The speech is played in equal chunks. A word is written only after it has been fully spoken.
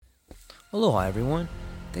Aloha, everyone.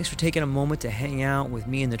 Thanks for taking a moment to hang out with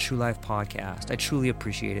me in the True Life podcast. I truly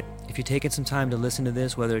appreciate it. If you're taking some time to listen to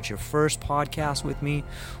this, whether it's your first podcast with me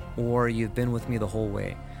or you've been with me the whole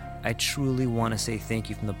way, I truly want to say thank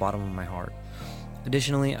you from the bottom of my heart.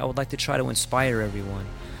 Additionally, I would like to try to inspire everyone.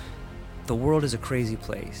 The world is a crazy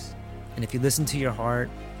place, and if you listen to your heart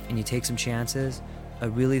and you take some chances, I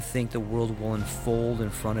really think the world will unfold in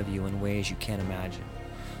front of you in ways you can't imagine.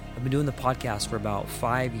 I've been doing the podcast for about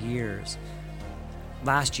 5 years.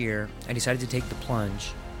 Last year, I decided to take the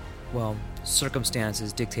plunge. Well,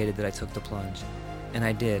 circumstances dictated that I took the plunge, and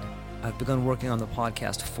I did. I've begun working on the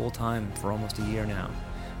podcast full-time for almost a year now,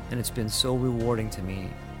 and it's been so rewarding to me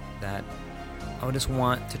that I would just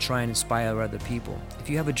want to try and inspire other people. If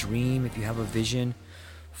you have a dream, if you have a vision,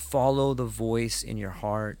 follow the voice in your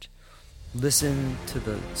heart, listen to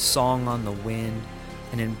the song on the wind,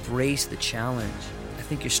 and embrace the challenge.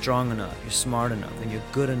 I think you're strong enough, you're smart enough, and you're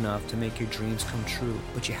good enough to make your dreams come true,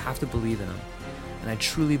 but you have to believe in them. And I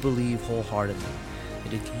truly believe wholeheartedly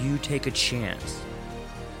that if you take a chance,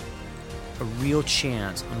 a real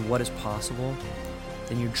chance on what is possible,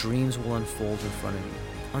 then your dreams will unfold in front of you.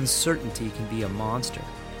 Uncertainty can be a monster.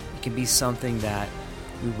 It can be something that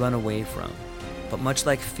we run away from. But much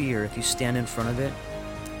like fear, if you stand in front of it,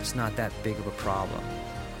 it's not that big of a problem.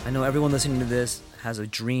 I know everyone listening to this has a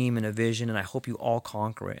dream and a vision, and I hope you all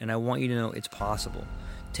conquer it. And I want you to know it's possible.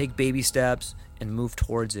 Take baby steps and move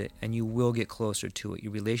towards it, and you will get closer to it.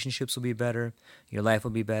 Your relationships will be better. Your life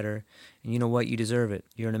will be better. And you know what? You deserve it.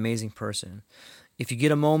 You're an amazing person. If you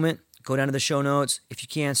get a moment, go down to the show notes. If you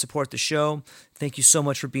can, support the show. Thank you so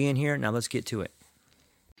much for being here. Now let's get to it.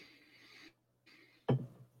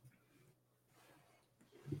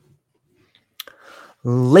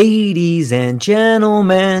 Ladies and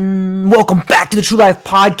gentlemen, welcome back to the True Life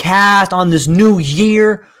podcast on this new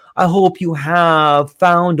year. I hope you have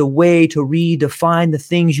found a way to redefine the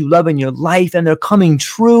things you love in your life and they're coming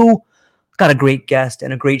true. Got a great guest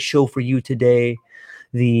and a great show for you today.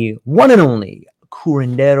 The one and only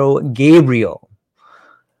Curandero Gabriel.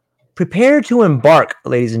 Prepare to embark,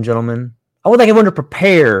 ladies and gentlemen. I would like everyone to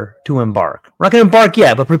prepare to embark. We're not going to embark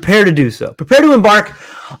yet, but prepare to do so. Prepare to embark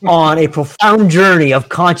on a profound journey of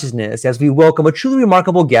consciousness as we welcome a truly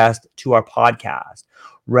remarkable guest to our podcast,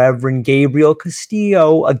 Reverend Gabriel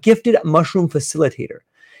Castillo, a gifted mushroom facilitator.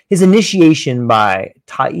 His initiation by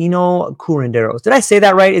Taino Curanderos. Did I say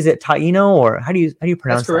that right? Is it Taino, or how do you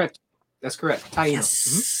pronounce that? That's correct. That's correct. Taino.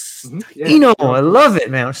 Yes. Taino, I love it,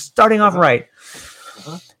 man. We're starting off right.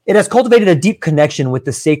 It has cultivated a deep connection with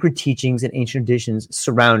the sacred teachings and ancient traditions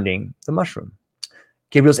surrounding the mushroom.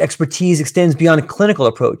 Gabriel's expertise extends beyond clinical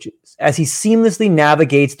approaches as he seamlessly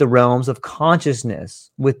navigates the realms of consciousness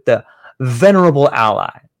with the venerable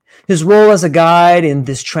ally. His role as a guide in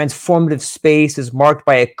this transformative space is marked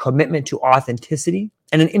by a commitment to authenticity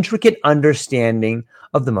and an intricate understanding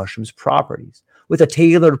of the mushroom's properties. With a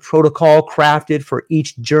tailored protocol crafted for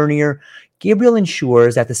each journeyer, Gabriel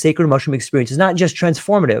ensures that the sacred mushroom experience is not just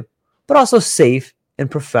transformative, but also safe and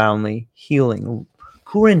profoundly healing.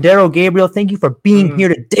 Curandero Gabriel, thank you for being here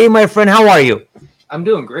today, my friend. How are you? I'm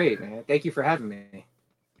doing great, man. Thank you for having me.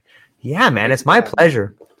 Yeah, man, it's my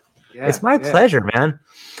pleasure. Yeah, it's my pleasure, man.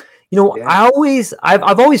 You know,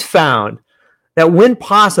 I've always found that when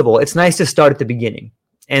possible, it's nice to start at the beginning.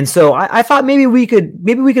 And so I thought maybe we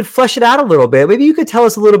could flesh it out a little bit. Maybe you could tell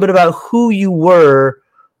us a little bit about who you were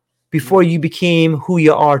before you became who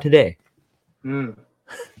you are today. I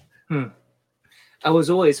was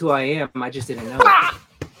always who I am. I just didn't know.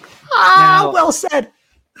 Now, well said.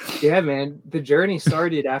 Yeah, man. The journey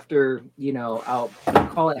started after, I'll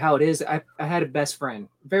call it how it is. I had a best friend,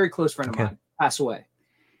 very close friend of mine, pass away.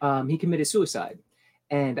 He committed suicide.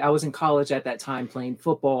 And I was in college at that time playing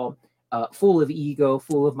football, full of ego,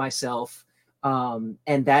 full of myself.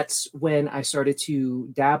 And that's when I started to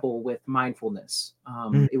dabble with mindfulness.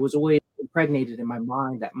 It was always impregnated in my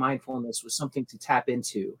mind that mindfulness was something to tap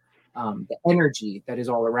into, the energy that is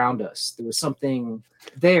all around us. There was something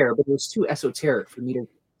there, but it was too esoteric for me to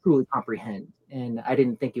truly comprehend. And I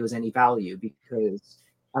didn't think it was any value because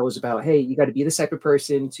I was about, hey, you got to be this type of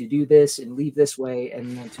person to do this and leave this way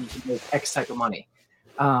and then to make X type of money.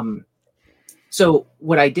 So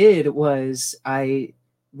what I did was I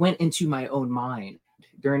went into my own mind.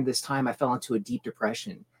 During this time, I fell into a deep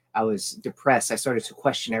depression. I was depressed. I started to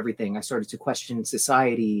question everything. I started to question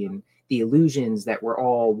society and the illusions that we're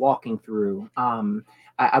all walking through.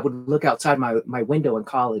 I would look outside my window in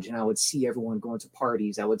college and I would see everyone going to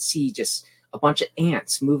parties. I would see just a bunch of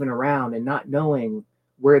ants moving around and not knowing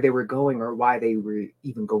where they were going or why they were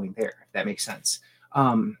even going there, if that makes sense.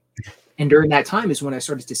 And during that time is when I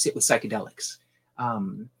started to sit with psychedelics.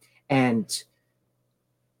 And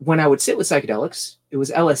when I would sit with psychedelics, it was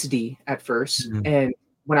LSD at first. Mhm. And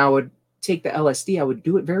when I would take the LSD, I would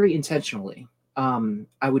do it very intentionally.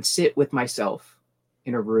 I would sit with myself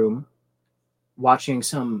in a room watching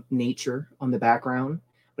some nature on the background,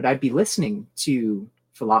 but I'd be listening to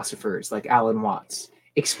philosophers like Alan Watts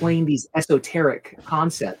explain these esoteric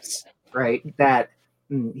concepts, right? That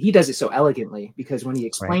he does it so elegantly because when he Right.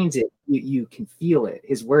 explains it, you can feel it.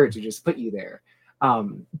 His words are just put you there.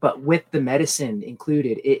 But with the medicine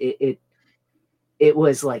included, it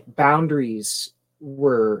was like boundaries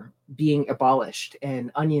were being abolished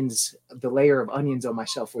and the layer of onions on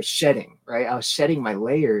myself was shedding, right? I was shedding my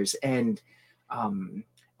layers and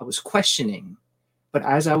I was questioning. But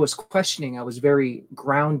as I was questioning, I was very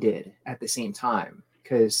grounded at the same time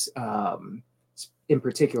because, in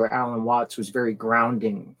particular, Alan Watts was very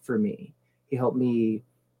grounding for me. He helped me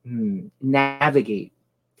navigate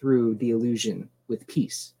through the illusion with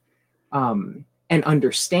peace. And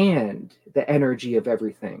understand the energy of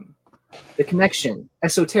everything, the connection,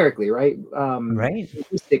 esoterically, right? Right.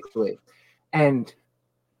 Linguistically. And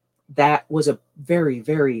that was a very,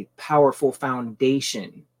 very powerful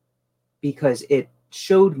foundation because it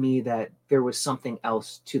showed me that there was something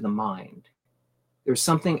else to the mind. There's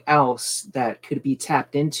something else that could be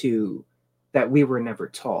tapped into that we were never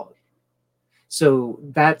taught. So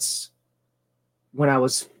that's when I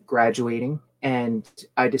was graduating and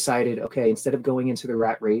I decided, okay, instead of going into the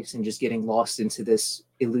rat race and just getting lost into this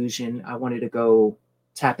illusion, I wanted to go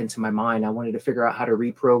tap into my mind. I wanted to figure out how to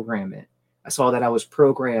reprogram it. I saw that I was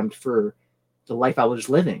programmed for the life I was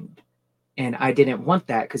living. And I didn't want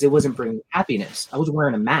that because it wasn't bringing happiness. I was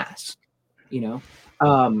wearing a mask, you know?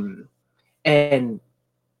 And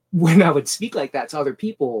when I would speak like that to other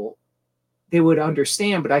people, they would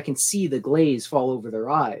understand, but I can see the glaze fall over their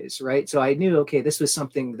eyes, right? So I knew, okay, this was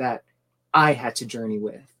something that I had to journey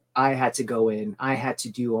with. I had to go in, I had to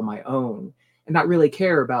do on my own and not really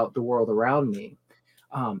care about the world around me.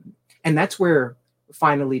 And that's where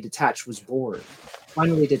Finally Detached was born.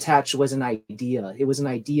 Finally Detached was an idea. It was an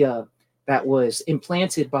idea that was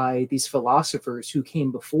implanted by these philosophers who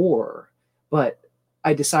came before. But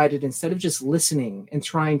I decided instead of just listening and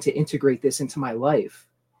trying to integrate this into my life,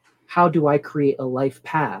 how do I create a life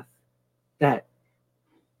path that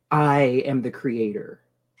I am the creator?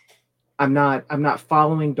 I'm not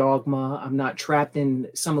following dogma. I'm not trapped in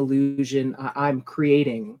some illusion. I'm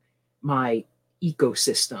creating my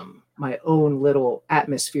ecosystem, my own little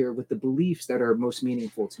atmosphere with the beliefs that are most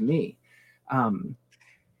meaningful to me. Um,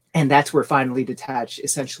 and that's where Finally Detached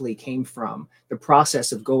essentially came from, the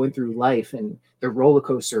process of going through life and the roller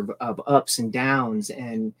coaster of ups and downs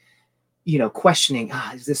and questioning,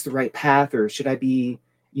 is this the right path or should I be,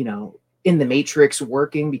 in the matrix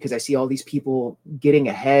working because I see all these people getting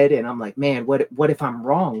ahead and I'm like, man, what if I'm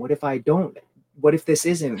wrong? What if I don't? What if this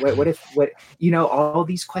isn't? What if all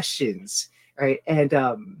these questions, right?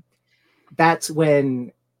 And that's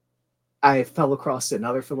when I fell across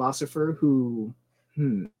another philosopher who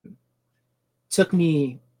took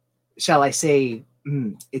me, shall I say,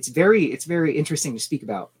 it's very interesting to speak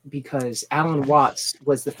about because Alan Watts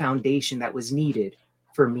was the foundation that was needed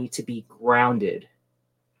for me to be grounded.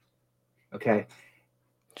 Okay.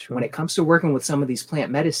 Sure. When it comes to working with some of these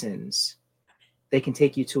plant medicines, they can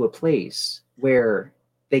take you to a place where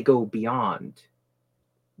they go beyond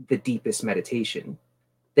the deepest meditation.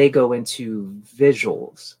 They go into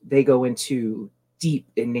visuals, they go into deep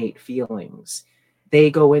innate feelings, they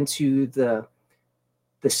go into the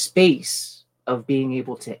space of being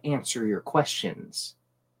able to answer your questions.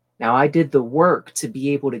 Now, I did the work to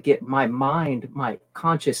be able to get my mind, my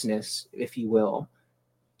consciousness, if you will,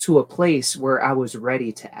 to a place where I was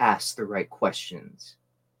ready to ask the right questions.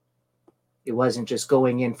 It wasn't just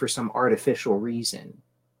going in for some artificial reason.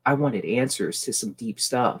 I wanted answers to some deep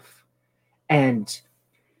stuff. And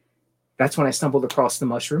that's when I stumbled across the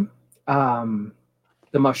mushroom. The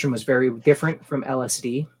mushroom was very different from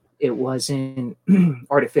LSD. It wasn't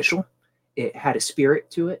artificial. It had a spirit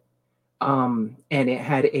to it. And it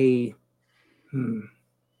had an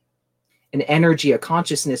energy, a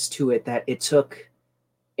consciousness to it that it took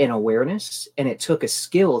an awareness and it took a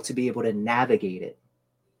skill to be able to navigate it.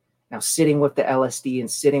 Now, sitting with the LSD and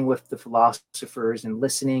sitting with the philosophers and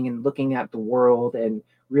listening and looking at the world and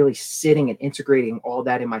really sitting and integrating all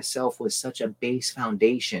that in myself was such a base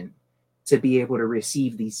foundation to be able to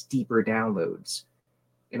receive these deeper downloads.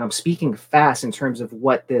 And I'm speaking fast in terms of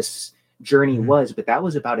what this journey was, but that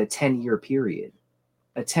was about a 10-year period,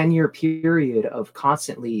 a 10-year period of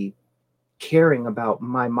constantly caring about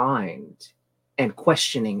my mind and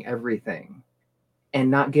questioning everything and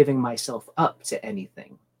not giving myself up to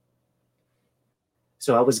anything.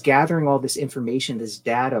 So I was gathering all this information, this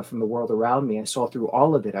data from the world around me. I saw through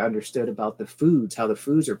all of it. I understood about the foods, how the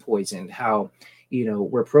foods are poisoned, how,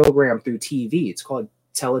 we're programmed through TV. It's called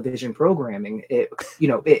television programming.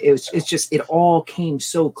 It's just, it all came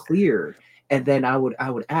so clear. And then I would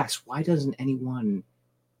ask, why doesn't anyone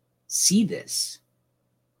see this?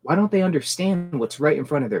 Why don't they understand what's right in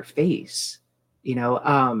front of their face?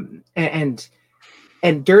 And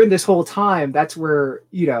during this whole time, that's where,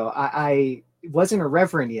 I wasn't a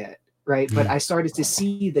reverend yet, right? But I started to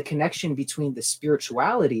see the connection between the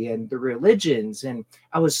spirituality and the religions. And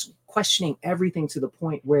I was questioning everything to the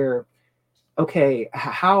point where, okay,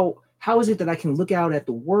 how is it that I can look out at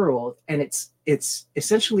the world and it's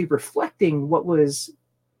essentially reflecting what was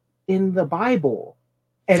in the Bible?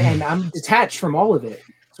 And I'm detached from all of it.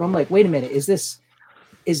 So I'm like, wait a minute, is this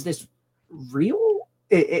real?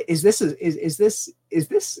 Is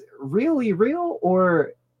this really real,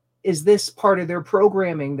 or is this part of their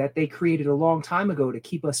programming that they created a long time ago to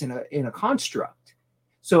keep us in a construct?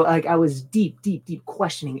 So like I was deep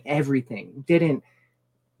questioning everything, didn't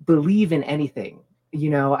believe in anything.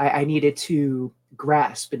 I needed to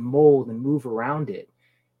grasp and mold and move around it.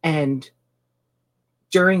 And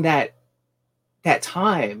during that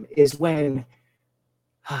time is when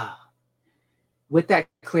with that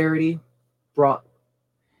clarity brought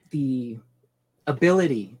the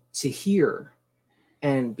ability to hear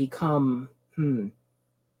and become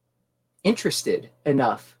interested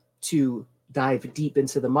enough to dive deep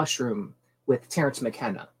into the mushroom with Terence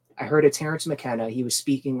McKenna. I heard of Terence McKenna. He was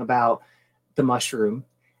speaking about the mushroom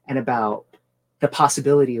and about the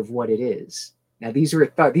possibility of what it is. Now, these were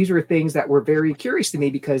things that were very curious to me,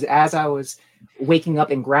 because as I was waking up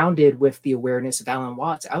and grounded with the awareness of Alan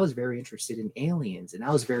Watts, I was very interested in aliens, and I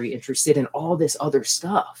was very interested in all this other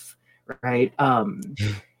stuff, right?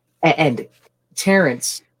 And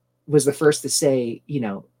Terence was the first to say,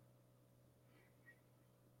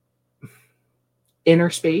 inner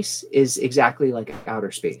space is exactly like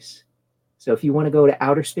outer space. So if you want to go to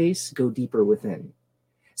outer space, go deeper within.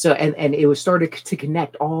 So, and it was started to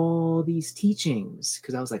connect all these teachings,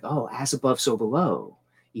 because I was like, oh, as above, so below,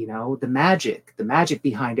 the magic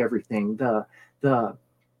behind everything, the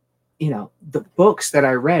books that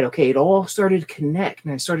I read. Okay. It all started to connect,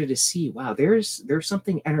 and I started to see, wow, there's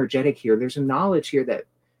something energetic here. There's a knowledge here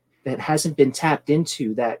that hasn't been tapped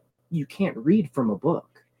into, that you can't read from a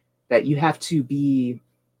book, that you have to be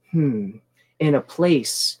in a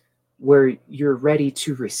place where you're ready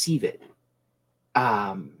to receive it.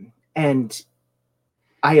 And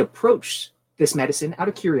I approached this medicine out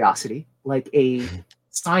of curiosity, like a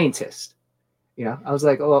scientist. I was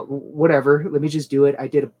like, oh, whatever, let me just do it. I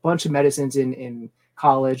did a bunch of medicines in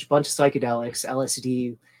college, bunch of psychedelics,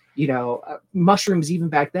 LSD, mushrooms even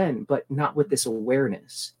back then, but not with this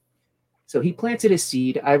awareness. So he planted a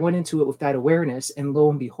seed. I went into it with that awareness, and lo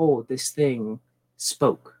and behold, this thing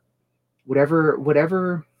spoke.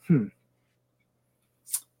 Whatever.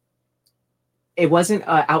 It wasn't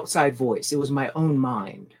an outside voice. It was my own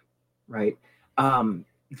mind, right?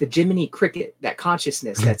 The Jiminy Cricket, that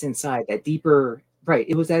consciousness that's inside, that deeper, right?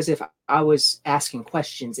 It was as if I was asking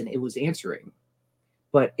questions and it was answering,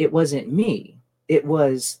 but it wasn't me. It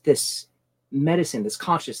was this medicine, this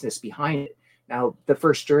consciousness behind it. Now, the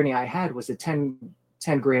first journey I had was a 10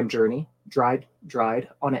 gram journey, dried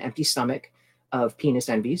on an empty stomach of penis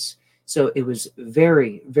envies. So it was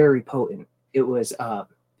very, very potent. It was,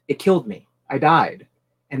 it killed me. I died.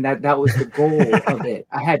 And that was the goal of it.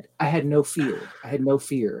 I had no fear.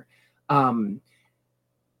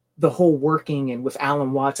 The whole working, and with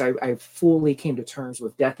Alan Watts, I fully came to terms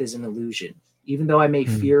with death as an illusion. Even though I may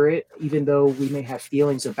fear it, even though we may have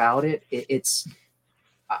feelings about it,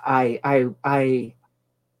 I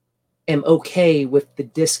am okay with the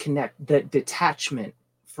disconnect, the detachment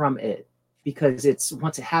from it, because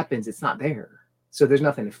once it happens, it's not there. So there's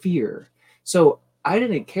nothing to fear. So I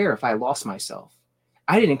didn't care if I lost myself.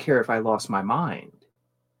 I didn't care if I lost my mind.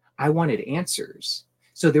 I wanted answers.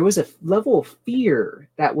 So there was a level of fear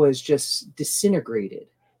that was just disintegrated.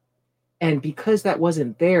 And because that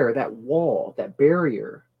wasn't there, that wall, that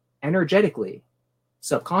barrier, energetically,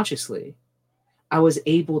 subconsciously, I was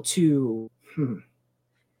able to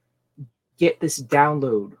get this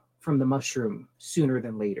download from the mushroom sooner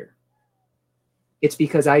than later. It's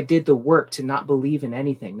because I did the work to not believe in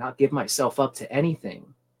anything, not give myself up to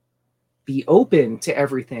anything, be open to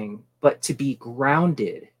everything, but to be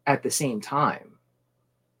grounded at the same time.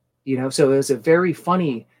 So it was a very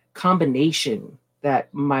funny combination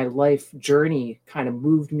that my life journey kind of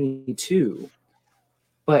moved me to.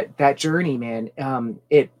 But that journey, man,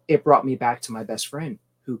 it brought me back to my best friend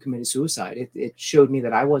who committed suicide. It showed me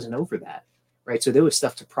that I wasn't over that. right? So there was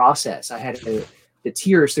stuff to process. I had the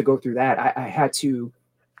tears to go through that. I had to,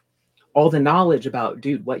 all the knowledge about,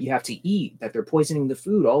 dude, what you have to eat, that they're poisoning the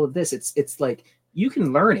food, all of this. It's like, you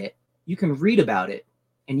can learn it, you can read about it,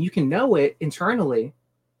 and you can know it internally,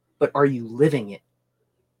 but are you living it?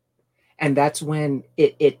 And that's when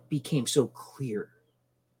it became so clear.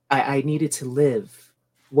 I needed to live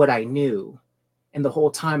what I knew. And the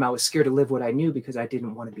whole time I was scared to live what I knew because I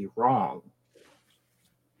didn't want to be wrong.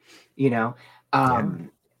 You know?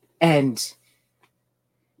 And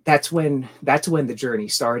that's when the journey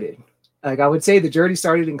started. Like, I would say the journey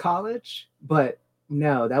started in college, but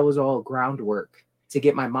no, that was all groundwork to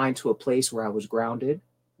get my mind to a place where I was grounded,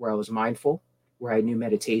 where I was mindful, where I knew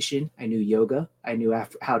meditation, I knew yoga, I knew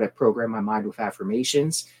how to program my mind with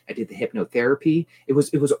affirmations. I did the hypnotherapy. It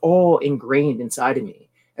was all ingrained inside of me.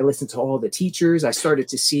 I listened to all the teachers. I started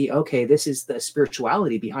to see, okay, this is the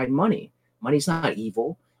spirituality behind money. Money's not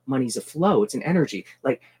evil. Money's a flow. It's an energy.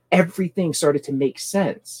 Like, everything started to make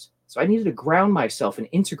sense. So I needed to ground myself and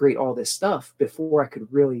integrate all this stuff before I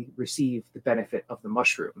could really receive the benefit of the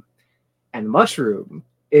mushroom. And mushroom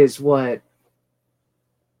is what,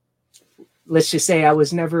 let's just say, I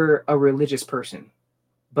was never a religious person,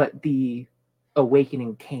 but the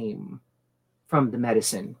awakening came from the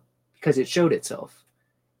medicine because it showed itself,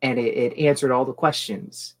 and it answered all the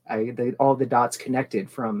questions. All the dots connected,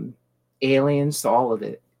 from aliens to all of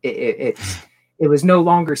it. It was no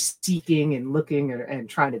longer seeking and looking and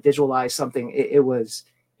trying to visualize something. It was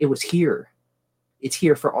here. It's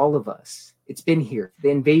here for all of us. It's been here. The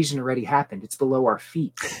invasion already happened. It's below our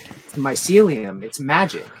feet. It's mycelium. It's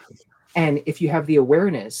magic. And if you have the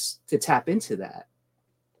awareness to tap into that,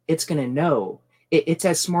 it's going to know. It's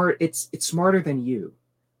as smart. It's smarter than you.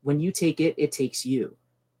 When you take it, it takes you.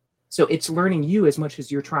 So it's learning you as much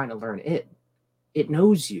as you're trying to learn it. It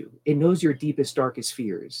knows you. It knows your deepest, darkest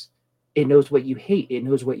fears. It knows what you hate. It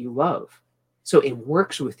knows what you love. So it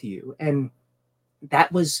works with you. And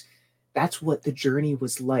that's what the journey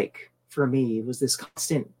was like for me. It was this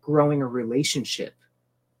constant growing a relationship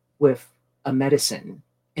with a medicine.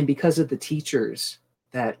 And because of the teachers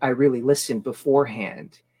that I really listened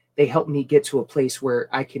beforehand, they helped me get to a place where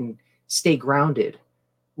I can stay grounded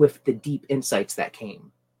with the deep insights that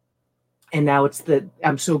came. And now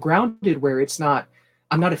I'm so grounded where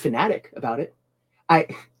I'm not a fanatic about it.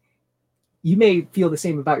 You may feel the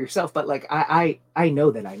same about yourself, but like, I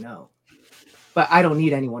know that I know, but I don't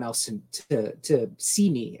need anyone else to see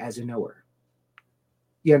me as a knower.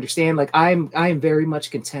 You understand? Like, I am very much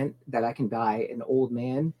content that I can die an old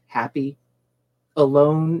man, happy,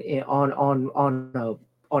 alone on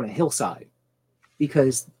a hillside,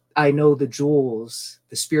 because I know the jewels,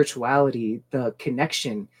 the spirituality, the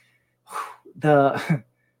connection, the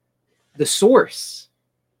source.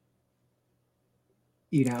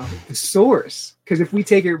 You know, the source. Because if we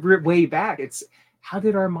take it way back, it's, how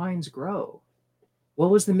did our minds grow? What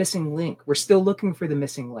was the missing link? We're still looking for the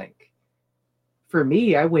missing link. For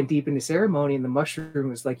me, I went deep into ceremony, and the mushroom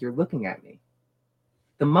was like, you're looking at me.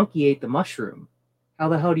 The monkey ate the mushroom. How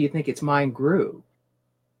the hell do you think its mind grew?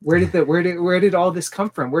 Where did all this come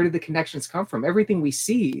from? Where did the connections come from? Everything we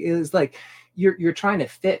see is like, you're trying to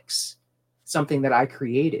fix something that I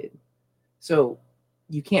created. So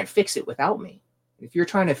you can't fix it without me. If you're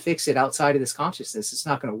trying to fix it outside of this consciousness, it's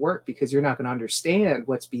not going to work, because you're not going to understand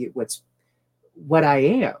what I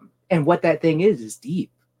am. And what that thing is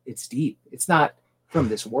deep. It's deep. It's not from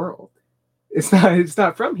this world. It's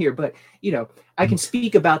not from here. But, you know, I can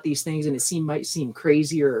speak about these things, and it might seem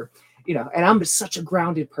crazy, or, you know, and I'm such a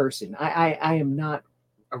grounded person. I am not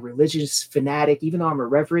a religious fanatic, even though I'm a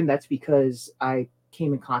reverend. That's because I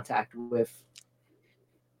came in contact with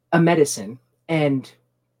a medicine, and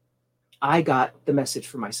I got the message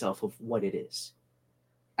for myself of what it is.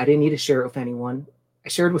 I didn't need to share it with anyone. I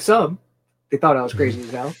shared with some. They thought I was crazy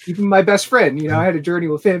as hell. Even my best friend, you know, I had a journey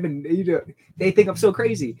with him, and, you know, they think I'm so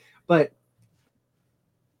crazy. But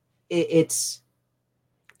it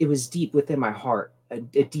was deep within my heart, a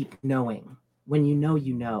deep knowing. When you know,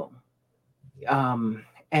 you know.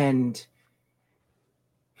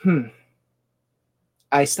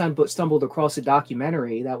 I stumbled across a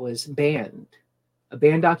documentary that was banned. A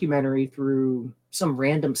banned documentary through some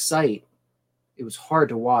random site. It was hard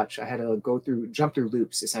to watch. I had to jump through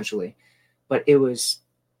loops, essentially. But it was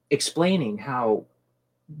explaining how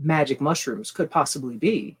magic mushrooms could possibly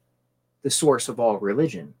be the source of all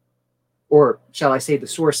religion. Or shall I say, the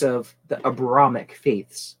source of the Abrahamic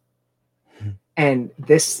faiths. And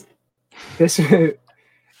this video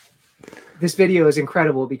is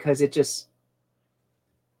incredible, because it just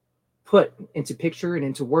put into picture and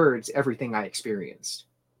into words everything I experienced.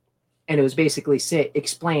 And it was basically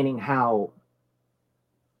explaining how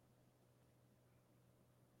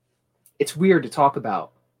it's weird to talk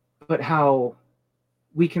about, but how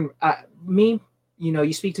we can,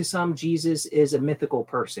 you speak to some, Jesus is a mythical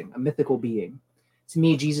person, a mythical being. To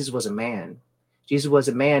me, Jesus was a man. Jesus was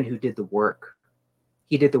a man who did the work.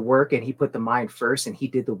 He did the work, and he put the mind first, and he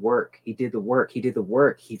did the work. He did the work. He did the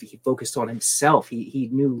work. He focused on himself. He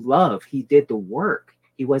knew love. He did the work.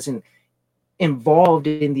 He wasn't involved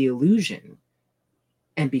in the illusion.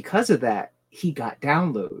 And because of that, he got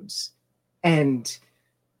downloads. And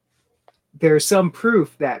there's some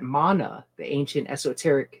proof that manna, the ancient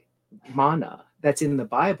esoteric manna that's in the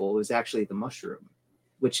Bible, is actually the mushroom,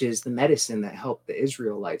 which is the medicine that helped the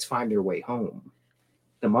Israelites find their way home,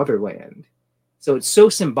 the motherland. So it's so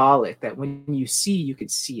symbolic that when you see, you can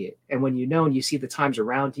see it. And when you know and you see the times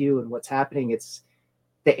around you and what's happening,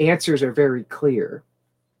 the answers are very clear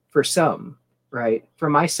for some, right? For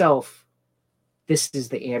myself, this is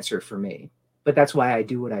the answer for me. But that's why I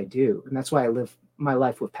do what I do. And that's why I live my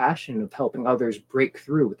life with passion of helping others break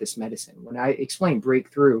through with this medicine. When I explain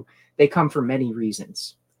breakthrough, they come for many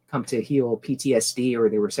reasons. Come to heal PTSD, or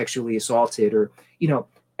they were sexually assaulted, or,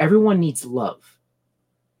 everyone needs love.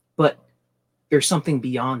 But there's something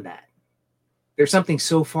beyond that. There's something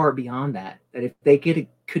so far beyond that if they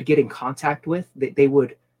could get in contact with, they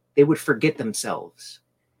would forget themselves.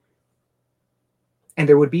 And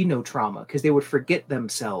there would be no trauma because they would forget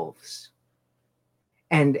themselves.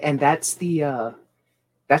 And that's the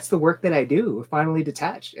work that I do, finally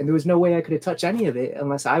detached. And there was no way I could have touched any of it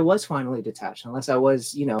unless I was finally detached, unless I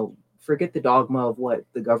was, forget the dogma of what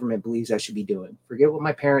the government believes I should be doing. Forget what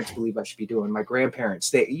my parents believe I should be doing, my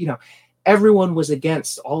grandparents. Everyone was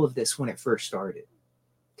against all of this when it first started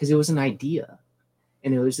because it was an idea.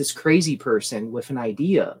 And it was this crazy person with an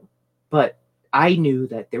idea. But I knew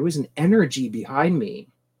that there was an energy behind me.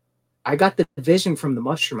 I got the vision from the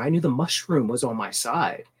mushroom. I knew the mushroom was on my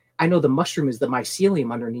side. I know the mushroom is the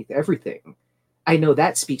mycelium underneath everything. I know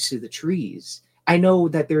that speaks to the trees. I know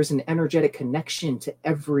that there's an energetic connection to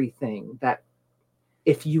everything that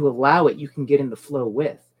if you allow it, you can get in the flow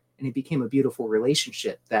with. And it became a beautiful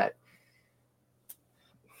relationship that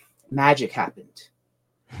magic happened.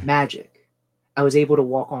 Magic. I was able to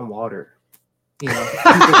walk on water. People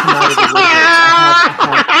come out of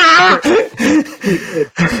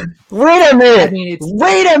the Wait a minute.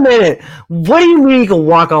 Wait a minute. What do you mean you can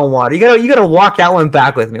walk on water? You gotta walk that one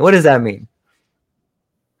back with me. What does that mean?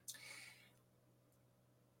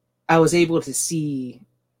 I was able to see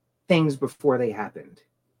things before they happened.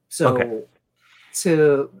 So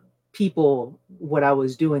to people, what I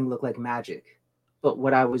was doing looked like magic, but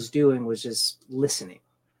what I was doing was just listening.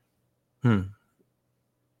 I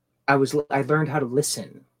learned how to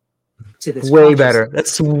listen to this. Way better.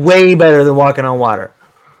 That's way better than walking on water.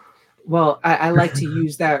 Well, I like to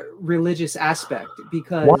use that religious aspect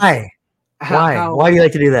because why? Why do you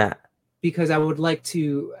like to do that? Because I would like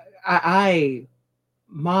to. Is that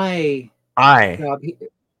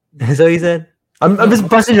what you said? I'm just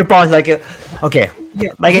busting your balls. Okay.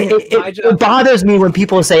 Yeah, it bothers me when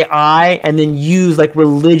people say I and then use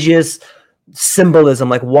religious symbolism,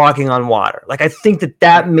 like walking on water. I think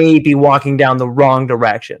that may be walking down the wrong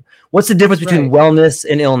direction. What's the difference between wellness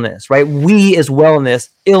and illness, right? We is wellness,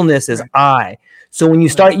 illness is I. So when you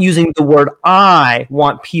start using the word I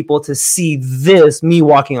want people to see this, me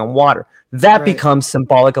walking on water, that becomes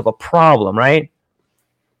symbolic of a problem, right?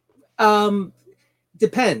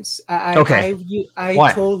 Depends. I didn't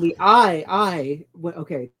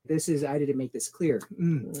make this clear.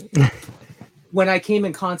 When I came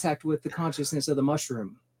in contact with the consciousness of the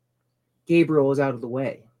mushroom, Gabriel was out of the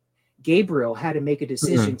way. Gabriel had to make a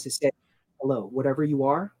decision to say, hello, whatever you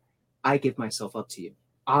are, I give myself up to you.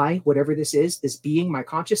 Whatever this is, this being, my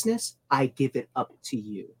consciousness, I give it up to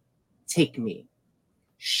you. Take me,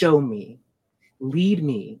 show me, lead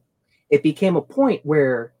me. It became a point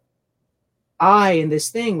where I and this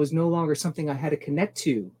thing was no longer something I had to connect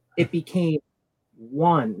to. It became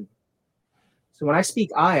one. So when I speak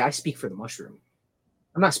I speak for the mushroom.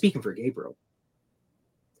 I'm not speaking for Gabriel.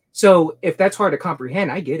 So if that's hard to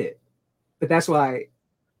comprehend, I get it. But that's why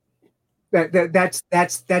that's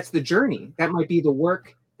the journey. That might be the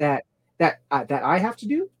work that I have to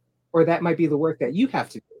do, or that might be the work that you have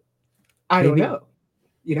to do. I don't know.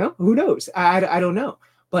 Who knows? I don't know.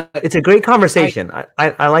 But it's a great conversation.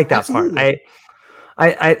 I like that absolutely.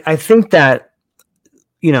 Part. I think that,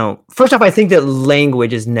 first off, I think that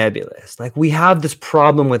language is nebulous. We have this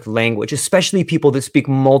problem with language, especially people that speak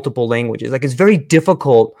multiple languages. It's very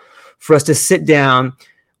difficult for us to sit down,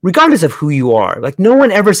 regardless of who you are. No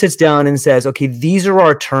one ever sits down and says, okay, these are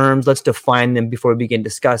our terms. Let's define them before we begin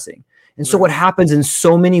discussing. And so what happens in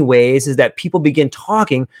so many ways is that people begin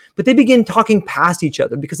talking, but they begin talking past each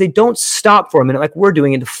other because they don't stop for a minute like we're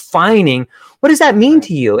doing and defining what does that mean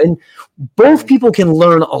to you? And both people can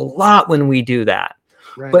learn a lot when we do that.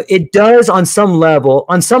 But it does on some level.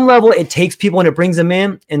 On some level, it takes people and it brings them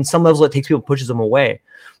in. And some levels, it takes people, pushes them away.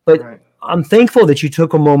 But I'm thankful that you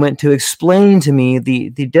took a moment to explain to me the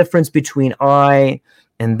difference between I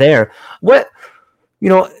and there. What, you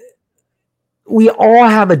know, we all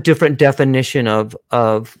have a different definition of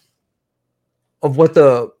what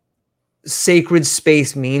the sacred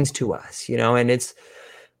space means to us, you know, and it's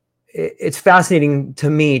fascinating to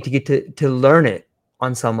me to get to learn it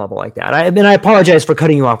on some level like that. I apologize for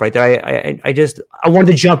cutting you off right there. I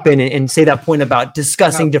wanted to jump in and say that point about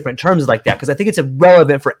discussing different terms like that, because I think it's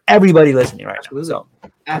relevant for everybody listening right now. So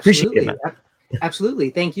I appreciate it, man. Absolutely.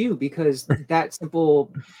 Thank you. Because that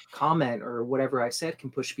simple comment or whatever I said can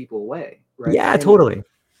push people away. Right. Yeah, and totally.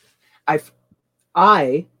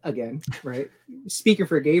 I, again, right, speaking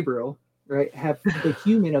for Gabriel, right, have the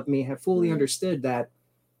human of me have fully understood that,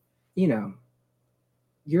 you know,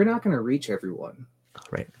 you're not going to reach everyone.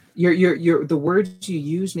 Right. You're the words you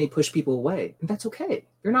use may push people away, and that's okay.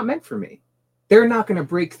 They're not meant for me. They're not going to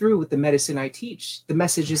break through with the medicine I teach. The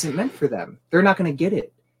message isn't meant for them. They're not going to get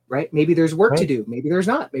it. Right. Maybe there's work to do. Maybe there's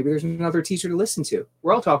not. Maybe there's another teacher to listen to.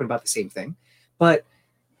 We're all talking about the same thing. But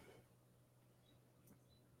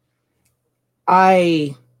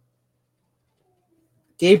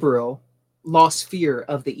Gabriel, lost fear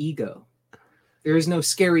of the ego. There is no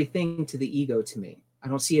scary thing to the ego to me. I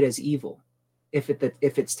don't see it as evil. If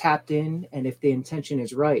it's tapped in and if the intention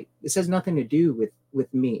is right, this has nothing to do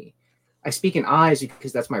with me. I speak in I's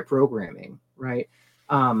because that's my programming, right?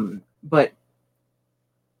 But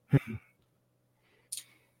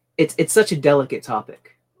it's such a delicate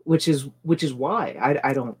topic, which is why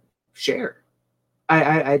I don't share.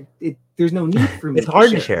 There's no need for me. It's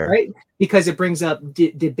hard to share, right? Because it brings up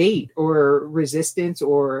debate or resistance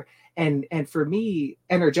and for me,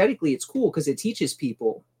 energetically, it's cool because it teaches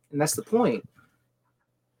people, and that's the point.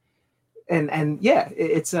 And yeah,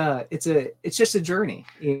 it's just a journey,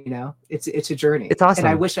 you know. It's a journey. It's awesome.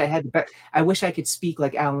 And I wish I could speak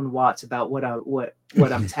like Alan Watts about what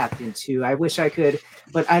I'm tapped into. I wish I could,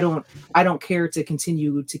 but I don't care to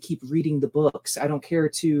continue to keep reading the books. I don't care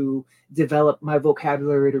to develop my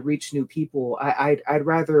vocabulary to reach new people. I'd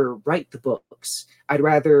rather write the books. I'd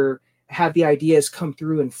rather have the ideas come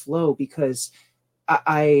through and flow, because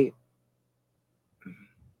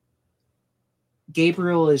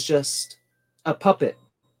Gabriel is just a puppet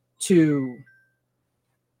to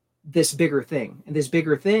this bigger thing. And this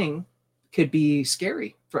bigger thing could be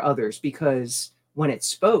scary for others, because when it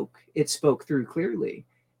spoke through clearly.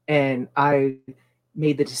 And I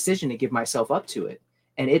made the decision to give myself up to it.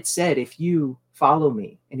 And it said, if you follow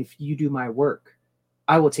me and if you do my work,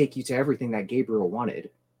 I will take you to everything that Gabriel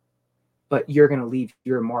wanted. But you're going to leave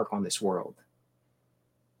your mark on this world.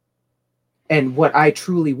 And what I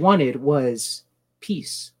truly wanted was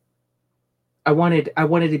peace. I wanted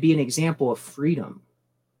to be an example of freedom.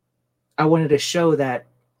 I wanted to show that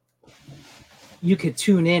you could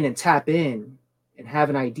tune in and tap in and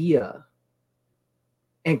have an idea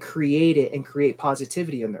and create it and create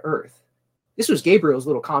positivity on the earth. This was Gabriel's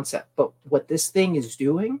little concept, but what this thing is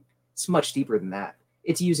doing, it's much deeper than that.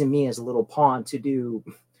 It's using me as a little pawn to do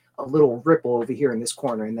a little ripple over here in this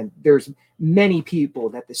corner. And then there's many people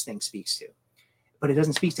that this thing speaks to, but it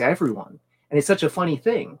doesn't speak to everyone. And it's such a funny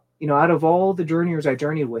thing. You know, out of all the journeyers I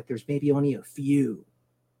journeyed with, there's maybe only a few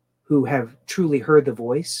who have truly heard the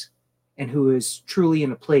voice and who is truly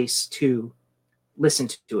in a place to listen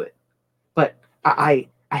to it. But I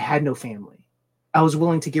had no family. I was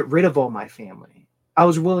willing to get rid of all my family. I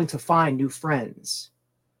was willing to find new friends.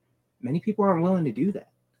 Many people aren't willing to do that.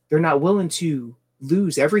 They're not willing to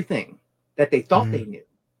lose everything that they thought they knew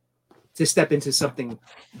to step into something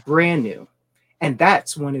brand new. And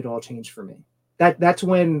that's when it all changed for me. That's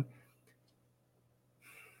when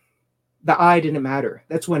the I didn't matter.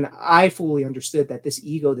 That's when I fully understood that this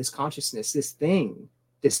ego, this consciousness, this thing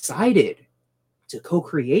decided to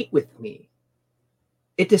co-create with me.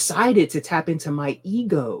 It decided to tap into my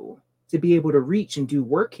ego to be able to reach and do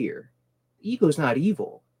work here. Ego is not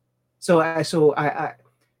evil. So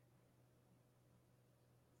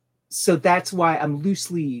that's why I'm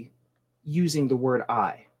loosely using the word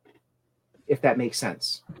I, if that makes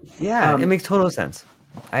sense. Yeah, it makes total sense.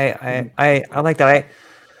 I like that.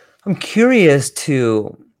 I'm curious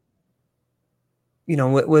to, you know,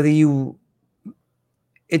 whether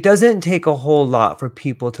it doesn't take a whole lot for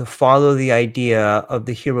people to follow the idea of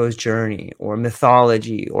the hero's journey or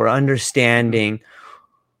mythology or understanding.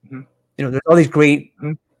 You know, there's all these great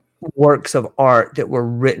works of art that were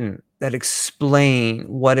written that explain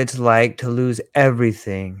what it's like to lose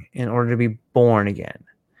everything in order to be born again.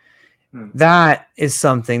 That is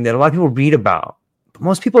something that a lot of people read about, but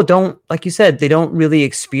most people don't, like you said, they don't really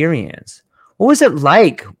experience. What was it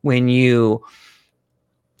like when it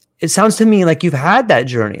sounds to me like you've had that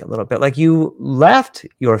journey a little bit, like you left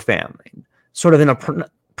your family sort of in a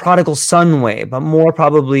prodigal son way, but more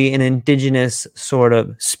probably an indigenous sort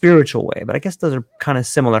of spiritual way. But I guess those are kind of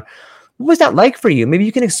similar. What was that like for you? Maybe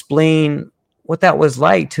you can explain what that was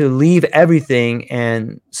like to leave everything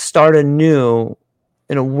and start anew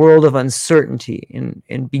in a world of uncertainty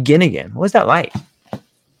and begin again. What was that like?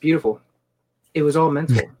 Beautiful. It was all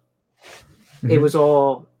mental. It was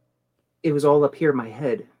all up here in my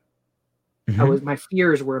head. My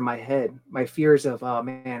fears were in my head. My fears of, oh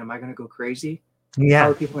man, am I going to go crazy? Yeah. How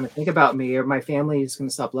are people going to think about me? Or my family is going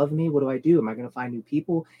to stop loving me? What do I do? Am I going to find new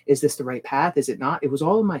people? Is this the right path? Is it not? It was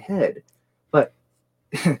all in my head. But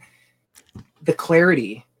the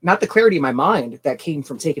clarity, not the clarity in my mind that came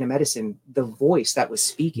from taking a medicine, the voice that was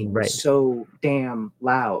speaking was so damn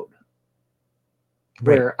loud,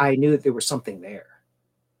 where I knew that there was something there.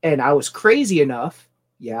 And I was crazy enough,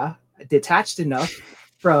 detached enough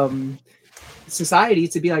from society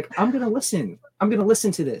to be like, I'm going to listen. I'm going to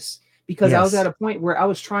listen to this, because I was at a point where I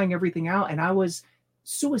was trying everything out and I was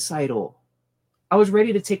suicidal. I was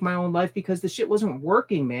ready to take my own life because the shit wasn't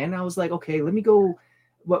working, man. I was like, okay, let me go.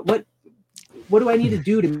 What do I need to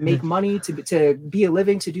do to make money, to be a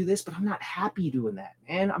living, to do this? But I'm not happy doing that,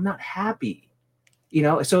 man. I'm not happy,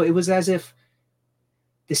 So it was as if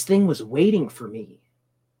this thing was waiting for me.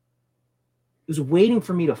 It was waiting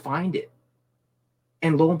for me to find it.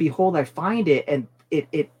 And lo and behold, I find it, and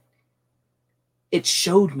it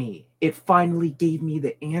showed me. It finally gave me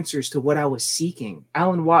the answers to what I was seeking.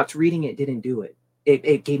 Alan Watts reading it didn't do it.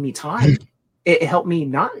 It gave me time. It helped me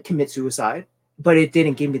not commit suicide, but it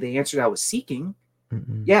didn't give me the answer that I was seeking.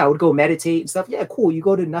 Yeah, I would go meditate and stuff. Yeah, cool. You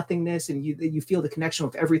go to nothingness and you feel the connection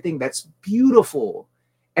with everything. That's beautiful.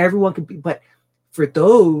 Everyone can be, but for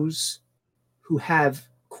those who have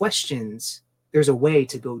questions, there's a way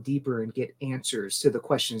to go deeper and get answers to the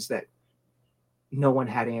questions that no one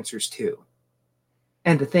had answers to.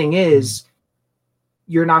 And the thing is,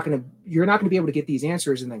 you're not going to be able to get these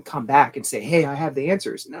answers and then come back and say, hey, I have the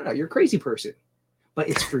answers. No, you're a crazy person. But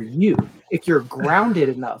it's for you. If you're grounded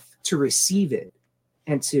enough to receive it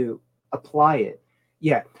and to apply it.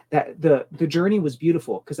 Yeah, that the journey was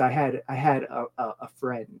beautiful, because I had a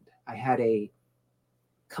friend. I had a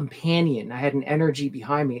companion. I had an energy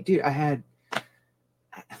behind me. Dude,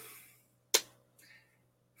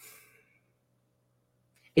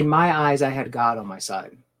 in my eyes, I had God on my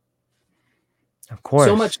side. Of course.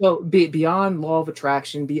 So much so, beyond law of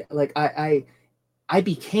attraction, I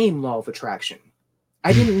became law of attraction.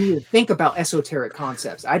 I didn't need to think about esoteric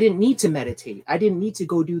concepts. I didn't need to meditate. I didn't need to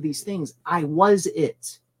go do these things. I was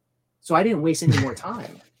it. So I didn't waste any more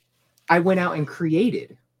time. I went out and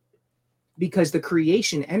created, because the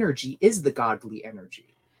creation energy is the godly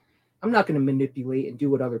energy. I'm not going to manipulate and do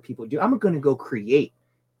what other people do. I'm going to go create.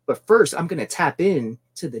 But first, I'm going to tap in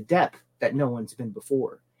to the depth that no one's been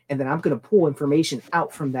before. And then I'm going to pull information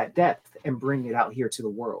out from that depth and bring it out here to the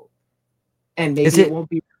world. And maybe it won't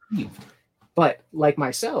be received. But like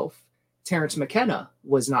myself, Terrence McKenna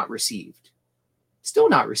was not received. Still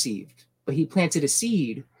not received. But he planted a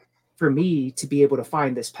seed for me to be able to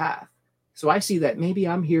find this path. So I see that maybe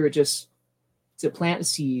I'm here just to plant a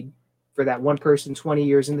seed for that one person 20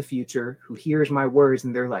 years in the future who hears my words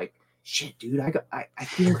and they're like, shit, dude, I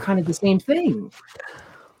feel kind of the same thing,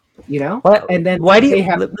 And then why do you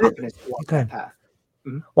have confidence to walk that path.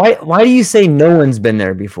 Mm-hmm. Why do you say no one's been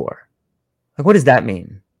there before? Like, what does that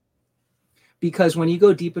mean? Because when you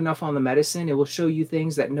go deep enough on the medicine, it will show you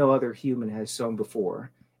things that no other human has shown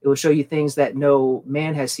before. It will show you things that no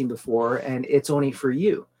man has seen before, and it's only for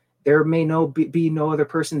you. There may be no other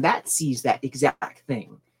person that sees that exact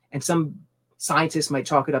thing. And some scientists might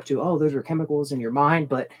chalk it up to, oh, those are chemicals in your mind.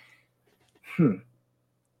 But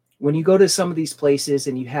when you go to some of these places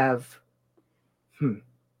and you have,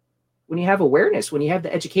 when you have awareness, when you have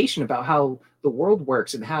the education about how the world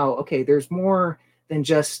works and how, okay, there's more than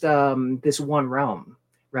just this one realm,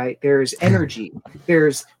 right? There's energy.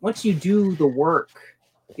 Once you do the work,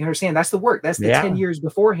 you understand, that's the work. That's the 10 years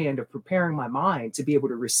beforehand of preparing my mind to be able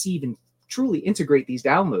to receive and truly integrate these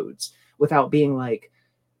downloads without being like,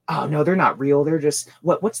 oh no, they're not real. They're just,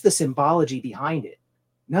 what's the symbology behind it?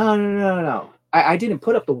 No. I didn't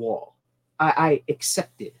put up the wall. I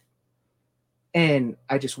accepted. And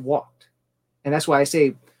I just walked. And that's why I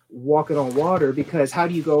say walking on water, because how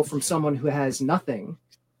do you go from someone who has nothing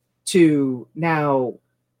to now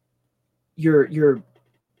your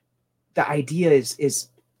the idea is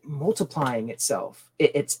multiplying itself.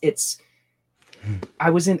 It's I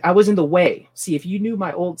was in the way. See, if you knew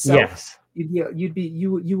my old self, Yes.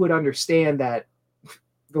 you would understand that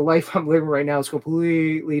the life I'm living right now is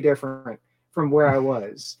completely different from where I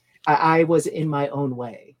was. I was in my own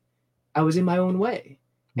way. I was in my own way.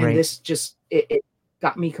 And Right. this just it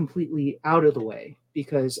got me completely out of the way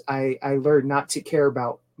because I learned not to care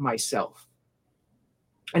about myself.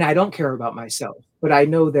 And I don't care about myself, but I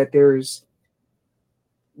know that there's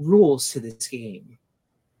rules to this game,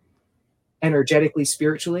 energetically,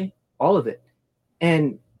 spiritually, all of it.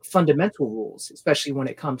 And fundamental rules, especially when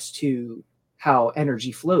it comes to how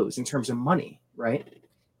energy flows in terms of money, right?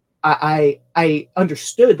 I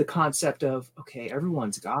understood the concept of, okay,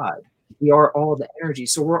 everyone's God. We are all the energy,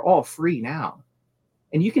 so we're all free now.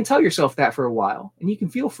 And you can tell yourself that for a while, and you can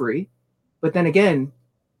feel free. But then again,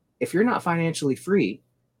 if you're not financially free,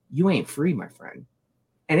 you ain't free, my friend.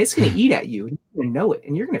 And it's going to eat at you, and you're going to know it,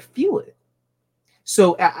 and you're going to feel it.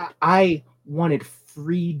 So I wanted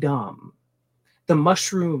freedom. The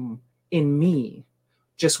mushroom in me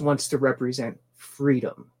just wants to represent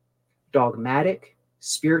freedom, dogmatic,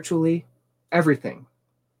 spiritually, everything.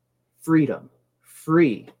 Freedom,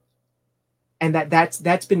 free. And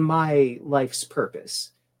that's been my life's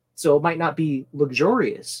purpose. So it might not be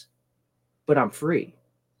luxurious, but I'm free.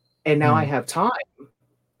 And now I have time.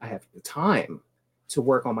 I have the time to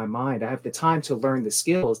work on my mind. I have the time to learn the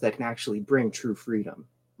skills that can actually bring true freedom,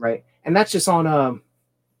 right? And that's just on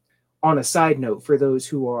a side note for those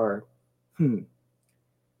who are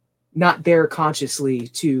not there consciously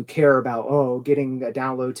to care about, oh, getting a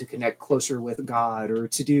download to connect closer with God or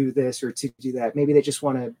to do this or to do that. Maybe they just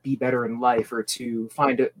want to be better in life or to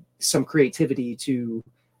find some creativity to,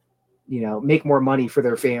 make more money for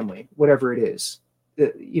their family, whatever it is.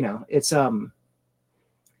 It's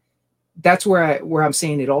that's where I'm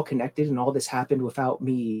saying it all connected and all this happened without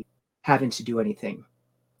me having to do anything.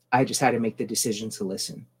 I just had to make the decision to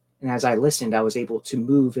listen. And as I listened, I was able to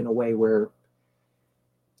move in a way where,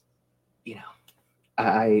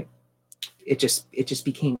 I it just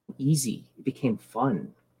became easy. It became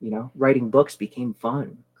fun. Writing books became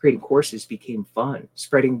fun. Creating courses became fun.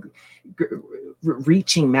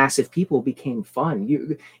 Reaching massive people became fun.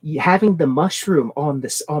 You having the mushroom on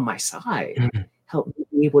my side helped me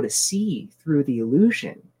be able to see through the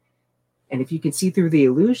illusion. And if you can see through the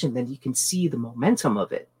illusion, then you can see the momentum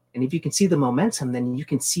of it. And if you can see the momentum, then you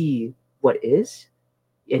can see what is,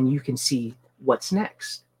 and you can see what's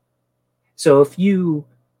next. So if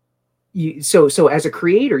so as a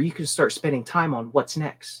creator, you can start spending time on what's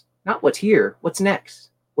next, not what's here. What's next?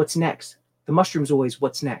 What's next? The mushroom's always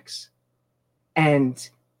what's next, and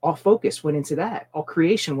all focus went into that. All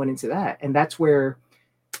creation went into that, and that's where,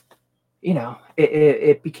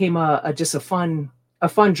 it became just a fun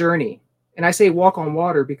journey. And I say walk on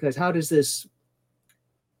water because how does this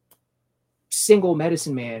single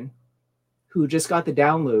medicine man who just got the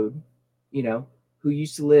download, who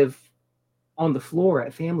used to live on the floor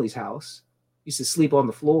at family's house, used to sleep on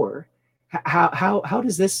the floor. How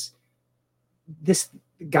does this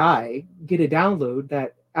guy get a download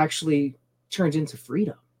that actually turns into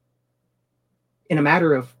freedom in a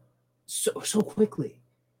matter of so quickly?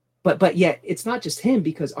 But yet it's not just him,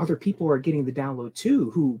 because other people are getting the download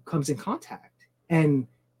too, who comes in contact, and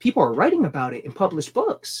people are writing about it in published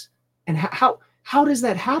books. And how does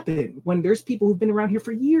that happen when there's people who've been around here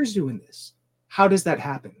for years doing this? How does that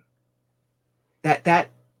happen?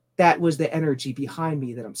 That was the energy behind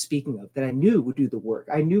me that I'm speaking of, that I knew would do the work.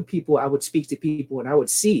 I knew people, I would speak to people and I would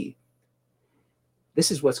see,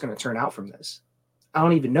 this is what's going to turn out from this. I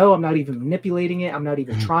don't even know. I'm not even manipulating it. I'm not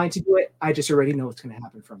even trying to do it. I just already know what's going to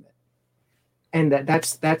happen from it. And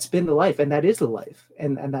that's been the life, and that is the life.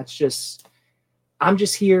 And that's just, I'm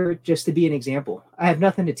just here just to be an example. I have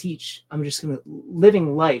nothing to teach. I'm just going to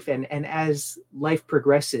living life. And as life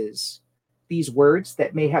progresses, these words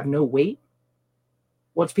that may have no weight,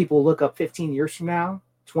 once people look up 15 years from now,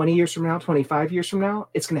 20 years from now, 25 years from now,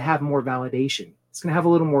 it's going to have more validation. It's going to have a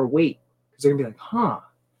little more weight, because they're going to be like,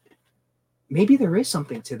 maybe there is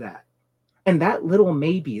something to that. And that little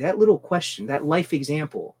maybe, that little question, that life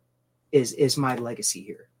example is my legacy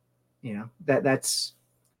here. That's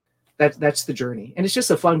the journey. And it's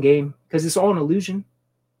just a fun game because it's all an illusion.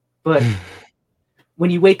 But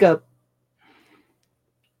when you wake up,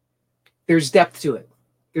 there's depth to it.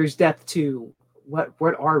 There's depth to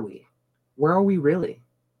what are we? Where are we really?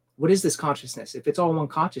 What is this consciousness? If it's all one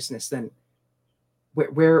consciousness, then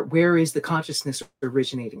where is the consciousness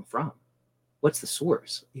originating from? What's the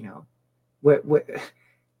source? What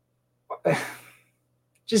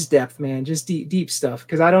just depth, man, just deep stuff.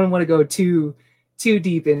 Because I don't want to go too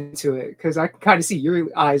deep into it, because I can kind of see your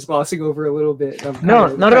eyes glossing over a little bit. No,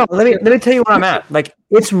 not at all. Let me tell you where I'm at. Like,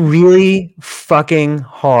 it's really fucking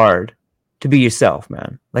hard to be yourself,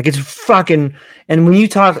 man. Like, it's fucking. And when you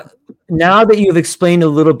talk, now that you've explained a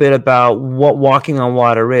little bit about what walking on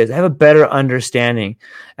water is, I have a better understanding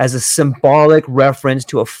as a symbolic reference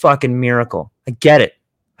to a fucking miracle. I get it.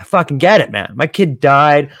 I fucking get it, man. My kid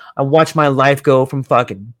died. I watched my life go from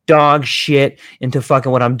fucking dog shit into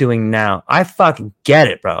fucking what I'm doing now. I fucking get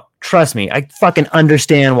it, bro. Trust me. I fucking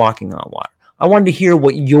understand walking on water. I wanted to hear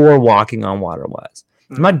what your walking on water was.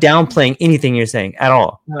 I'm not downplaying anything you're saying at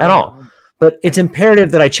all. At all. But it's imperative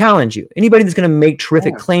that I challenge you. Anybody that's going to make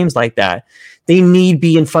terrific claims like that, they need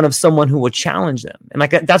be in front of someone who will challenge them. And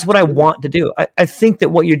like that's what I want to do. I think that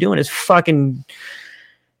what you're doing is fucking...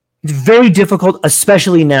 It's very difficult,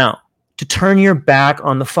 especially now, to turn your back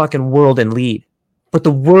on the fucking world and lead. But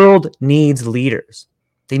the world needs leaders.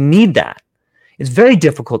 They need that. It's very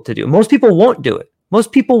difficult to do. Most people won't do it.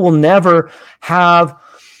 Most people will never have...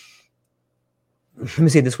 Let me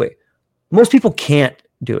say it this way. Most people can't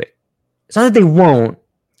do it. It's not that they won't.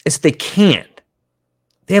 It's that they can't.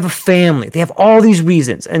 They have a family. They have all these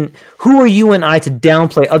reasons. And who are you and I to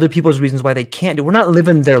downplay other people's reasons why they can't do it? We're not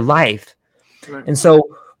living their life. Right. And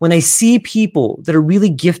so... when I see people that are really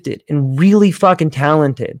gifted and really fucking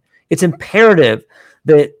talented, it's imperative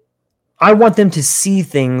that I want them to see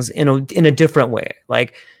things in a different way.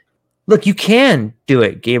 Like, look, you can do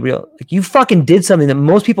it, Gabriel. Like, you fucking did something that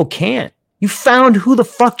most people can't. You found who the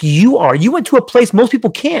fuck you are. You went to a place most people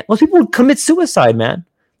can't. Most people would commit suicide, man.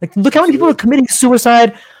 Like, look how many people are committing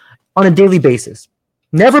suicide on a daily basis.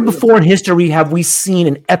 Never before in history have we seen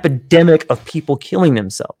an epidemic of people killing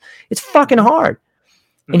themselves. It's fucking hard.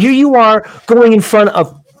 And here you are going in front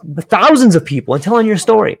of thousands of people and telling your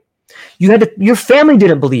story. Your family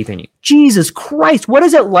didn't believe in you. Jesus Christ, what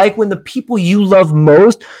is it like when the people you love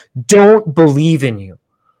most don't believe in you?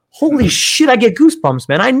 Holy shit, I get goosebumps,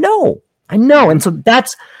 man. I know. And so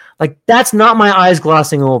that's not my eyes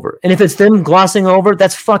glossing over. And if it's them glossing over,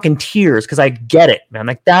 that's fucking tears, because I get it, man.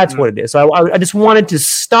 Like, that's what it is. So I just wanted to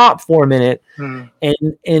stop for a minute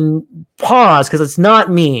and pause, because it's not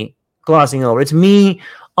me glossing over. It's me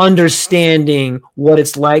understanding what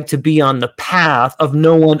it's like to be on the path of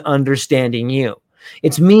no one understanding you.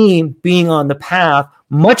 It's me being on the path,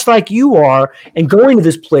 much like you are, and going to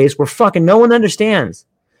this place where fucking no one understands.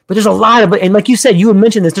 But there's a lot of, and like you said, you had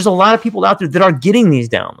mentioned this, there's a lot of people out there that are getting these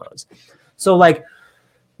downloads. So like,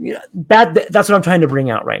 you know, that's what I'm trying to bring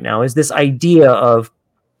out right now, is this idea of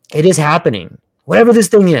it is happening. Whatever this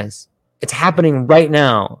thing is, it's happening right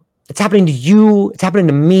now. It's happening to you, it's happening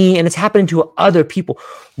to me, and it's happening to other people.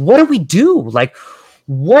 What do we do? Like,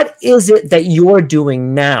 what is it that you're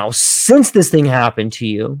doing now since this thing happened to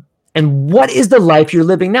you? And what is the life you're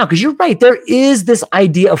living now? Because you're right, there is this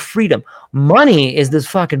idea of freedom. Money is this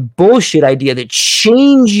fucking bullshit idea that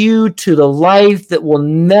chains you to the life that will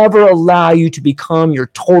never allow you to become your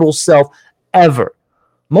total self ever.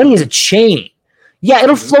 Money is a chain. Yeah,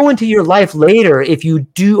 it'll flow into your life later if you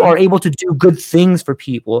are able to do good things for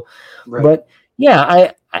people. Right. But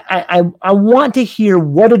yeah, I want to hear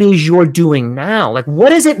what it is you're doing now. Like, what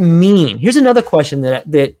does it mean? Here's another question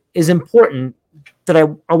that is important that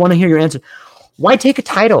I want to hear your answer. Why take a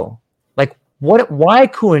title? Like, why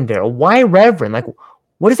Curandero? Why Reverend? Like,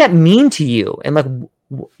 what does that mean to you? And like,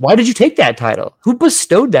 why did you take that title? Who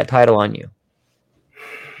bestowed that title on you?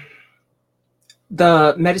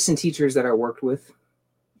 The medicine teachers that I worked with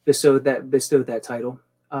bestowed that title.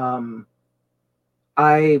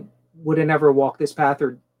 I would have never walked this path,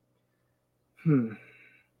 or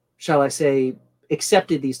shall I say,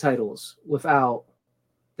 accepted these titles without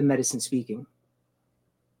the medicine speaking.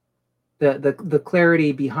 The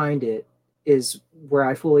clarity behind it is where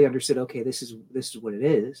I fully understood, okay, this is what it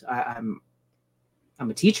is. I'm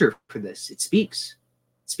a teacher for this. It speaks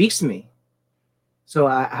to me. So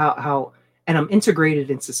how and I'm integrated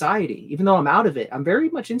in society. Even though I'm out of it, I'm very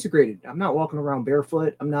much integrated. I'm not walking around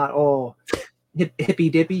barefoot. I'm not all hippy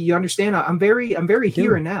dippy. You understand? I'm very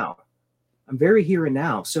here and now. I'm very here and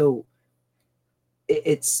now. So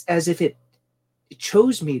it's as if it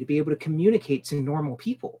chose me to be able to communicate to normal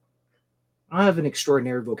people. I have an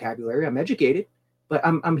extraordinary vocabulary. I'm educated, but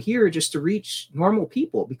I'm here just to reach normal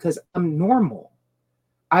people because I'm normal.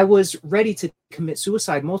 I was ready to commit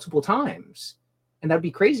suicide multiple times. And that'd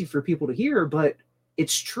be crazy for people to hear, but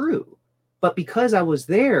it's true. But because I was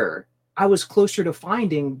there, I was closer to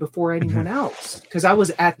finding before anyone else, because I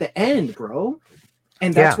was at the end, bro.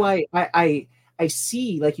 And that's why I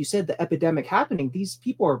see, like you said, the epidemic happening. These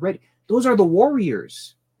people are ready. Those are the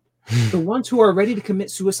warriors. The ones who are ready to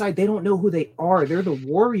commit suicide, they don't know who they are. They're the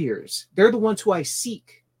warriors. They're the ones who I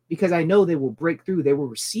seek because I know they will break through. They will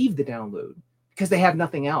receive the download because they have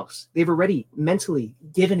nothing else. They've already mentally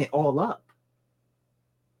given it all up.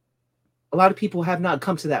 A lot of people have not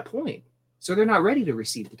come to that point. So they're not ready to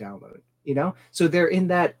receive the download, you know? So they're in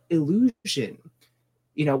that illusion.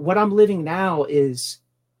 You know, what I'm living now is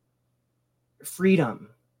freedom.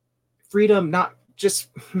 Freedom, not just,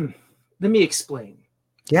 let me explain.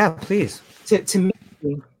 Yeah, please. To me,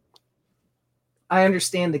 I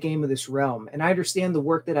understand the game of this realm and I understand the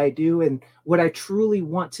work that I do. And what I truly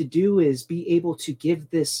want to do is be able to give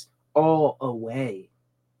this all away.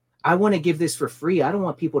 I want to give this for free. I don't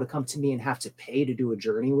want people to come to me and have to pay to do a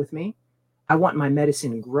journey with me. I want my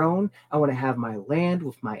medicine grown. I want to have my land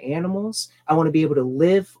with my animals. I want to be able to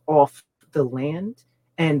live off the land.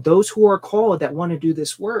 And those who are called that want to do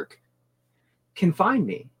this work can find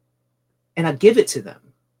me and I give it to them.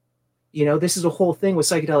 You know, this is a whole thing with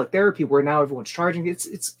psychedelic therapy where now everyone's charging.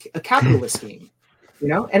 It's a capitalist game, you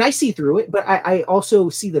know, and I see through it, but I also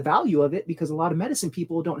see the value of it because a lot of medicine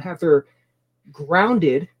people don't have their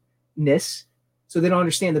groundedness, so they don't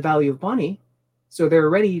understand the value of money. So they're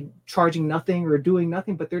already charging nothing or doing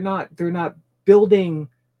nothing, but they're not building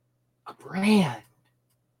a brand.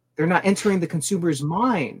 They're not entering the consumer's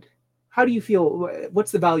mind. How do you feel?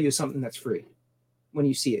 What's the value of something that's free? When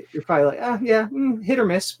you see it, you're probably like, hit or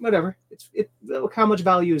miss, whatever. Look how much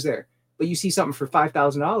value is there. But you see something for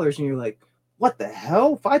 $5,000 and you're like, what the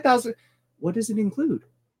hell? 5,000? What does it include?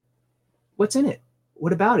 What's in it?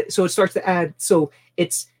 What about it? So it starts to add. So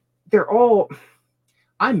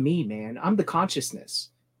I'm me, man. I'm the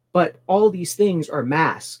consciousness. But all these things are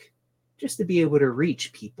masked just to be able to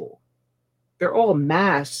reach people. They're all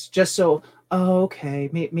masks just so, okay,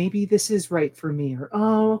 maybe this is right for me. Or,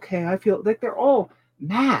 okay, I feel like they're all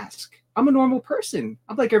masked. I'm a normal person.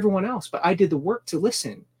 I'm like everyone else, but I did the work to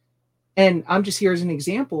listen. And I'm just here as an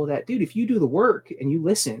example that, dude, if you do the work and you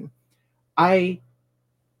listen, I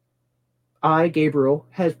Gabriel,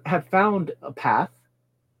 have found a path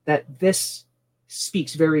that this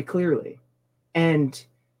speaks very clearly. And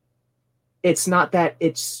it's not that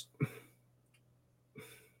it's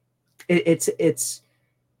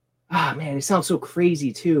man, it sounds so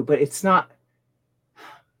crazy too, but it's not.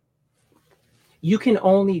 You can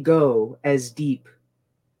only go as deep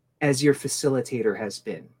as your facilitator has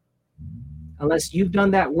been. Unless you've done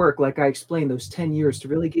that work, like I explained, those 10 years to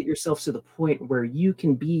really get yourself to the point where you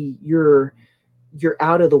can be, you're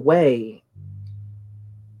out of the way.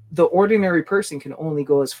 The ordinary person can only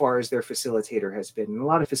go as far as their facilitator has been. And a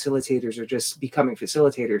lot of facilitators are just becoming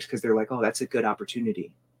facilitators because they're like, oh, that's a good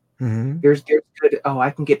opportunity. Mm-hmm. There's good, I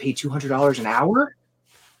can get paid $200 an hour.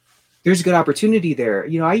 There's a good opportunity there.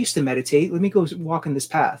 You know, I used to meditate. Let me go walk in this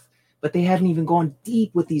path. But they haven't even gone deep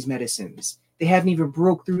with these medicines. They haven't even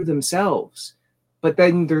broke through themselves. But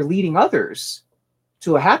then they're leading others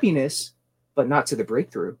to a happiness, but not to the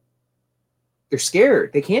breakthrough. They're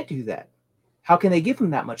scared. They can't do that. How can they give them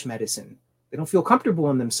that much medicine? They don't feel comfortable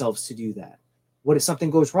in themselves to do that. What if something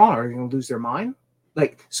goes wrong? Are they going to lose their mind?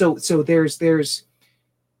 Like, so there's,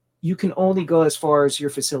 you can only go as far as your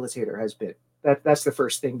facilitator has been. That's the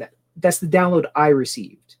first thing. That's the download I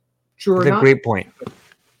received. True or not? That's a great point.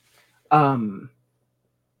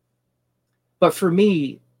 But for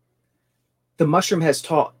me, the mushroom has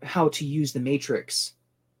taught how to use the matrix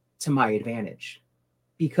to my advantage,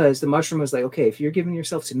 because the mushroom was like, okay, if you're giving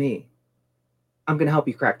yourself to me, I'm going to help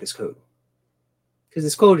you crack this code, because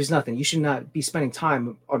this code is nothing. You should not be spending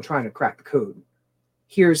time on trying to crack the code.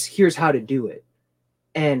 Here's how to do it.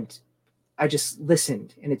 And I just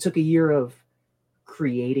listened, and it took a year of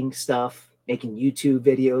creating stuff, making YouTube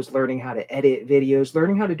videos, learning how to edit videos,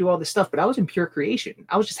 learning how to do all this stuff. But I was in pure creation.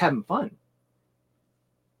 I was just having fun.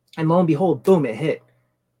 And lo and behold, boom, it hit.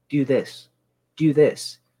 Do this, do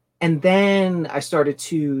this. And then I started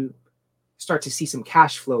to see some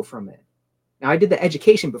cash flow from it. Now, I did the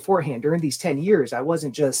education beforehand. During these 10 years, I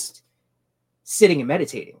wasn't just sitting and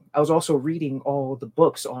meditating. I was also reading all the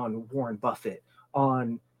books on Warren Buffett,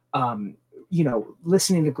 on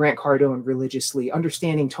listening to Grant Cardone religiously,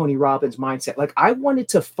 understanding Tony Robbins' mindset. Like, I wanted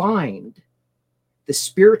to find the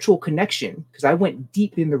spiritual connection, because I went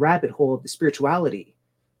deep in the rabbit hole of the spirituality,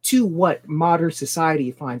 to what modern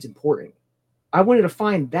society finds important. I wanted to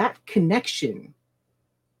find that connection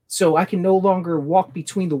so I can no longer walk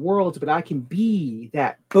between the worlds, but I can be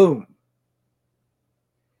that boom.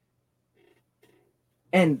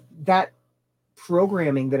 And that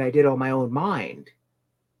programming that I did on my own mind,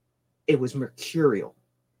 it was mercurial.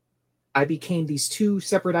 I became these two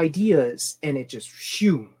separate ideas, and it just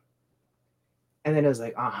shoo. And then I was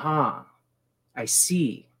like, I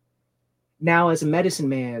see. Now as a medicine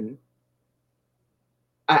man,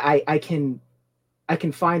 I can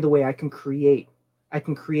find the way. I can create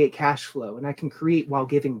cash flow, and I can create while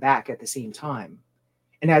giving back at the same time.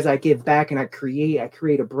 And as I give back and I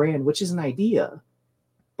create a brand, which is an idea,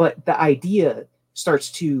 but the idea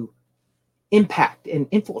starts to impact and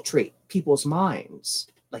infiltrate people's minds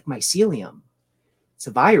like mycelium. It's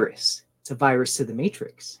a virus. It's a virus to the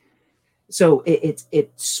matrix. So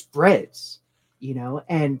it spreads,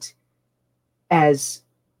 and as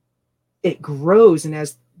it grows and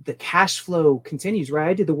as the cash flow continues, right?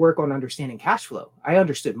 I did the work on understanding cash flow. I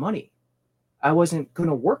understood money. I wasn't going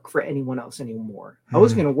to work for anyone else anymore. I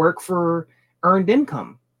wasn't going to work for earned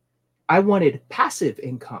income. I wanted passive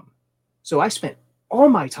income. So I spent all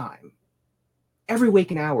my time, every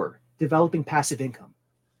waking hour, developing passive income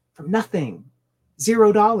from nothing,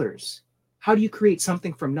 $0. How do you create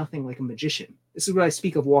something from nothing like a magician? This is what I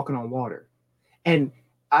speak of walking on water. And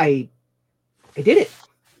I did it.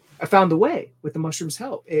 I found the way with the mushrooms'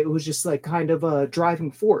 help. It was just like kind of a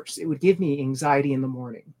driving force. It would give me anxiety in the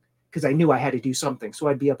morning because I knew I had to do something. So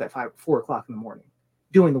I'd be up at 4 o'clock in the morning,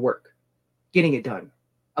 doing the work, getting it done.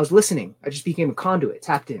 I was listening. I just became a conduit,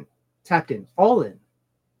 tapped in, all in.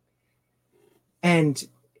 And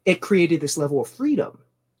it created this level of freedom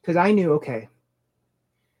because I knew, okay,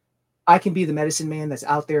 I can be the medicine man that's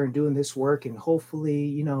out there and doing this work. And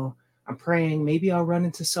hopefully, I'm praying maybe I'll run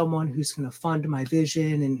into someone who's going to fund my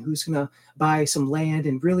vision and who's going to buy some land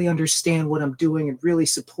and really understand what I'm doing and really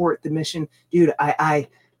support the mission. Dude, I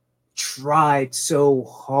tried so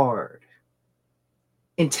hard,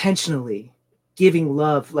 intentionally giving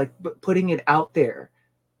love, like putting it out there.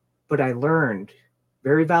 But I learned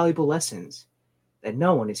very valuable lessons that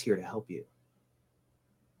no one is here to help you.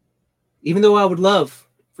 Even though I would love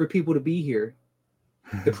for people to be here,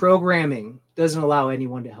 the programming doesn't allow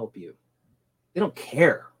anyone to help you. They don't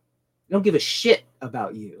care. They don't give a shit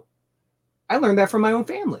about you. I learned that from my own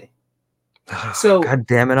family. So, God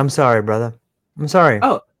damn it. I'm sorry, brother. I'm sorry.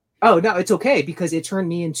 Oh, no, it's okay because it turned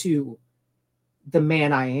me into the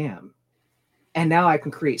man I am. And now I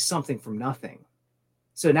can create something from nothing.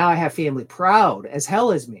 So now I have family proud as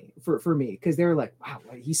hell as me for me because they're like, wow,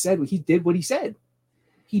 he did what he said.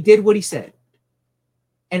 He did what he said.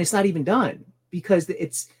 And it's not even done because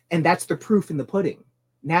and that's the proof in the pudding.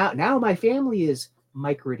 Now my family is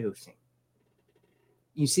microdosing.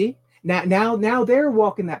 You see? Now they're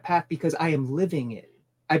walking that path because I am living it.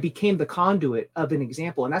 I became the conduit of an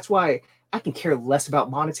example. And that's why I can care less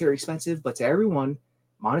about monetary expensive, but to everyone,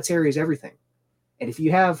 monetary is everything. And if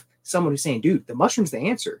you have someone who's saying, dude, the mushroom's the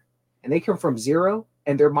answer, and they come from zero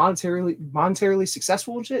and they're monetarily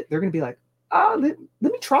successful and shit, they're going to be like, let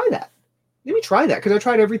me try that. Let me try that because I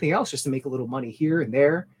tried everything else just to make a little money here and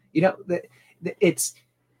there. It's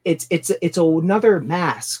another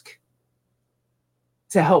mask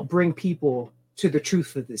to help bring people to the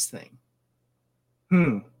truth of this thing.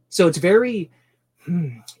 So it's very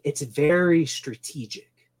strategic.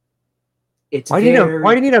 Why do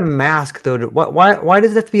you need a mask though? Why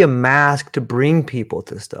does it have to be a mask to bring people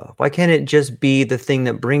to stuff? Why can't it just be the thing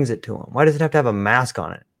that brings it to them? Why does it have to have a mask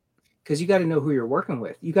on it? Because you got to know who you're working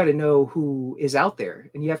with. You got to know who is out there,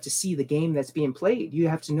 and you have to see the game that's being played. You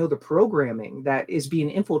have to know the programming that is being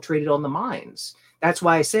infiltrated on the minds. That's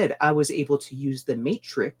why I said I was able to use the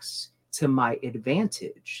matrix to my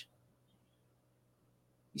advantage.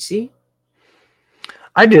 You see?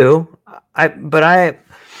 I do. I think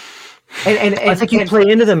you play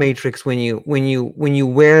into the matrix when you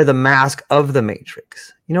wear the mask of the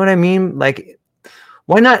matrix. You know what I mean? Like,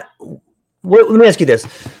 why not? Let me ask you this.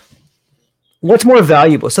 What's more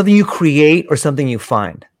valuable, something you create or something you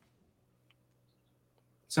find?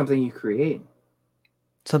 Something you create.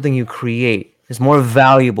 Something you create is more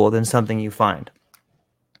valuable than something you find.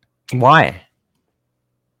 Why?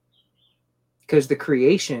 Because the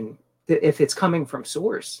creation, if it's coming from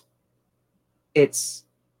source, it's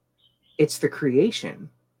the creation.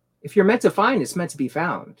 If you're meant to find, it's meant to be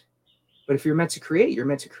found. But if you're meant to create, you're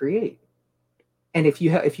meant to create. And if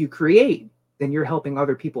you create, then you're helping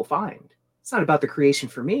other people find. It's not about the creation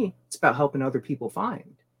for me. It's about helping other people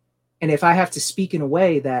find. And if I have to speak in a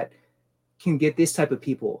way that can get this type of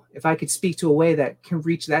people, if I could speak to a way that can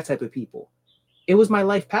reach that type of people, it was my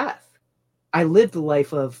life path. I lived the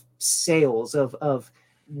life of sales, of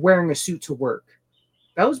wearing a suit to work.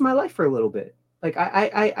 That was my life for a little bit. Like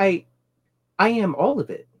I am all of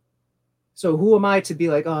it. So who am I to be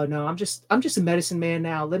like, oh no, I'm just a medicine man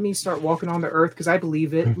now. Let me start walking on the earth because I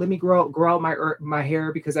believe it. Let me grow out my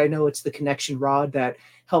hair because I know it's the connection rod that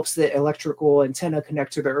helps the electrical antenna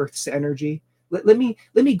connect to the earth's energy. Let me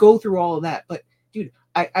go through all of that. But dude,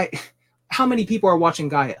 I how many people are watching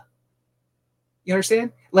Gaia? You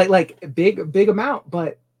understand? Like a big amount,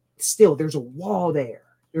 but still there's a wall there.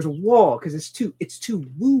 There's a wall because it's too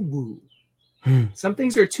woo-woo. Some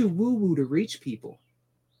things are too woo-woo to reach people,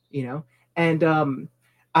 you know? And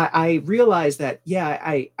I realized that, yeah,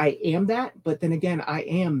 I am that, but then again, I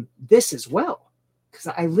am this as well. Because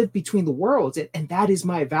I live between the worlds, and that is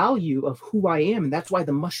my value of who I am. And that's why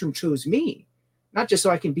the mushroom chose me. Not just so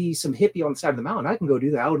I can be some hippie on the side of the mountain. I can go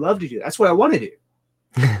do that. I would love to do that. That's what I want to do.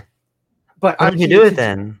 But why don't you do it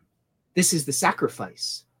then? This is the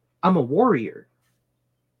sacrifice. I'm a warrior.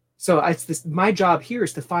 So it's this. My job here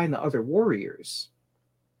is to find the other warriors.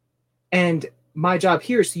 And my job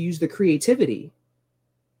here is to use the creativity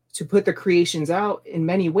to put the creations out in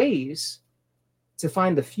many ways to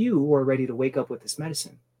find the few who are ready to wake up with this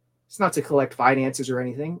medicine. It's not to collect finances or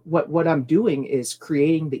anything. What I'm doing is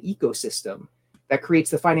creating the ecosystem that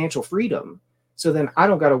creates the financial freedom. So then I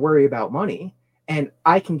don't got to worry about money and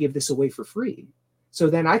I can give this away for free. So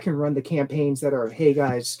then I can run the campaigns that are, hey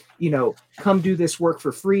guys, come do this work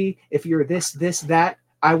for free. If you're this, that,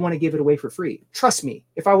 I want to give it away for free. Trust me,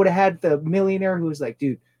 if I would have had the millionaire who was like,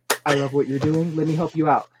 dude, I love what you're doing. Let me help you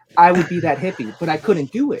out. I would be that hippie, but I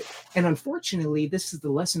couldn't do it. And unfortunately, this is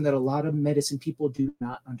the lesson that a lot of medicine people do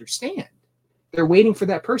not understand. They're waiting for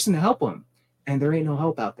that person to help them. And there ain't no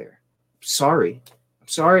help out there. I'm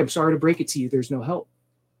sorry to break it to you. There's no help.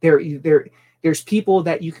 There's people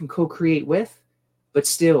that you can co-create with, but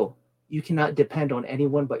still you cannot depend on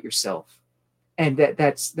anyone but yourself. And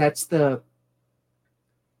that's the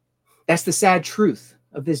sad truth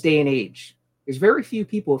of this day and age. There's very few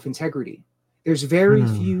people of integrity. There's very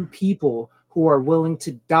few people who are willing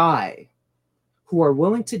to die for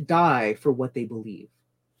what they believe.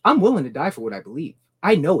 I'm willing to die for what I believe.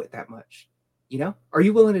 I know it that much. Are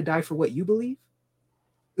you willing to die for what you believe?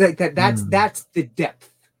 Like that's the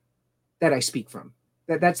depth that I speak from.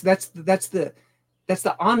 That's the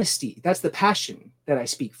honesty. That's the passion that I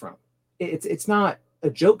speak from. It's not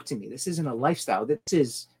a joke to me. This isn't a lifestyle.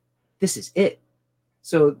 This is it.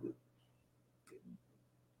 So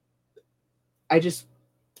I just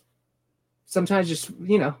sometimes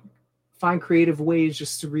find creative ways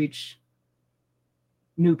just to reach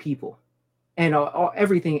new people, and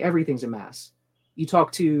everything's a mass. You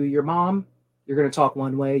talk to your mom, you're going to talk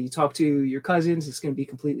one way. You talk to your cousins, it's going to be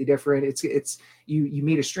completely different. It's you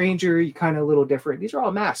meet a stranger, you kind of a little different. These are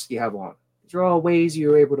all masks you have on. These are all ways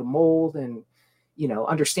you're able to mold and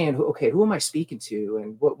understand. Who am I speaking to,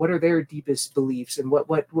 and what are their deepest beliefs, and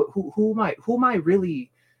who am I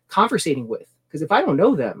really conversating with? Because if I don't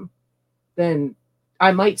know them, then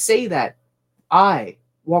I might say that I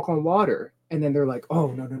walk on water, and then they're like, oh,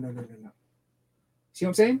 no. See what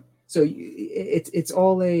I'm saying? So it's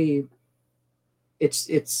all and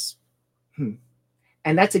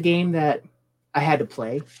that's a game that I had to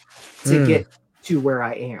play to get to where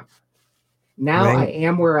I am. Now right. I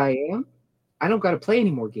am where I am. I don't got to play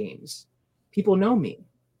any more games. People know me.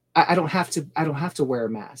 I don't have to wear a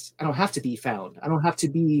mask. I don't have to be found. I don't have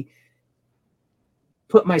to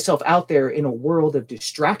put myself out there in a world of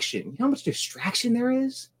distraction. You know how much distraction there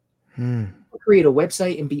is? Create a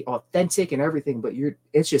website and be authentic and everything, but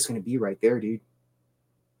it's just going to be right there, dude.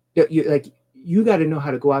 You got to know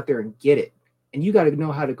how to go out there and get it. And you got to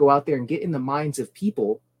know how to go out there and get in the minds of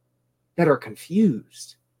people that are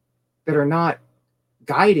confused, that are not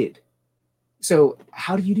guided. So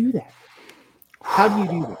how do you do that? How do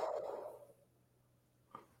you do that?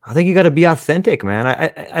 I think you got to be authentic, man.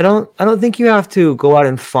 I don't think you have to go out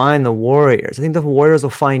and find the warriors. I think the warriors will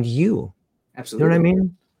find you. Absolutely. You know what I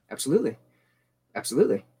mean?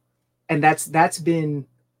 Absolutely. And that's been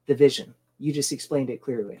the vision. You just explained it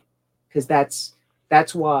clearly. Because that's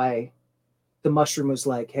why the mushroom was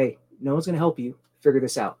like, hey, no one's going to help you figure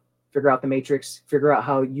this out. Figure out the matrix. Figure out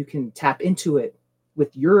how you can tap into it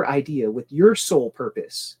with your idea, with your soul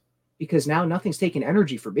purpose. Because now nothing's taking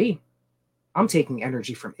energy from me. I'm taking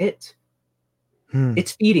energy from it.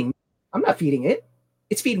 It's feeding me. I'm not feeding it.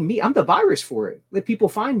 It's feeding me. I'm the virus for it. Let people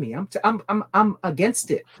find me. I'm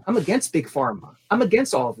against it. I'm against big pharma. I'm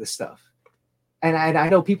against all of this stuff. And I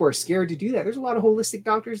know people are scared to do that. There's a lot of holistic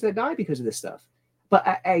doctors that die because of this stuff.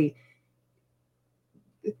 But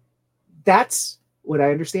that's what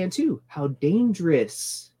I understand too, how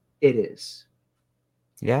dangerous it is.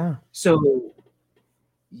 Yeah. So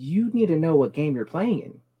you need to know what game you're playing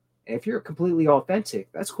in. And if you're completely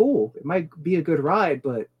authentic, that's cool. It might be a good ride,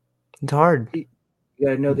 but it's hard. You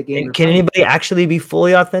got to know the game. Can anybody actually be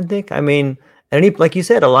fully authentic? I mean, like you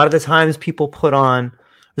said, a lot of the times people put on.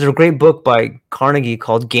 There's a great book by Carnegie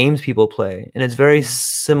called Games People Play, and it's very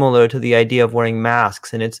similar to the idea of wearing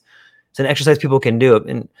masks, and it's an exercise people can do.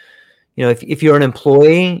 And You know, if you're an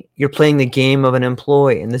employee, you're playing the game of an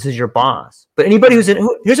employee, and this is your boss. But anybody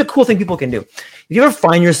here's a cool thing people can do. If you ever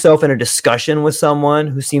find yourself in a discussion with someone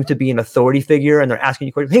who seems to be an authority figure and they're asking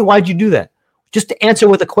you questions, hey, why'd you do that? Just to answer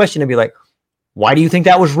with a question and be like, why do you think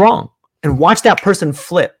that was wrong? And watch that person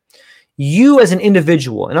flip. You as an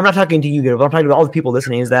individual, and I'm not talking to you, Gabriel, I'm talking to all the people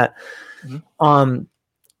listening, is that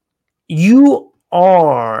you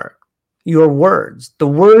are your words. The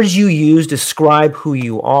words you use describe who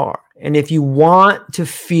you are. And if you want to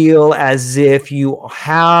feel as if you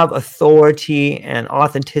have authority and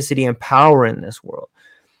authenticity and power in this world,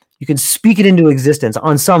 you can speak it into existence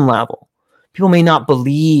on some level. People may not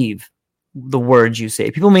believe the words you say.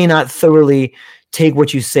 People may not thoroughly take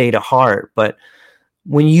what you say to heart, but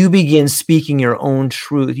when you begin speaking your own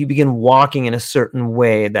truth, you begin walking in a certain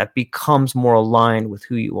way that becomes more aligned with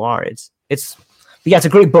who you are. It's a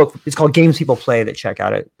great book. It's called Games People Play, that check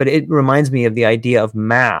out it. But it reminds me of the idea of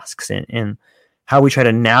masks and how we try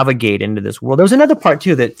to navigate into this world. There was another part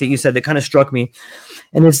too that you said that kind of struck me.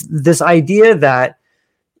 And it's this idea that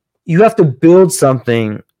you have to build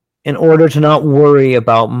something in order to not worry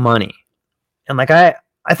about money. And like, I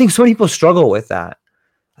think so many people struggle with that.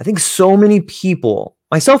 I think so many people,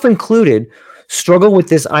 myself included, struggle with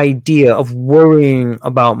this idea of worrying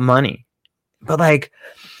about money. But like,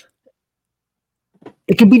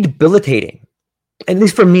 it can be debilitating. At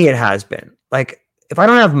least for me, it has been. Like, if I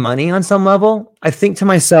don't have money on some level, I think to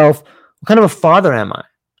myself, what kind of a father am I?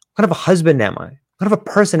 What kind of a husband am I? What kind of a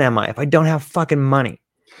person am I if I don't have fucking money?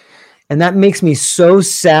 And that makes me so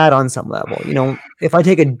sad on some level. You know, if I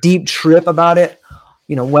take a deep trip about it,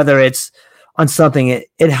 you know, whether it's on something,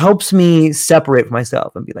 it helps me separate from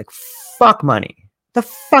myself and be like, fuck money. The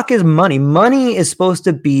fuck is money? Money is supposed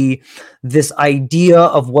to be this idea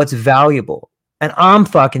of what's valuable. And I'm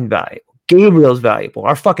fucking valuable. Gabriel's valuable.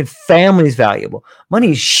 Our fucking family's valuable.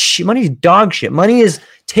 Money's shit. Money's dog shit. Money is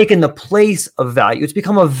taken the place of value. It's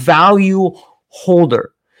become a value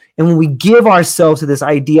holder. And when we give ourselves to this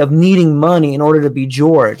idea of needing money in order to be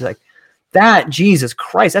George, like that, Jesus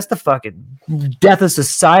Christ, that's the fucking death of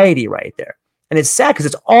society right there. And it's sad because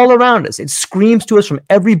it's all around us. It screams to us from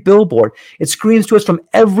every billboard. It screams to us from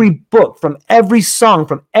every book, from every song,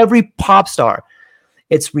 from every pop star.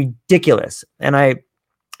 It's ridiculous. And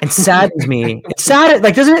it saddens me.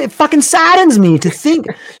 It fucking saddens me to think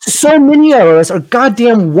so many of us are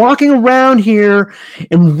goddamn walking around here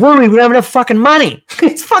and worry we don't have enough fucking money.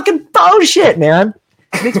 It's fucking bullshit, man.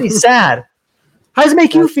 It makes me sad. How does it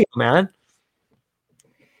make you feel, man?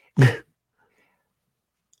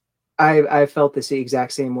 I felt this the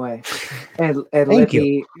exact same way. And Thank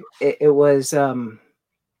you. It was and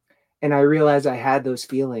I realized I had those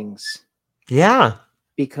feelings. Yeah.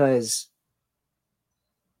 Because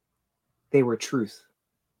they were truth.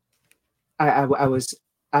 I was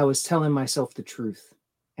telling myself the truth,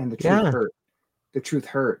 and the truth hurt. The truth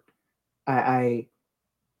hurt. So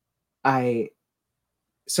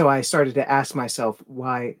I started to ask myself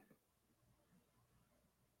why.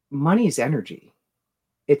 Money is energy.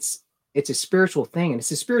 It's a spiritual thing, and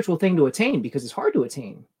it's a spiritual thing to attain because it's hard to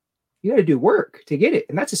attain. You got to do work to get it,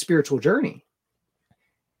 and that's a spiritual journey.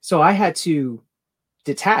 So I had to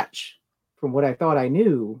detach from what I thought I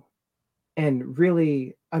knew and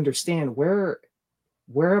really understand where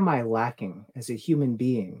am I lacking as a human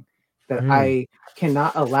being that I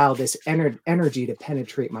cannot allow this energy to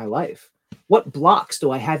penetrate my life. What blocks do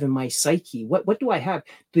I have in my psyche? What do I have?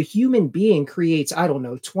 The human being creates, I don't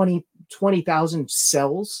know, 20,000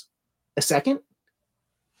 cells a second.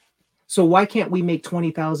 So why can't we make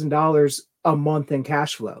 $20,000 a month in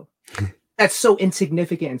cash flow? That's so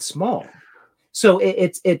insignificant and small. So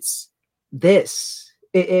it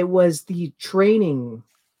was the training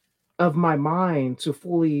of my mind to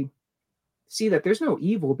fully see that there's no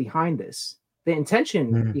evil behind this. The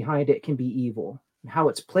intention behind it can be evil. How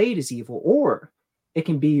it's played is evil, or it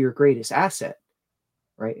can be your greatest asset,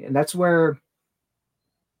 right? And that's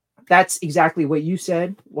exactly what you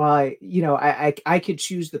said. Why, I could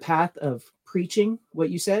choose the path of preaching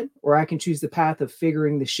what you said, or I can choose the path of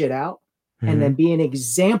figuring the shit out. And then be an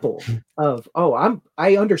example of,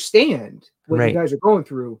 I understand what you guys are going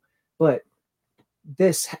through, but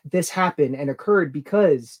this happened and occurred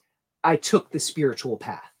because I took the spiritual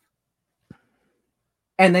path.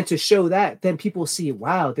 And then to show that, then people see,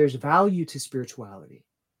 wow, there's value to spirituality.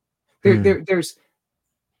 There's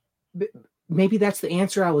maybe that's the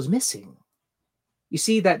answer I was missing. You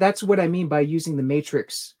see, that's what I mean by using the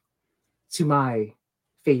matrix to my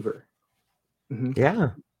favor.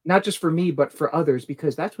 Yeah. Not just for me, but for others,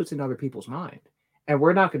 because that's what's in other people's mind. And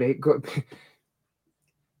we're not going to go.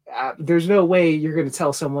 there's no way you're going to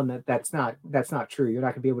tell someone that that's not true. You're not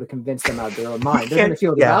going to be able to convince them out of their own mind. They're going to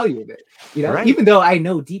feel the value of it, you know. Right. Even though I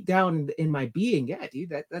know deep down in my being, yeah,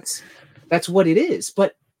 dude, that's what it is.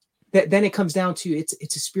 But then it comes down to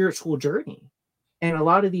it's a spiritual journey, and a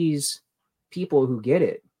lot of these people who get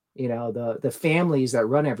it, you know, the families that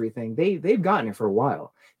run everything, they've gotten it for a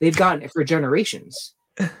while. They've gotten it for generations.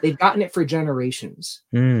 They've gotten it for generations.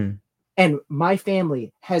 Mm. And my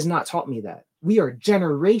family has not taught me that. We are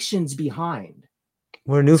generations behind.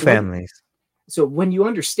 We're new families. So when you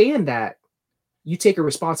understand that, you take a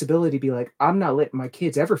responsibility to be like, I'm not letting my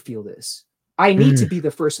kids ever feel this. I need to be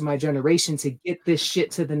the first in my generation to get this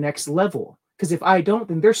shit to the next level. Because if I don't,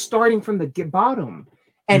 then they're starting from the bottom.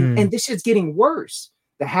 And this shit's getting worse.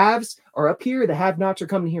 The haves are up here. The have-nots are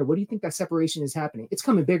coming here. What do you think that separation is happening? It's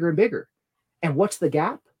coming bigger and bigger. And what's the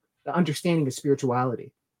gap? The understanding of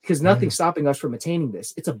spirituality. Because nothing's stopping us from attaining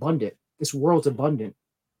this. It's abundant. This world's abundant.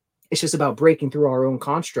 It's just about breaking through our own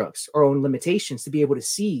constructs, our own limitations, to be able to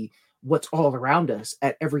see what's all around us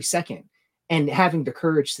at every second, and having the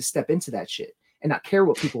courage to step into that shit and not care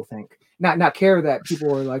what people think. Not care that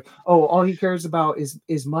people are like, oh, all he cares about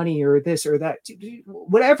is money or this or that,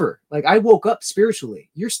 whatever. Like, I woke up spiritually.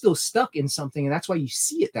 You're still stuck in something, and that's why you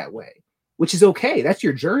see it that way, which is okay. That's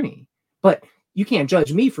your journey, but you can't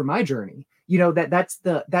judge me for my journey. You know, that's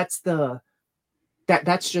the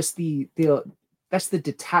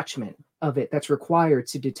detachment of it that's required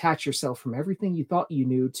to detach yourself from everything you thought you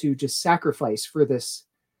knew, to just sacrifice for this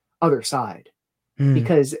other side.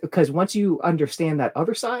 Because once you understand that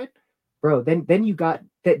other side, bro, then you got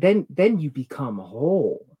that, then you become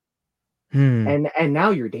whole. And now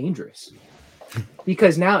you're dangerous,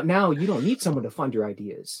 because now you don't need someone to fund your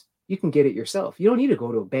ideas. You can get it yourself. You don't need to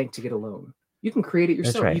go to a bank to get a loan. You can create it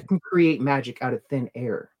yourself. That's right. You can create magic out of thin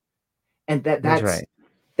air. And that's right.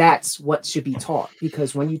 That's what should be taught,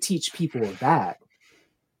 because when you teach people that,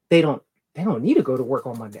 they don't need to go to work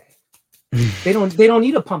on Monday. They don't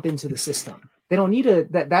need to pump into the system. They don't need to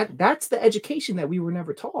that's the education that we were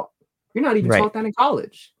never taught. You're not even taught that in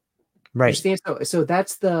college. Right. Understand? So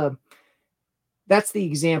that's the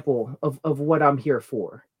example of what I'm here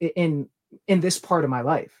for in this part of my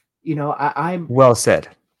life. You know, I'm well said.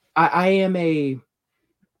 I am a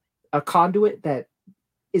conduit that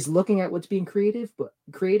is looking at what's being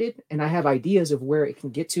created, and I have ideas of where it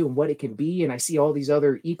can get to and what it can be, and I see all these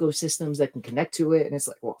other ecosystems that can connect to it, and it's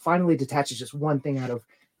like, well, finally detaches just one thing out of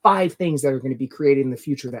 5 things that are going to be created in the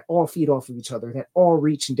future that all feed off of each other, that all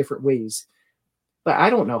reach in different ways. But I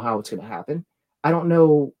don't know how it's going to happen. I don't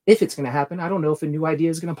know if it's going to happen. I don't know if a new idea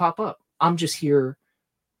is going to pop up. I'm just here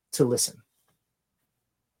to listen.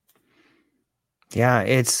 Yeah,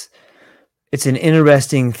 it's an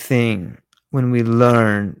interesting thing when we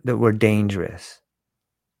learn that we're dangerous.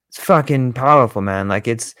 It's fucking powerful, man. Like,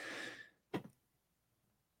 it's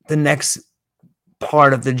the next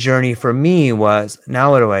part of the journey for me was,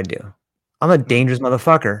 now what do I do? I'm a dangerous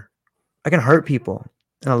motherfucker. I can hurt people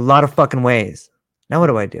in a lot of fucking ways. Now what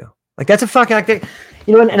do I do? Like, that's a fucking, like,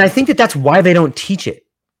 you know, and I think that's why they don't teach it,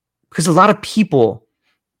 because a lot of people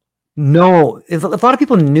know, if a lot of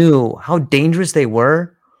people knew how dangerous they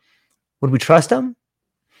were, would we trust them?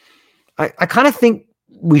 I kind of think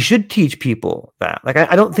we should teach people that. Like,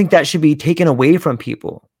 I don't think that should be taken away from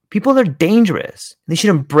people. People are dangerous. They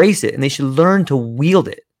should embrace it, and they should learn to wield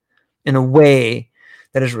it in a way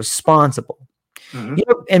that is responsible. You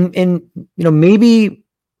know, and you know, maybe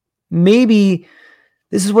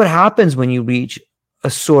this is what happens when you reach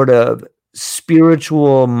a sort of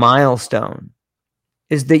spiritual milestone,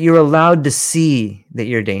 is that you're allowed to see that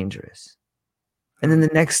you're dangerous. And then the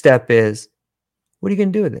next step is, what are you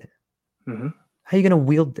going to do with it? How are you going to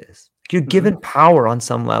wield this? You're given power on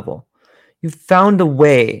some level. You've found a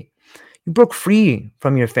way. You broke free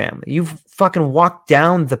from your family. You've fucking walked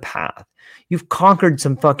down the path. You've conquered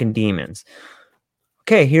some fucking demons.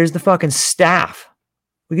 Okay, here's the fucking staff.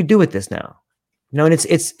 We could do with this now. You know, and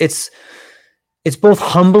it's both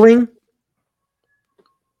humbling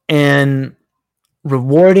and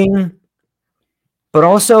rewarding, but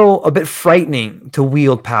also a bit frightening to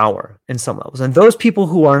wield power in some levels. And those people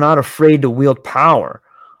who are not afraid to wield power,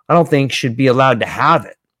 I don't think should be allowed to have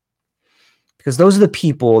it. Because those are the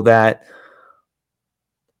people that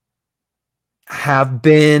have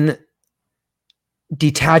been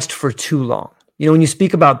detached for too long. You know, when you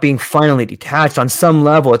speak about being finally detached, on some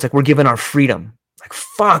level, it's like we're given our freedom. Like,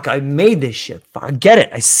 fuck, I made this shit. Fuck, I get it.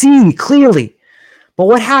 I see clearly. But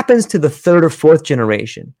what happens to the 3rd or 4th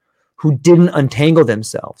generation who didn't untangle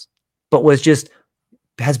themselves, but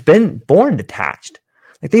has been born detached?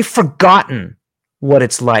 Like, they've forgotten what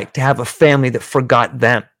it's like to have a family that forgot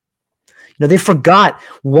them. They forgot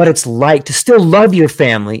what it's like to still love your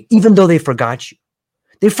family, even though they forgot you.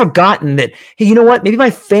 They've forgotten that, hey, you know what? Maybe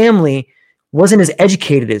my family wasn't as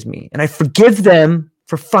educated as me, and I forgive them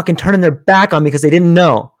for fucking turning their back on me because they didn't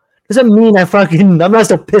know. Doesn't mean I'm not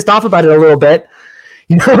still pissed off about it a little bit.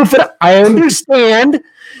 But I understand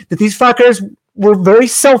that these fuckers were very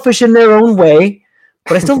selfish in their own way,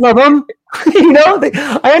 but I still love them.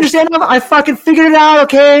 I understand them. I fucking figured it out.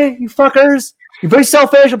 Okay, you fuckers. You're very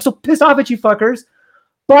selfish. I'm so pissed off at you fuckers.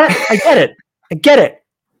 But I get it.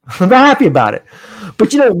 I'm not happy about it.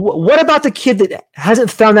 But what about the kid that hasn't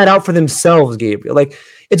found that out for themselves, Gabriel? Like,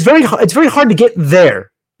 it's very hard to get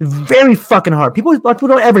there. Very fucking hard. People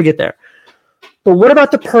don't ever get there. But what about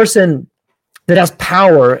the person that has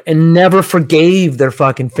power and never forgave their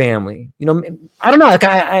fucking family? I don't know. Like,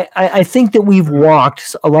 I think that we've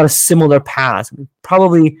walked a lot of similar paths. We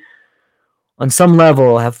probably, on some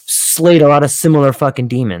level, have slayed a lot of similar fucking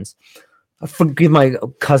demons. I forgive my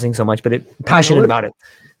cussing so much, but I'm passionate about it.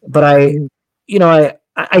 But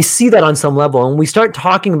I see that on some level. And we start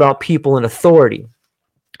talking about people in authority.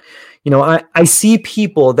 I see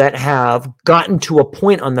people that have gotten to a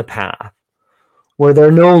point on the path where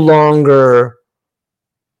they're no longer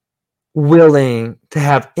willing to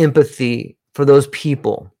have empathy for those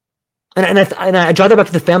people. And I draw that back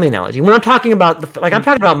to the family analogy. When I'm talking about, I'm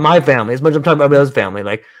talking about my family as much as I'm talking about those family.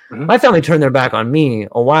 Like, my family turned their back on me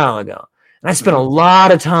a while ago. And I spent a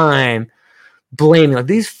lot of time blaming, like,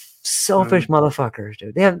 these selfish motherfuckers,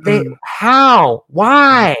 dude. How?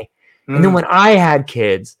 Why? And then when I had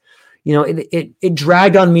kids, it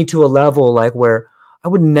dragged on me to a level like where I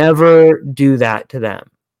would never do that to them.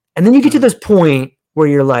 And then you get to this point where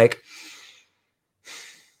you're like,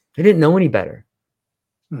 they didn't know any better.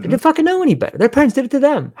 They didn't fucking know any better. Their parents did it to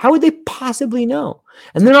them. How would they possibly know?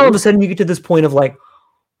 And then all of a sudden you get to this point of like,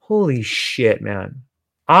 holy shit, man.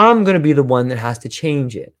 I'm going to be the one that has to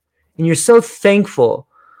change it. And you're so thankful.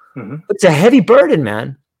 It's a heavy burden,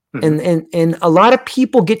 man. And a lot of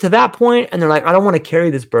people get to that point and they're like, I don't want to carry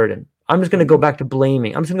this burden. I'm just going to go back to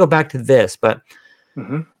blaming. I'm just going to go back to this. But,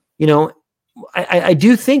 I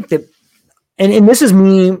do think that, and this is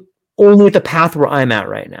me only at the path where I'm at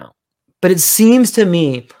right now. But it seems to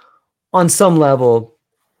me on some level,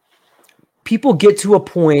 people get to a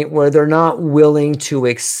point where they're not willing to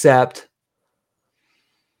accept.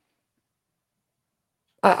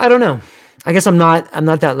 I don't know. I guess I'm not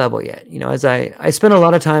that level yet. As I spent a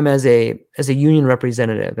lot of time as a union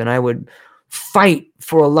representative, and I would fight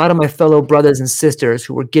for a lot of my fellow brothers and sisters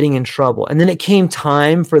who were getting in trouble. And then it came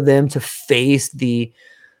time for them to face the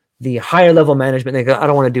higher level management. They go, I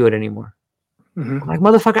don't want to do it anymore. I'm like,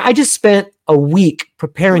 motherfucker, I just spent a week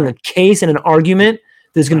preparing a case and an argument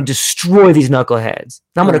that's going to destroy these knuckleheads.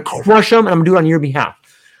 And I'm going to crush them, and I'm going to do it on your behalf.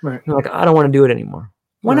 Right. I'm like, I don't want to do it anymore.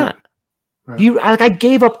 Why not? Right. I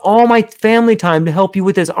gave up all my family time to help you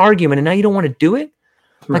with this argument, and now you don't want to do it?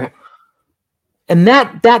 Like, and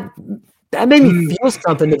that made me feel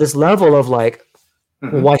something to this level of like,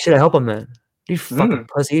 well, why should I help them then? You fucking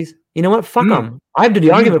pussies. You know what? Fuck them. I have to do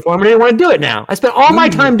the argument for them, and I didn't want to do it now. I spent all my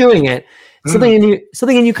time doing it. Something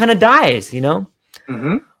in you kind of dies,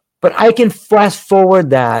 But I can fast forward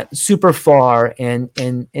that super far and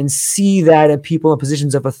see that in people in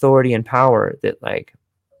positions of authority and power that like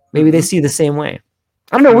maybe they see the same way.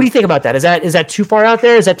 I don't know. What do you think about that? Is that too far out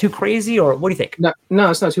there? Is that too crazy, or what do you think? No,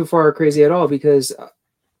 it's not too far or crazy at all, because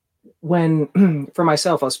when for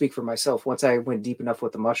myself, I'll speak for myself. Once I went deep enough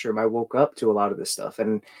with the mushroom, I woke up to a lot of this stuff,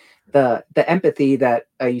 and the empathy that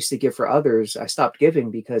I used to give for others, I stopped giving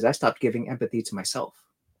because I stopped giving empathy to myself.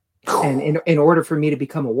 And in order for me to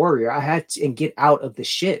become a warrior, I had to get out of the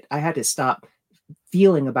shit. I had to stop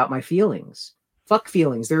feeling about my feelings. Fuck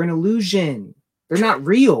feelings. They're an illusion. They're not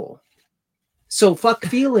real. So fuck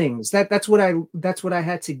feelings. That's what I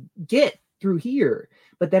had to get through here.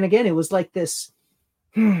 But then again, it was like this,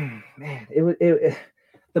 man, the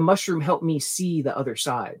mushroom helped me see the other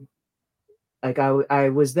side. Like I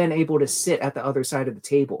was then able to sit at the other side of the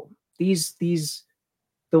table. The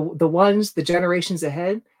generations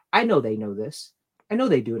ahead, I know they know this. I know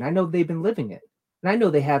they do. And I know they've been living it. And I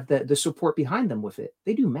know they have the support behind them with it.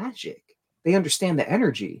 They do magic. They understand the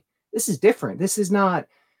energy. This is different. This is not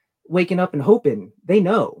waking up and hoping. They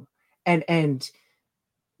know. And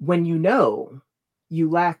when you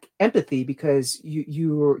lack empathy because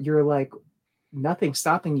you're like, nothing's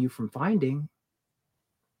stopping you from finding.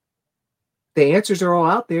 The answers are all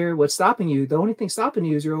out there. What's stopping you? The only thing stopping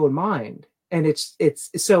you is your own mind. And it's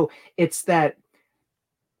that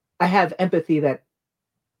I have empathy that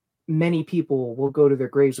many people will go to their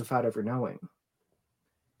graves without ever knowing.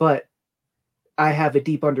 But I have a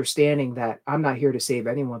deep understanding that I'm not here to save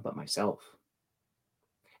anyone but myself.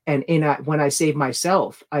 And when I save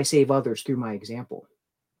myself, I save others through my example.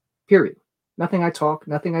 Period. Nothing I talk,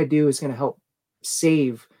 nothing I do is going to help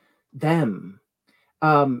save them.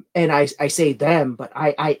 And I say them, but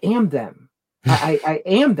I am them. I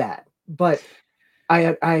am that. But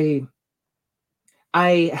I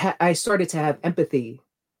started to have empathy,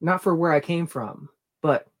 not for where I came from,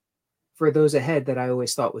 but for those ahead that I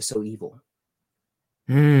always thought was so evil.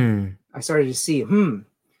 I started to see,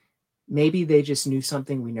 maybe they just knew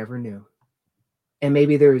something we never knew. And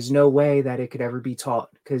maybe there is no way that it could ever be taught,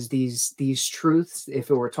 because these truths, if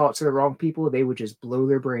it were taught to the wrong people, they would just blow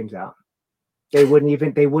their brains out. They wouldn't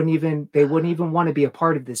even want to be a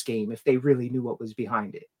part of this game if they really knew what was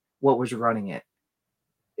behind it, what was running it.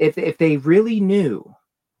 If they really knew,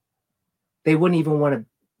 they wouldn't even want to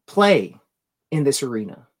play in this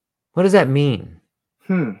arena. What does that mean?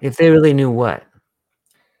 If they really knew what?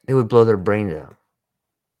 They would blow their brains out.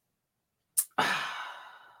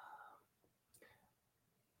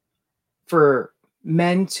 For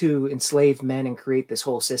men to enslave men and create this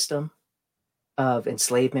whole system of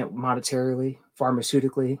enslavement monetarily,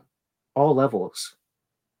 pharmaceutically, all levels,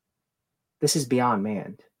 this is beyond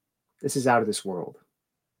man. This is out of this world.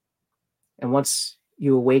 And once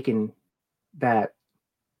you awaken that,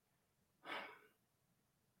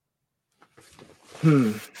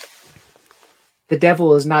 the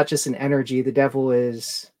devil is not just an energy. The devil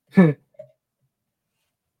is...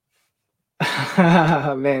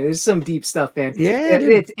 Man, there's some deep stuff, man. Yeah,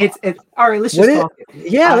 it's all right. Let's just talk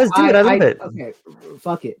it. Yeah, let's do it. I love it. Okay,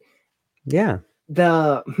 fuck it. Yeah.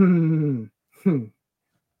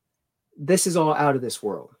 This is all out of this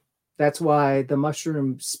world. That's why the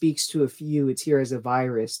mushroom speaks to a few. It's here as a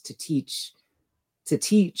virus to teach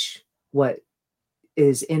what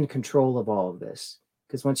is in control of all of this.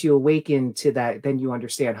 Because once you awaken to that, then you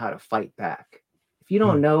understand how to fight back. If you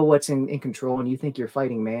don't know what's in control and you think you're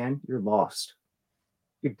fighting man, you're lost.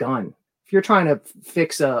 You're done. If you're trying to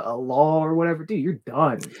fix a law or whatever, dude, you're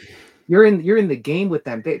done. You're in the game with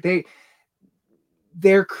them.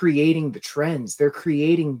 They're creating the trends. They're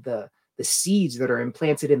creating the seeds that are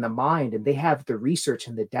implanted in the mind, and they have the research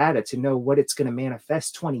and the data to know what it's going to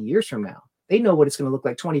manifest 20 years from now. They know what it's going to look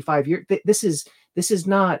like 25 years. This is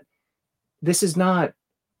not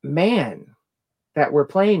man that we're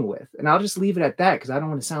playing with. And I'll just leave it at that, because I don't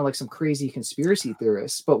want to sound like some crazy conspiracy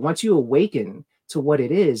theorist. But once you awaken to what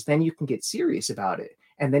it is, then you can get serious about it.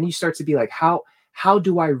 And then you start to be like, how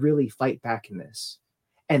do I really fight back in this?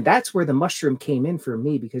 And that's where the mushroom came in for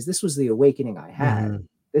me, because this was the awakening I had.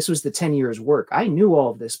 This was the 10 years work. I knew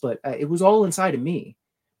all of this, but it was all inside of me.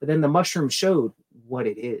 But then the mushroom showed what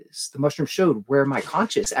it is. The mushroom showed where my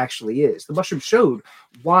conscious actually is. The mushroom showed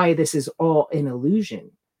why this is all an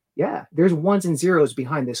illusion. Yeah, there's ones and zeros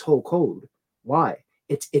behind this whole code. Why?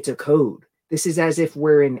 It's a code. This is as if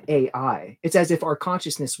we're in AI. It's as if our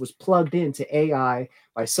consciousness was plugged into AI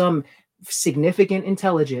by some significant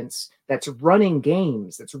intelligence that's running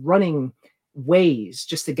games, that's running ways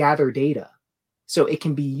just to gather data so it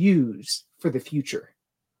can be used for the future.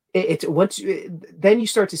 Then you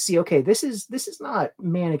start to see, okay, this is not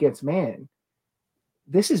man against man.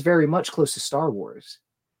 This is very much close to Star Wars.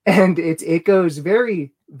 And it goes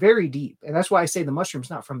very, very deep. And that's why I say the mushroom's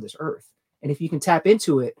not from this earth. And if you can tap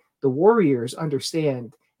into it, the warriors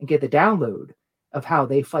understand and get the download of how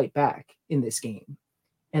they fight back in this game.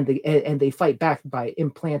 And they fight back by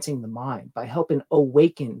implanting the mind, by helping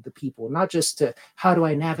awaken the people, not just to how do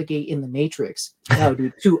I navigate in the matrix, no,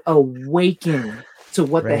 dude, to awaken to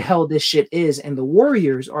what the hell this shit is. And the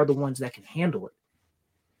warriors are the ones that can handle it.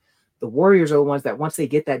 The warriors are the ones that once they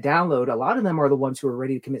get that download, a lot of them are the ones who are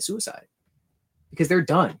ready to commit suicide because they're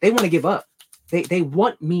done. They want to give up. They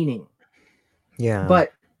want meaning. Yeah.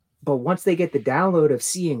 But once they get the download of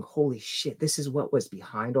seeing, holy shit, this is what was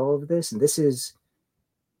behind all of this. And this is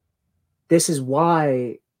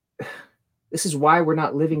why we're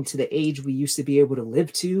not living to the age we used to be able to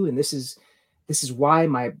live to. And this is why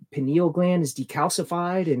my pineal gland is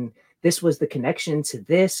decalcified. And this was the connection to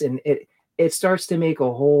this. And it starts to make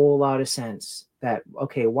a whole lot of sense that,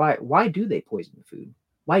 okay, why do they poison the food?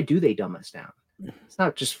 Why do they dumb us down? It's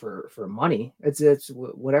not just for money. It's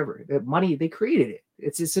whatever. Money, they created it.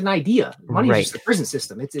 It's an idea. Money is just the prison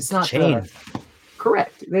system. It's not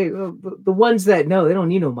correct. The ones that know, they don't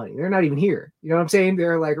need no money. They're not even here. You know what I'm saying?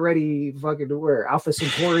 They're like ready fucking to where Alpha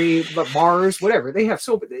Centauri, Mars, whatever. They have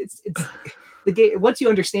it's the game. Once you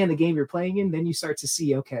understand the game you're playing in, then you start to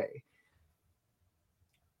see, okay,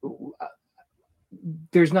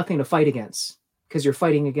 there's nothing to fight against because you're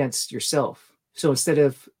fighting against yourself. So instead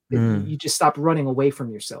of you just stop running away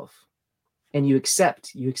from yourself. and you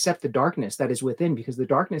accept the darkness that is within, because the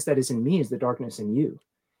darkness that is in me is the darkness in you.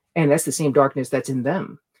 And that's the same darkness that's in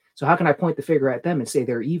them. So how can I point the finger at them and say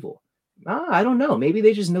they're evil? I don't know. Maybe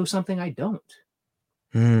they just know something I don't.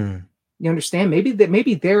 Mm. You understand? Maybe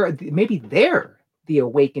they're the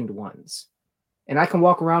awakened ones. And I can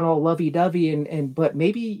walk around all lovey-dovey but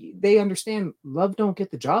maybe they understand love don't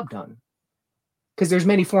get the job done. Because there's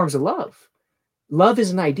many forms of love. Love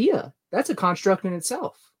is an idea. That's a construct in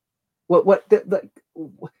itself. What's the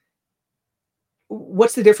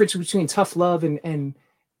difference between tough love and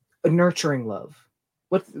a nurturing love?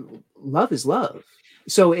 What love is love.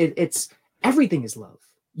 So it's everything is love.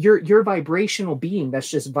 Your vibrational being that's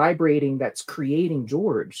just vibrating, that's creating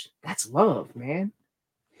George. That's love, man.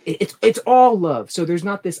 It's all love. So there's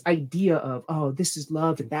not this idea of, oh, this is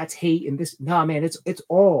love and that's hate and this. Nah, man, it's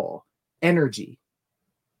all energy.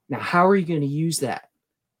 Now, how are you going to use that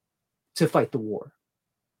to fight the war?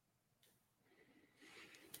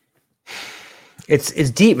 It's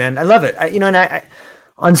deep, man. I love it. I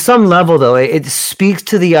on some level, though, it speaks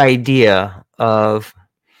to the idea of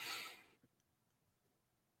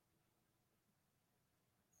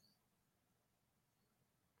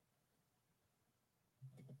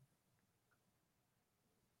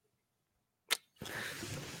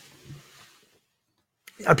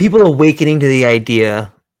are people awakening to the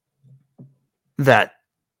idea that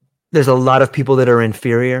there's a lot of people that are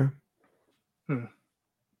inferior?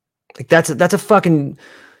 Like that's a fucking,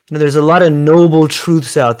 there's a lot of noble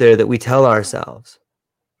truths out there that we tell ourselves.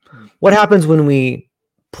 What happens when we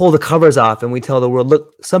pull the covers off and we tell the world,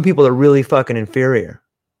 look, some people are really fucking inferior?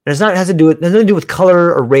 And it has nothing to do with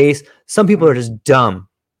color or race. Some people are just dumb.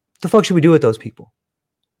 What the fuck should we do with those people?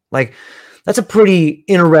 Like, that's a pretty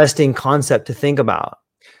interesting concept to think about,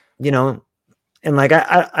 and like,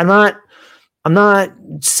 I'm not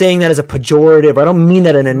saying that as a pejorative. I don't mean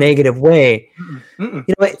that in a negative way.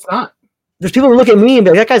 It's not. There's people who look at me and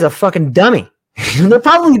be like, that guy's a fucking dummy. They're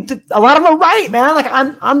probably, a lot of them are right, man. Like,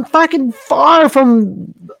 I'm fucking far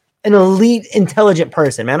from an elite intelligent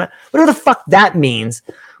person, man. Whatever the fuck that means,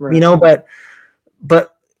 right.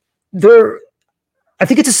 But I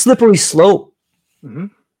think it's a slippery slope. Mm-hmm.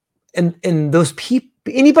 And those people,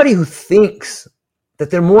 anybody who thinks that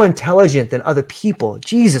they're more intelligent than other people,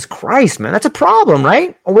 Jesus Christ, man, that's a problem,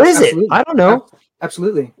 right? Or is Absolutely. It? I don't know.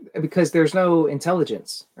 Absolutely. Because there's no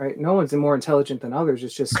intelligence, right? No one's more intelligent than others.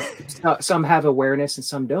 It's just some have awareness and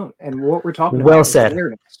some don't. And what we're talking about is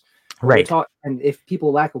awareness. Right. And if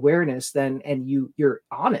people lack awareness, then you're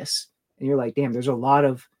honest and you're like, damn, there's a lot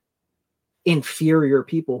of inferior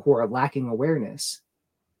people who are lacking awareness.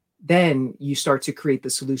 Then you start to create the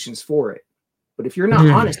solutions for it. But if you're not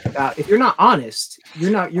honest,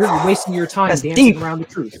 you're wasting your time That's dancing deep. around the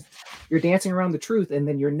truth. You're dancing around the truth, and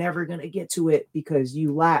then you're never going to get to it because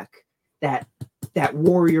you lack that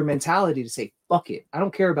warrior mentality to say, fuck it. I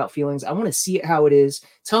don't care about feelings. I want to see it how it is.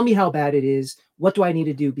 Tell me how bad it is. What do I need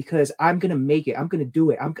to do? Because I'm going to make it. I'm going to do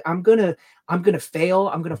it. I'm going to fail.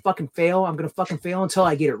 I'm going to fucking fail. I'm going to fucking fail until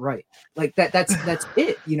I get it right. Like that's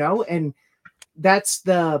it, and that's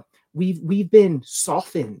we've been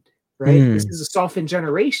softened. Right. This is a softened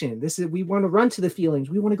generation. We want to run to the feelings.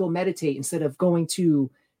 We want to go meditate instead of going to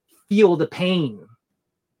feel the pain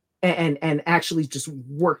and actually just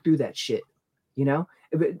work through that shit.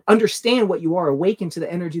 Understand what you are, awaken to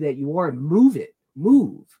the energy that you are, and move it.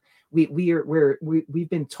 We've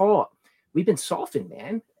been taught, we've been softened,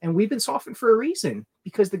 man, and we've been softened for a reason,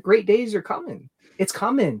 because the great days are coming. It's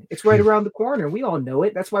coming. It's right around the corner. We all know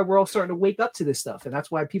it. That's why we're all starting to wake up to this stuff. And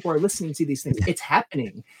that's why people are listening to these things. It's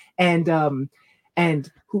happening. And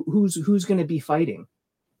who's going to be fighting?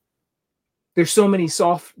 There's so many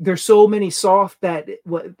soft that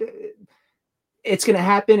it's going to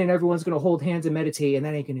happen and everyone's going to hold hands and meditate, and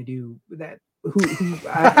that ain't going to do that.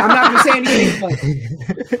 I'm not going to say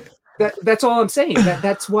anything, but that's all I'm saying.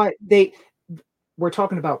 That's why we're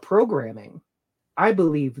talking about programming. I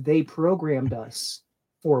believe they programmed us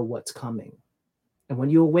for what's coming. And when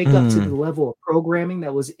you wake up to the level of programming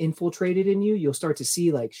that was infiltrated in you, you'll start to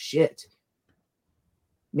see like, shit,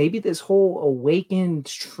 maybe this whole awakened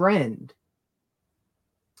trend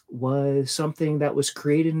was something that was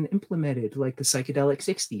created and implemented, like the psychedelic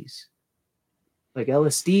 60s, like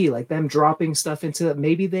LSD, like them dropping stuff into,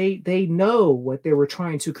 maybe they know what they were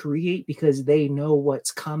trying to create because they know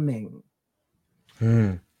what's coming.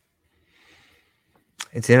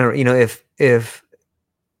 It's if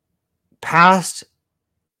past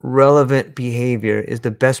relevant behavior is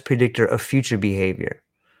the best predictor of future behavior,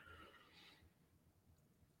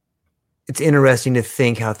 it's interesting to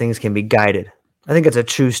think how things can be guided. I think it's a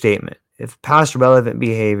true statement. If past relevant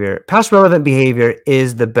behavior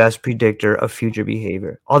is the best predictor of future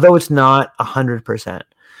behavior, although it's not 100%.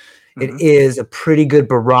 It is a pretty good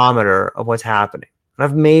barometer of what's happening.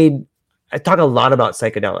 And I talk a lot about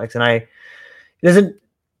psychedelics, and I don't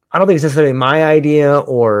think it's necessarily my idea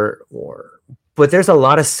but there's a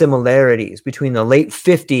lot of similarities between the late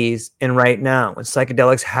 50s and right now, when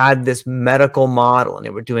psychedelics had this medical model and they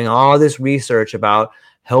were doing all this research about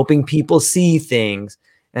helping people see things.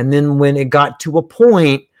 And then when it got to a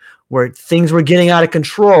point where things were getting out of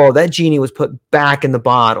control, that genie was put back in the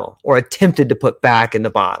bottle, or attempted to put back in the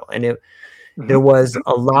bottle. And there was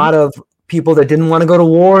a lot of people that didn't want to go to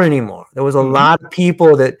war anymore. There was a lot of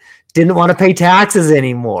people that didn't want to pay taxes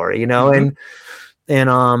anymore, and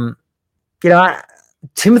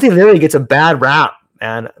Timothy Leary gets a bad rap,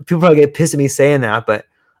 and people probably get pissed at me saying that, but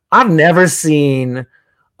I've never seen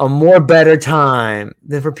a more better time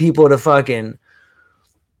than for people to fucking,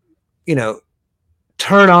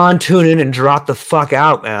 turn on, tune in, and drop the fuck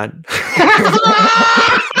out, man.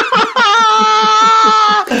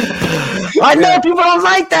 I know people don't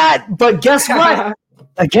like that, but guess what?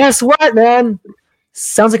 Guess what, man?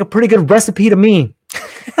 Sounds like a pretty good recipe to me.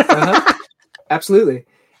 Absolutely.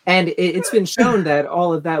 And it's been shown that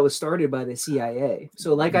all of that was started by the CIA.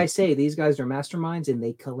 So like I say, these guys are masterminds and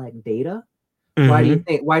they collect data. Why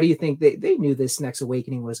do you think they knew this next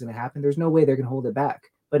awakening was going to happen? There's no way they're going to hold it back.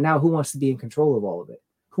 But now who wants to be in control of all of it?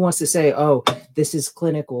 Who wants to say, oh, this is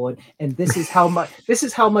clinical and this is how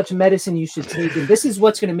much medicine you should take, and this is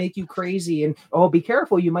what's going to make you crazy, and oh, be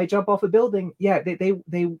careful, you might jump off a building. Yeah,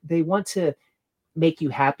 they want to make you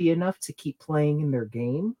happy enough to keep playing in their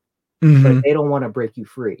game, but they don't want to break you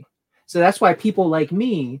free. So that's why people like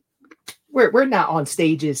me, we're not on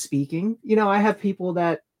stages speaking. I have people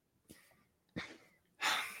that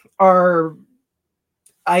are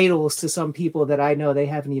idols to some people that I know. They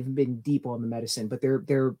haven't even been deep on the medicine, but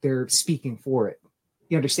they're speaking for it.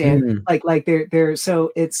 You understand? Like they're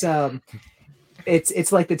so it's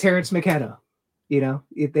like the Terrence McKenna.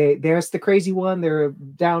 There's the crazy one. They're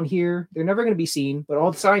down here. They're never going to be seen, but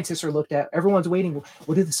all the scientists are looked at. Everyone's waiting.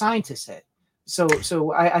 What did the scientists say?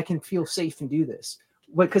 So I can feel safe and do this.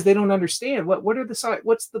 Because they don't understand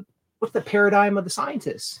what's the paradigm of the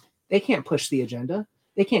scientists. They can't push the agenda.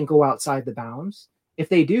 They can't go outside the bounds. If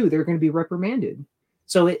they do, they're going to be reprimanded.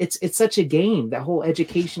 So it's such a game, that whole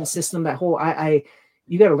education system, that whole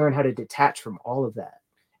you got to learn how to detach from all of that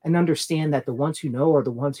and understand that the ones who know are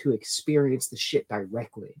the ones who experience the shit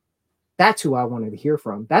directly. That's who I wanted to hear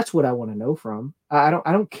from. That's what I want to know from. I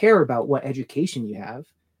don't care about what education you have.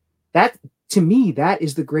 That, to me, that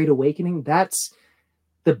is the Great Awakening. That's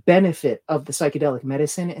the benefit of the psychedelic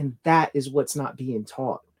medicine, and that is what's not being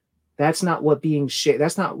taught. That's not what being shared.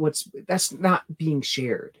 That's not being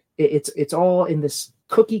shared. It's all in this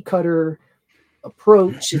cookie cutter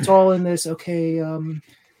approach. It's all in this. Okay,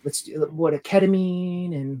 let's do what a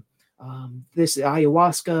ketamine and this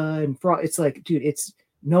ayahuasca and it's like, dude, it's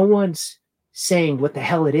no one's saying what the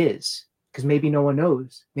hell it is, because maybe no one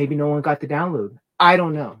knows. Maybe no one got the download. I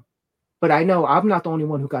don't know, but I know I'm not the only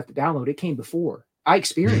one who got the download. It came before. I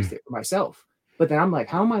experienced it for myself, but then I'm like,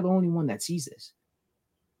 how am I the only one that sees this?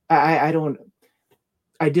 I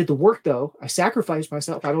did the work though. I sacrificed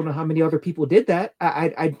myself. I don't know how many other people did that.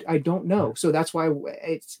 I don't know. So that's why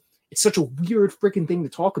it's such a weird freaking thing to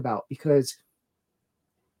talk about, because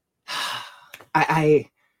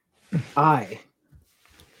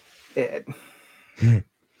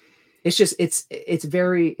it's just, it's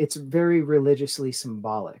very religiously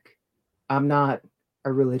symbolic. I'm not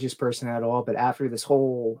a religious person at all, but after this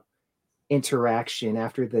whole interaction,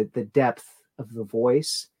 after the depth of the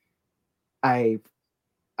voice, I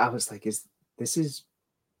was like, this is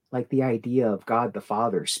like the idea of God the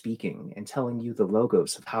Father speaking and telling you the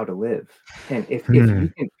logos of how to live. And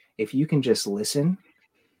if you can just listen,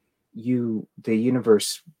 the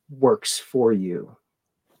universe works for you.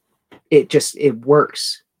 It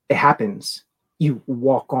works. It happens. You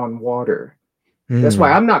walk on water. That's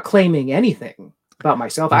why I'm not claiming anything about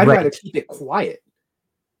myself. I'd rather keep it quiet.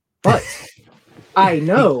 But I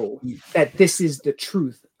know that this is the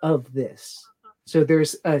truth of this. So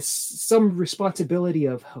there's some responsibility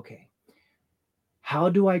of, okay, how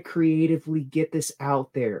do I creatively get this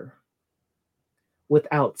out there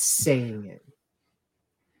without saying it?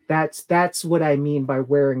 That's what I mean by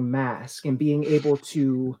wearing masks and being able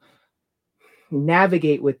to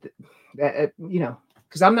navigate with,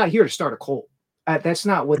 because I'm not here to start a cult. That's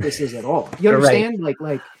not what this is at all. You understand? Right.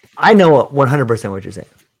 Like I know 100% what you're saying.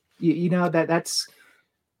 You know that's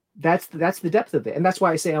the depth of it, and that's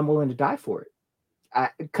why I say I'm willing to die for it,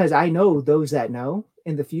 because I know those that know,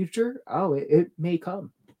 in the future, it may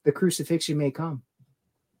come. The crucifixion may come.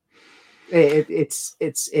 It's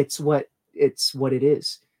what it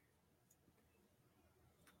is.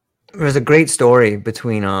 There's a great story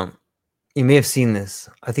between you may have seen this.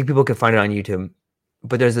 I think people can find it on YouTube.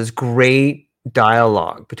 But there's this great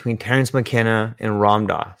dialogue between Terence McKenna and Ram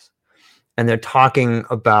Dass. And they're talking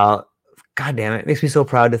about, God damn it makes me so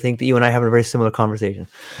proud to think that you and I have a very similar conversation.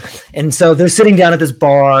 And so they're sitting down at this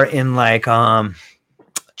bar in like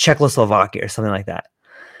Czechoslovakia or something like that.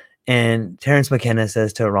 And Terence McKenna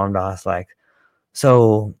says to Ram Dass, like,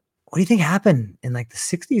 so what do you think happened in like the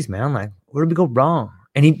 60s, man? Like, where did we go wrong?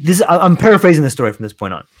 And I'm paraphrasing the story from this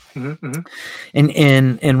point on.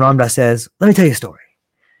 Mm-hmm. And Ram Dass says, let me tell you a story.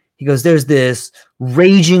 He goes, there's this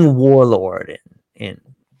raging warlord in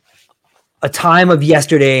a time of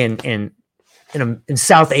yesterday in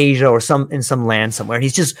South Asia or in some land somewhere. And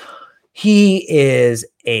he is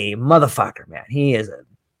a motherfucker, man. He is a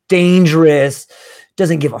dangerous,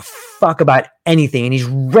 doesn't give a fuck about anything. And he's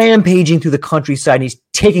rampaging through the countryside and he's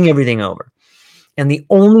taking everything over. And the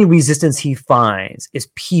only resistance he finds is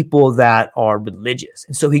people that are religious.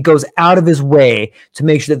 And so he goes out of his way to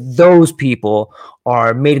make sure that those people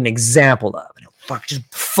are made an example of. And he'll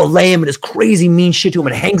just fillet him and his crazy mean shit to him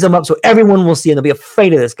and hangs him up so everyone will see and they'll be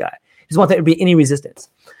afraid of this guy. He doesn't want there to be any resistance.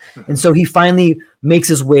 And so he finally makes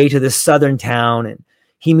his way to this southern town and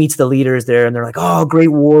he meets the leaders there and they're like, oh,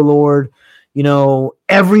 great warlord. You know,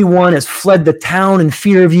 everyone has fled the town in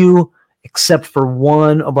fear of you except for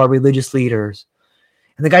one of our religious leaders.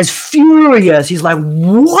 And the guy's furious. He's like,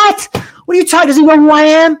 what? What are you talking? Does he know who I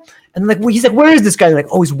am? And like, he's like, where is this guy? And like,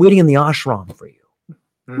 oh, he's waiting in the ashram for you.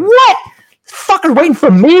 What? Fucking waiting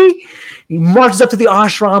for me? He marches up to the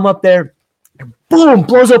ashram up there and boom,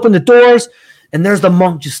 blows open the doors. And there's the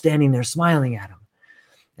monk just standing there smiling at him.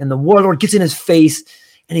 And the warlord gets in his face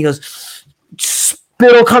and he goes,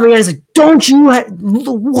 spittle coming in. He's like,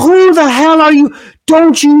 who the hell are you?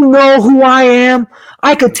 Don't you know who I am?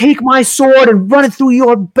 I could take my sword and run it through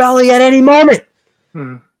your belly at any moment.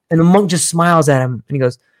 And the monk just smiles at him and he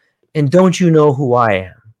goes, and don't you know who I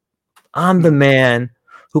am? I'm the man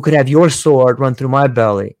who could have your sword run through my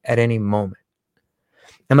belly at any moment.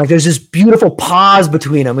 And like, there's this beautiful pause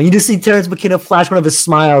between them. And you just see Terence McKenna flash one of his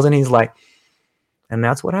smiles and he's like, and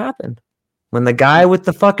that's what happened. When the guy with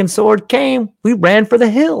the fucking sword came, we ran for the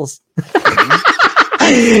hills.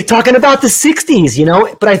 Talking about the 60s, you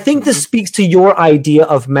know? But I think this speaks to your idea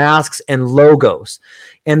of masks and logos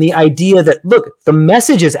and the idea that, look, the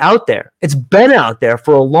message is out there. It's been out there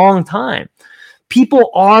for a long time.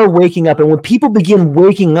 People are waking up. And when people begin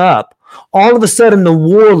waking up, all of a sudden the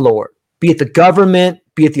warlord, be it the government,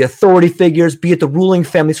 be it the authority figures, be it the ruling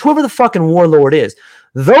families, whoever the fucking warlord is,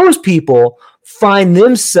 those people find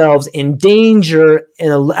themselves in danger at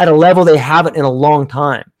a level they haven't in a long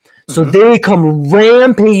time. So they come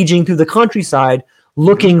rampaging through the countryside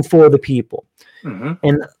looking for the people.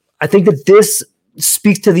 And I think that this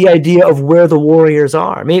speaks to the idea of where the warriors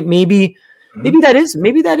are. Maybe that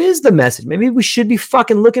is the message. Maybe we should be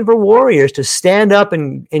fucking looking for warriors to stand up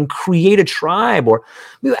and create a tribe. Or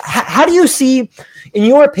how do you see, in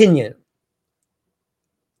your opinion,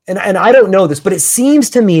 and I don't know this, but it seems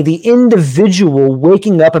to me the individual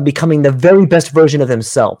waking up and becoming the very best version of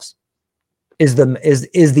themselves is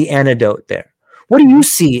the antidote there. What do you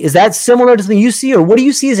see? Is that similar to something you see? Or what do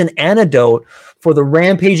you see as an antidote for the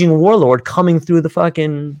rampaging warlord coming through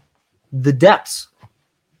the depths?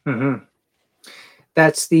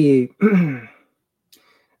 That's the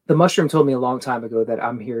mushroom told me a long time ago that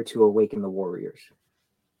I'm here to awaken the warriors.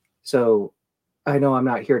 So I know I'm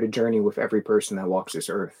not here to journey with every person that walks this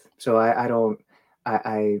earth. So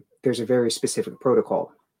there's a very specific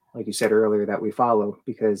protocol, like you said earlier, that we follow,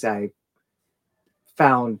 because I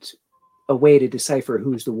found a way to decipher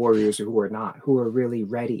who's the warriors or who are not, who are really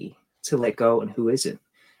ready to let go and who isn't.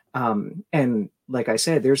 And like I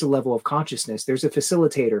said, there's a level of consciousness. There's a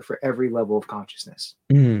facilitator for every level of consciousness,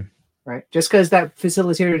 right? Just because that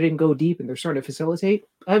facilitator didn't go deep and they're starting to facilitate,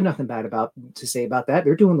 I have nothing bad to say about that.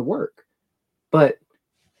 They're doing the work. But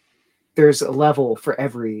there's a level for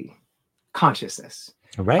every consciousness.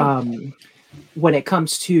 Right. When it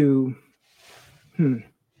comes to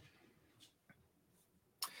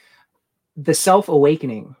the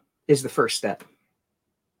self-awakening is the first step.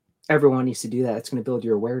 Everyone needs to do that. It's going to build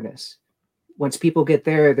your awareness. Once people get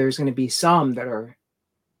there, there's going to be some that are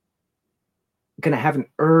going to have an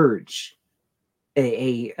urge,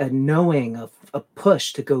 a knowing of a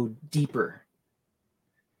push to go deeper.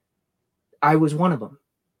 I was one of them.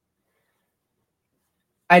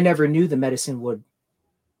 I never knew the medicine would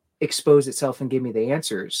expose itself and give me the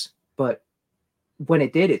answers, but when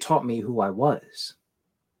it did, it taught me who I was.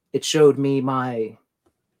 It showed me my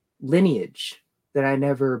lineage that I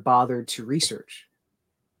never bothered to research.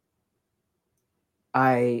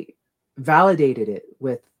 I validated it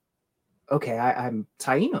with, okay, I'm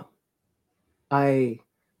Taino. My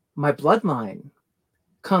bloodline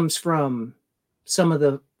comes from some of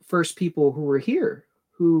the first people who were here,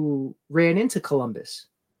 who ran into Columbus,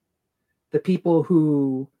 the people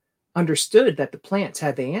who understood that the plants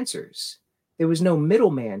had the answers. There was no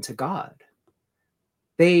middleman to God.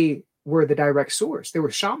 They were the direct source. They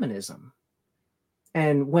were shamanism.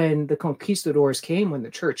 And when the conquistadors came, when the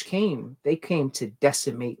church came, they came to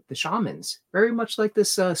decimate the shamans, very much like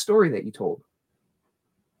this story that you told.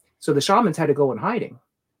 So the shamans had to go in hiding.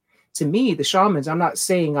 To me, the shamans, I'm not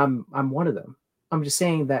saying I'm one of them. I'm just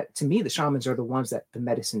saying that to me, the shamans are the ones that the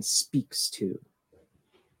medicine speaks to.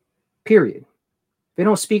 Period. If they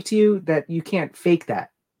don't speak to you, that you can't fake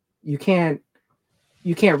that. You can't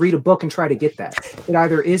read a book and try to get that. It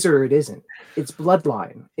either is or it isn't. It's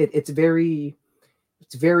bloodline. It's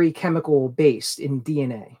very chemical based in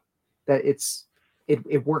DNA. That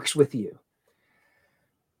it works with you.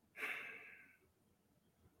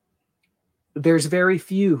 There's very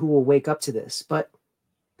few who will wake up to this, but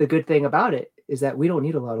the good thing about it is that we don't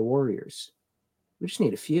need a lot of warriors. We just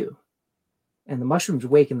need a few. And the mushroom's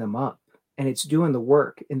waking them up, and it's doing the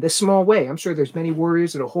work in this small way. I'm sure there's many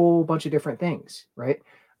warriors and a whole bunch of different things, right?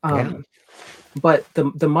 But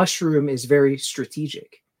the mushroom is very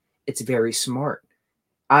strategic. It's very smart.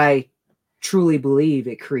 I truly believe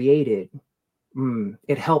it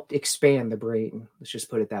it helped expand the brain. Let's just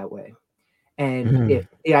put it that way. And if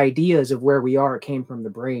the ideas of where we are came from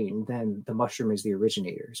the brain, then the mushroom is the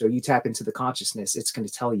originator. So you tap into the consciousness, it's going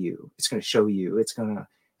to tell you, it's going to show you, it's going to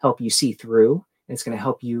help you see through, and it's going to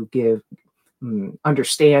help you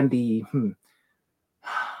understand the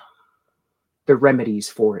remedies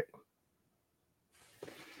for it.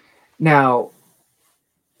 Now,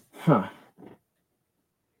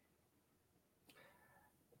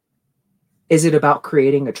 is it about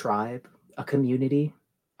creating a tribe, a community?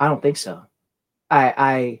 I don't think so.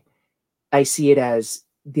 I see it as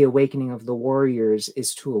the awakening of the warriors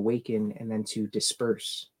is to awaken and then to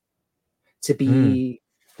disperse, to be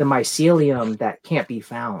the mycelium that can't be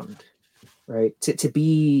found, right? To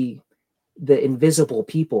be the invisible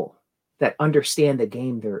people that understand the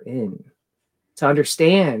game they're in, to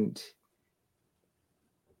understand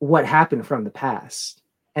what happened from the past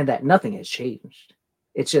and that nothing has changed.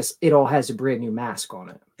 It's just, it all has a brand new mask on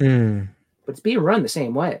it, but it's being run the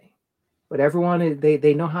same way. But everyone,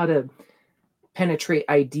 they know how to penetrate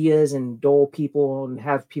ideas and dull people and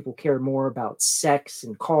have people care more about sex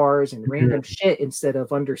and cars and random shit instead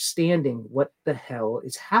of understanding what the hell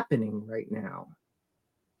is happening right now.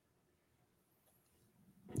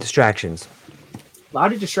 Distractions. A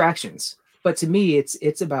lot of distractions. But to me,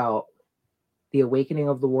 it's about the awakening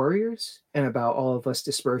of the warriors and about all of us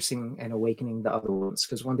dispersing and awakening the other ones.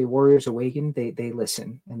 Because when the warriors awaken, they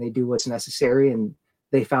listen and they do what's necessary, and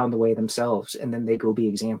they found the way themselves, and then they go be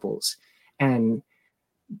examples. And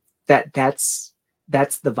that's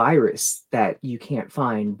the virus that you can't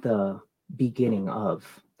find the beginning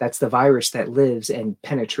of. That's the virus that lives and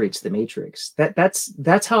penetrates the matrix.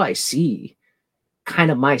 That's how I see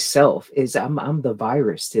kind of myself, is I'm the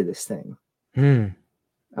virus to this thing.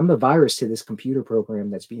 I'm the virus to this computer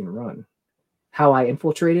program that's being run. How I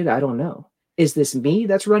infiltrated, I don't know. Is this me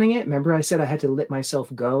that's running it? Remember I said I had to let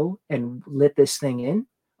myself go and let this thing in?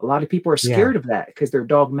 A lot of people are scared of that because they're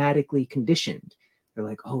dogmatically conditioned. They're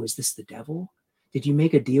like, oh, is this the devil? Did you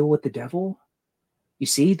make a deal with the devil? You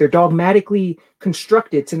see, they're dogmatically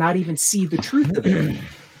constructed to not even see the truth of it.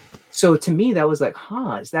 So to me, that was like,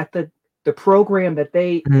 is that the program that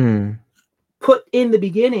they put in the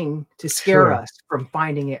beginning to scare us from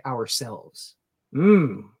finding it ourselves?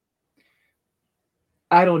 I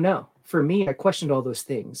don't know. For me, I questioned all those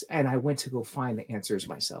things, and I went to go find the answers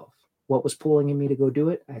myself. What was pulling in me to go do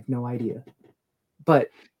it? I have no idea. But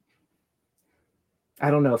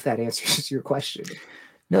I don't know if that answers your question.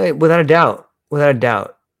 No, without a doubt.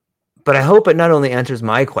 But I hope it not only answers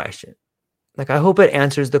my question, like I hope it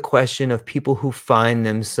answers the question of people who find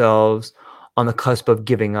themselves on the cusp of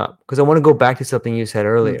giving up. Because I want to go back to something you said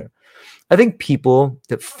earlier. I think people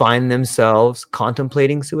that find themselves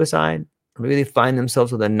contemplating suicide, or maybe they find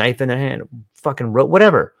themselves with a knife in their hand, fucking rope,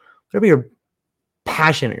 whatever your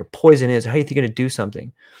passion or your poison is, how you think you're going to do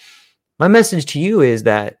something. My message to you is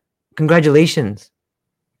that congratulations.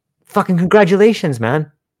 Fucking congratulations, man.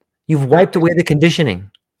 You've wiped away the conditioning.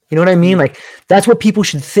 You know what I mean? Like, that's what people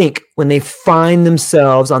should think when they find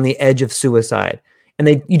themselves on the edge of suicide.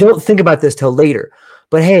 And you don't think about this till later.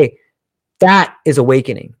 But hey, that is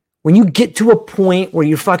awakening. When you get to a point where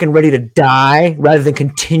you're fucking ready to die rather than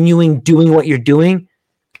continuing doing what you're doing,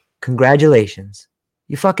 congratulations.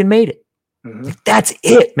 You fucking made it. Mm-hmm. Like, that's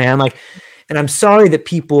it, man. Like, and I'm sorry that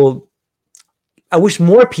I wish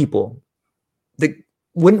more people that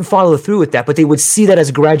wouldn't follow through with that, but they would see that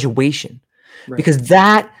as graduation. Right. Because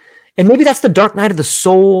that, and maybe that's the dark night of the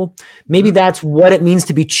soul. Maybe that's what it means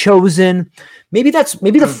to be chosen. Maybe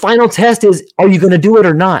the final test is, are you going to do it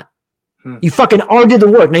or not? You fucking already did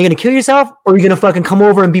the work. Now you're going to kill yourself, or are you going to fucking come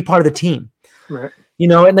over and be part of the team? Right. You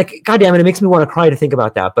know, and like, goddamn it makes me want to cry to think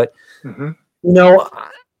about that. But, you know,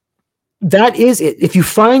 that is it. If you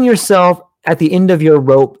find yourself at the end of your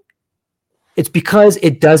rope, it's because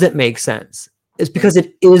it doesn't make sense. It's because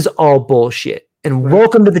it is all bullshit. And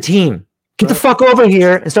welcome to the team. Get the fuck over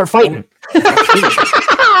here and start fighting.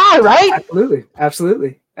 Right?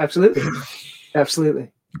 Absolutely.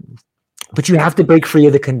 But you have to break free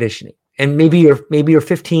of the conditioning. And maybe you're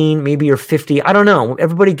 15, maybe you're 50. I don't know.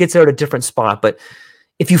 Everybody gets there at a different spot. But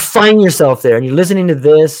if you find yourself there and you're listening to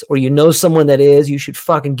this, or you know someone that is, you should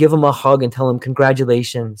fucking give them a hug and tell them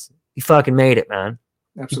congratulations. You fucking made it, man.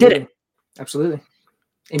 Absolutely. You did it. Absolutely.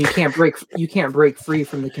 And you can't break free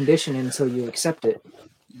from the conditioning until you accept it.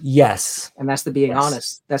 Yes. And that's the being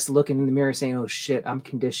honest. That's the looking in the mirror saying, oh shit, I'm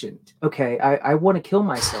conditioned. Okay, I want to kill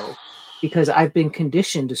myself because I've been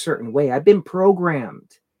conditioned a certain way. I've been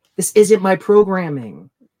programmed. This isn't my programming.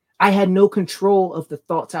 I had no control of the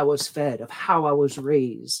thoughts I was fed, of how I was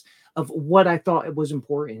raised, of what I thought was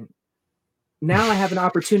important. Now I have an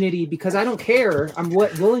opportunity because I don't care. I'm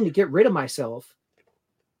willing to get rid of myself.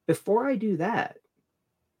 Before I do that,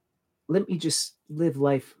 let me just live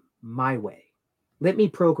life my way. Let me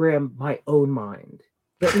program my own mind.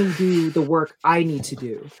 Let me do the work I need to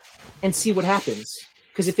do and see what happens.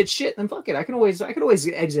 Because if it's shit, then fuck it. I can always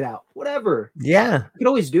exit out. Whatever. Yeah. I can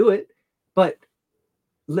always do it. But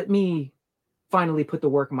let me finally put the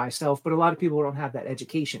work myself. But a lot of people don't have that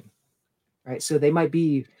education. Right. So they might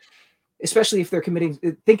be, especially if they're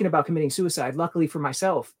thinking about committing suicide. Luckily for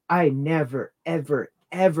myself, I never,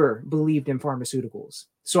 ever believed in pharmaceuticals.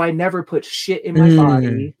 So I never put shit in my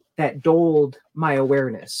body that dulled my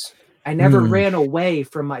awareness. I never ran away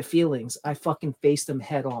from my feelings. I fucking faced them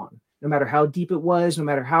head on. No matter how deep it was, no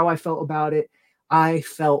matter how I felt about it, I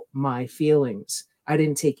felt my feelings. I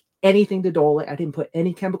didn't take anything to dull it. I didn't put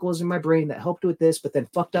any chemicals in my brain that helped with this, but then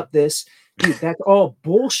fucked up this. Dude, that's all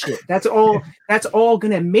bullshit. That's all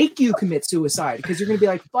gonna make you commit suicide, because you're gonna be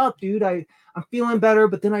like, fuck, dude, I'm feeling better,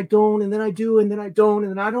 but then I don't, and then I do, and then I don't,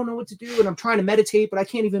 and then I don't know what to do, and I'm trying to meditate, but I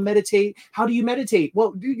can't even meditate. How do you meditate?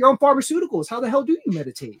 Well, dude, you're on pharmaceuticals. How the hell do you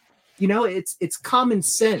meditate? You know, it's common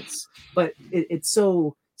sense, but it's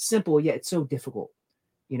so simple, yet it's so difficult,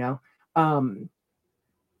 you know?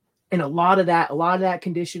 And a lot of that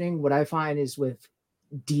conditioning, what I find is with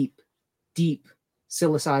deep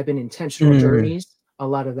psilocybin intentional journeys, a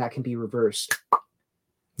lot of that can be reversed.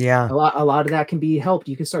 Yeah. A lot of that can be helped.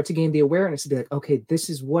 You can start to gain the awareness to be like, okay, this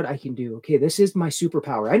is what I can do. Okay, this is my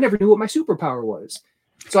superpower. I never knew what my superpower was.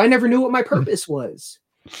 So I never knew what my purpose was.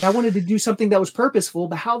 I wanted to do something that was purposeful,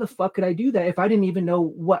 but how the fuck could I do that if I didn't even know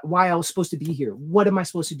why I was supposed to be here? What am I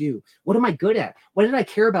supposed to do? What am I good at? What did I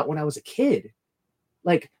care about when I was a kid?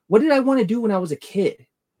 Like, what did I want to do when I was a kid?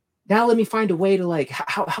 Now let me find a way to, like,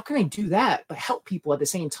 how can I do that but help people at the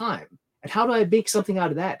same time? And how do I make something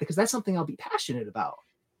out of that? Because that's something I'll be passionate about.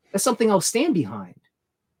 That's something I'll stand behind.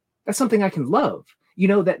 That's something I can love. You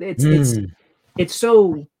know, that it's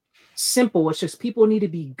so simple. It's just people need to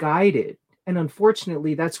be guided. And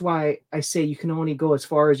unfortunately, that's why I say you can only go as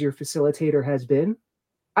far as your facilitator has been.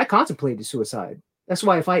 I contemplated suicide. That's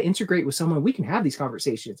why if I integrate with someone, we can have these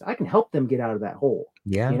conversations. I can help them get out of that hole.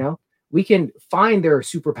 Yeah. You know, we can find their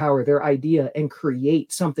superpower, their idea, and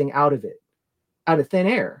create something out of it, out of thin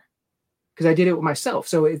air. Because I did it with myself.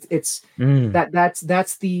 So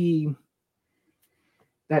that's the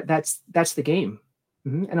game.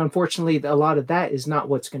 And unfortunately, a lot of that is not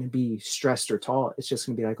what's going to be stressed or taught. It's just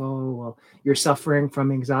going to be like, oh, well, you're suffering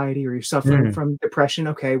from anxiety or you're suffering from depression.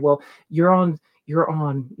 Okay, well, you're on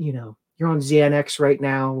Xanax right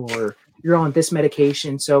now, or you're on this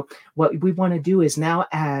medication. So what we want to do is now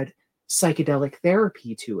add psychedelic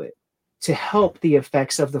therapy to it to help the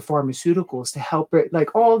effects of the pharmaceuticals, to help it,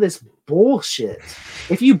 like all this bullshit.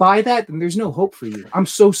 If you buy that, then there's no hope for you. I'm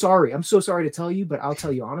so sorry. I'm so sorry to tell you, but I'll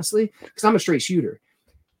tell you honestly, because I'm a straight shooter.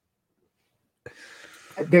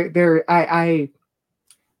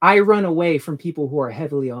 I run away from people who are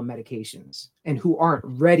heavily on medications and who aren't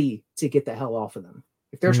ready to get the hell off of them.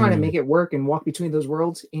 If they're trying to make it work and walk between those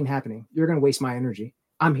worlds, ain't happening. You're going to waste my energy.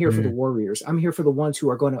 I'm here for the warriors. I'm here for the ones who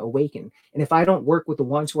are going to awaken. And if I don't work with the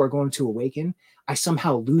ones who are going to awaken, I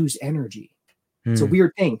somehow lose energy. It's a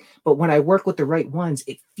weird thing. But when I work with the right ones,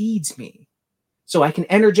 it feeds me. So I can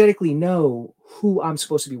energetically know who I'm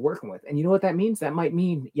supposed to be working with. And you know what that means? That might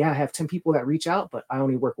mean, yeah, I have 10 people that reach out, but I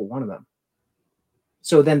only work with one of them.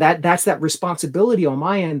 So then that's that responsibility on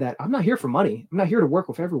my end that I'm not here for money. I'm not here to work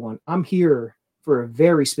with everyone. I'm here for a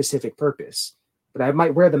very specific purpose. But I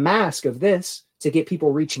might wear the mask of this to get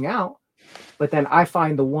people reaching out, but then I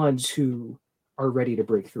find the ones who are ready to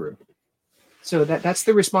break through. So that's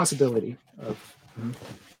the responsibility of.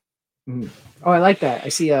 Oh, I like that. I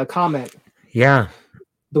see a comment. Yeah.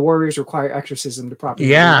 The warriors require exorcism to properly.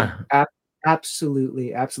 Yeah. Absolutely.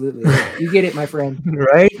 You get it, my friend.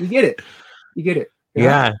 Right? You get it.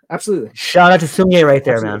 Yeah. Absolutely. Shout out to Sungye right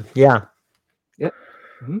there, man. Yeah. Yep.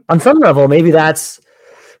 On some level, maybe that's,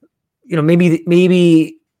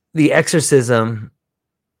 maybe the exorcism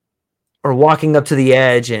or walking up to the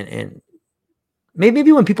edge and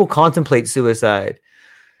maybe when people contemplate suicide,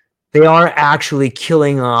 they are actually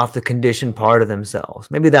killing off the conditioned part of themselves.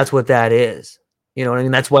 Maybe that's what that is. You know what I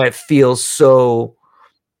mean? That's why it feels so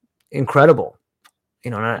incredible.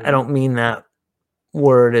 And I don't mean that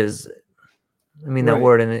word that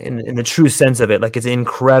word in the true sense of it. Like, it's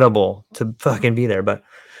incredible to fucking be there. But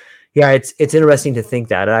yeah, it's interesting to think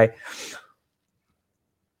that.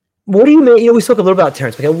 What do you make? We spoke a little about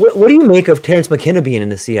Terrence McKenna. What do you make of Terrence McKenna being in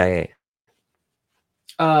the CIA?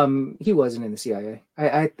 He wasn't in the CIA.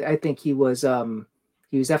 I think he was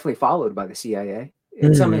definitely followed by the CIA.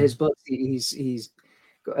 In some of his books, he's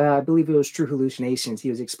I believe it was True Hallucinations. He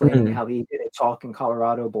was explaining how he did a talk in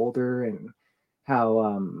Colorado Boulder and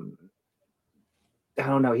how I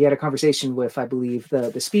don't know, he had a conversation with, I believe,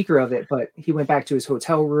 the speaker of it, but he went back to his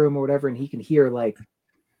hotel room or whatever, and he can hear like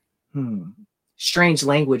strange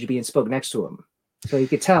language being spoken next to him. So he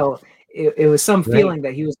could tell it was some feeling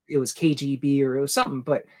that it was KGB or it was something.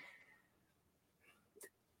 But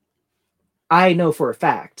I know for a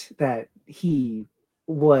fact that he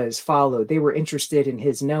was followed. They were interested in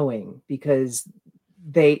his knowing because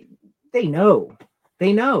they know.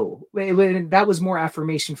 That was more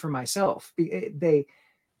affirmation for myself.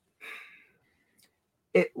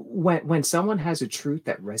 When someone has a truth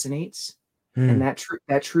that resonates and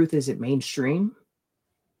that truth isn't mainstream,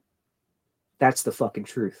 that's the fucking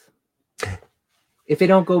truth. If it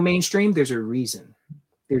don't go mainstream, there's a reason.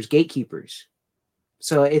 There's gatekeepers.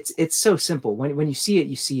 So it's so simple. When you see it,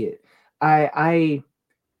 you see it. I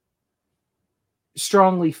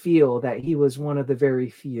strongly feel that he was one of the very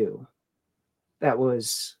few that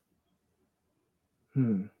was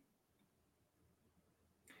that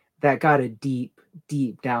got a deep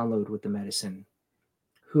download with the medicine,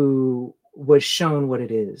 who was shown what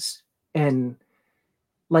it is. And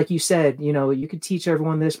like you said, you could teach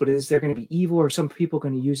everyone this, but is there going to be evil or some people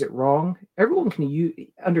going to use it wrong? Everyone can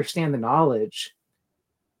understand the knowledge,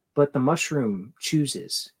 but the mushroom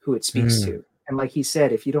chooses who it speaks to. And like he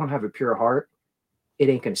said, if you don't have a pure heart, it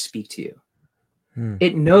ain't going to speak to you.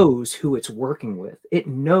 It knows who it's working with. It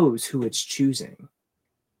knows who it's choosing.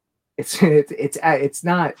 It's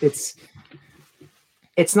not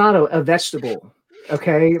a vegetable.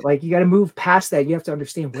 Okay. Like, you got to move past that. You have to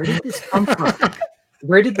understand, where did this come from?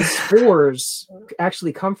 Where did the spores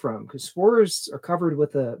actually come from? Because spores are covered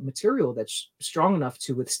with a material that's strong enough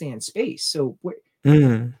to withstand space. So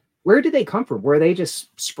where did they come from? Were they just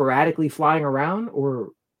sporadically flying around, or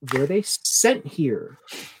were they sent here?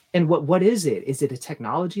 And what is it? Is it a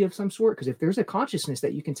technology of some sort? Because if there's a consciousness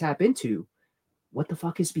that you can tap into, what the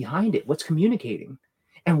fuck is behind it? What's communicating?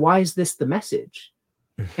 And why is this the message?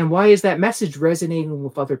 And why is that message resonating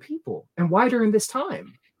with other people? And why during this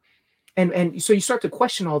time? And so you start to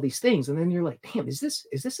question all these things, and then you're like, damn, is this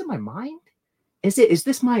in my mind? Is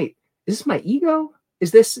this my ego?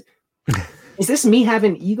 Is this me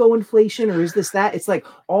having ego inflation, or is this that? It's like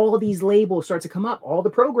all these labels start to come up, all the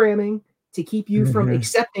programming to keep you from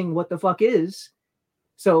accepting what the fuck is.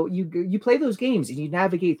 So you play those games and you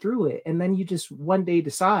navigate through it, and then you just one day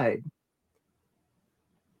decide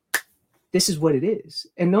this is what it is,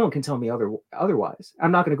 and no one can tell me otherwise.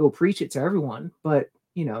 I'm not going to go preach it to everyone, but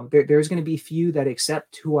there's going to be few that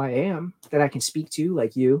accept who I am, that I can speak to,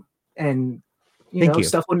 like you, and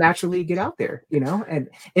stuff will naturally get out there, and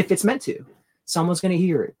if it's meant to, someone's going to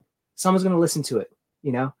hear it, someone's going to listen to it.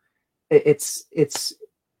 It's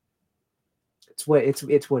what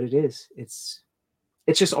it is. It's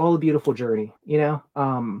just all a beautiful journey.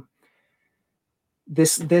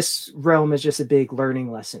 This realm is just a big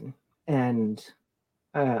learning lesson, and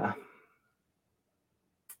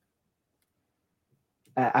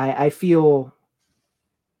I feel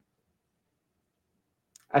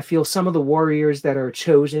I feel some of the warriors that are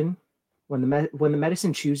chosen, when the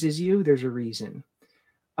medicine chooses you, there's a reason.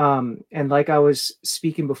 And like I was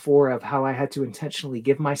speaking before of how I had to intentionally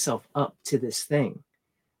give myself up to this thing.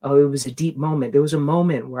 Oh, it was a deep moment. There was a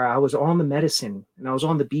moment where I was on the medicine and I was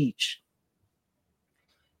on the beach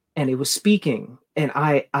and it was speaking, and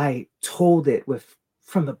I told it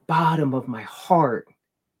from the bottom of my heart.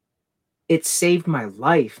 It saved my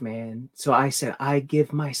life, man. So I said, I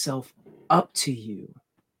give myself up to you.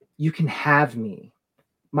 You can have me.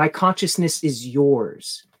 My consciousness is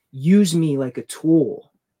yours. Use me like a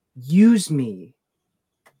tool. Use me.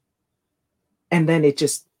 And then it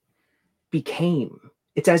just became.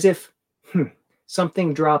 It's as if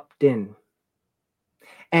something dropped in.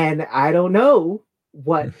 And I don't know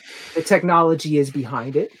what the technology is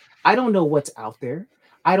behind it. I don't know what's out there.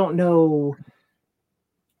 I don't know.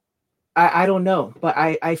 I don't know. But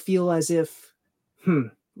I feel as if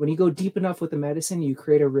when you go deep enough with the medicine, you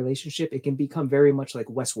create a relationship. It can become very much like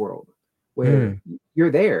Westworld, where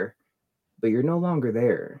you're there, but you're no longer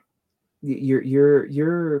there.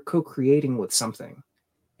 You're co-creating with something,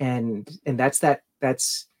 and that's the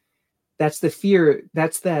fear.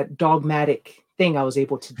 That's that dogmatic thing I was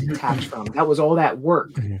able to detach from. That was all that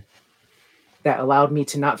work that allowed me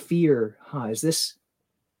to not fear. Is this?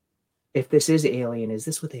 If this is alien, is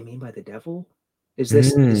this what they mean by the devil? Is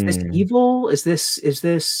this evil? Is this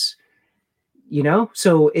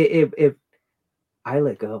So if I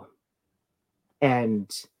let go,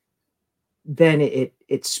 and then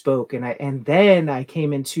it spoke, and then I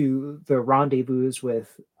came into the rendezvous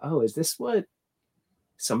with, is this what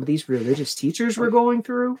some of these religious teachers were going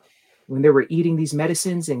through when they were eating these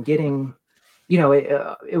medicines and getting,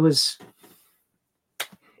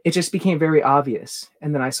 it just became very obvious.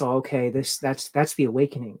 And then I saw, okay, that's the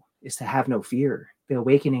awakening, is to have no fear. The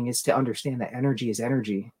awakening is to understand that energy is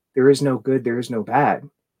energy. There is no good, there is no bad.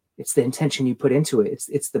 It's the intention you put into it.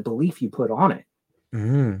 It's the belief you put on it.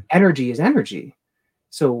 Energy is energy.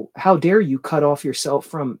 So how dare you cut off yourself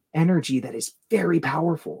from energy that is very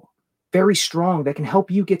powerful, very strong, that can help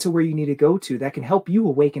you get to where you need to go to, that can help you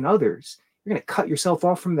awaken others. You're going to cut yourself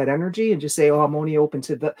off from that energy and just say, I'm only open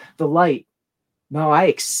to the light. No, I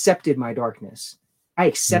accepted my darkness. I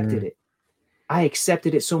accepted it. I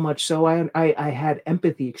accepted it so much so I had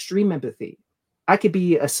empathy, extreme empathy. I could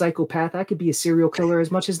be a psychopath. I could be a serial killer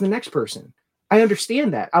as much as the next person. I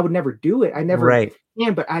understand that. I would never do it. I never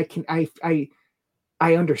can, but I can.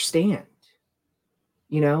 I understand.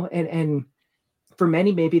 And for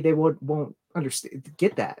many, maybe they won't understand,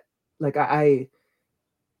 get that. Like I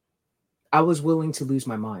was willing to lose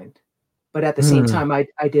my mind, but at the same time, I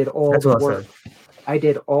did all the work. I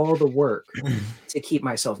did all the work to keep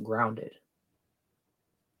myself grounded.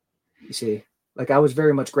 You see, like I was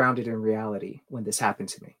very much grounded in reality when this happened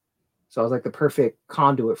to me. So I was like the perfect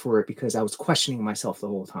conduit for it, because I was questioning myself the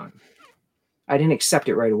whole time. I didn't accept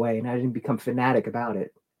it right away, and I didn't become fanatic about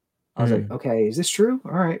it. I was like, okay, is this true?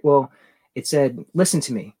 All right. Well, it said, listen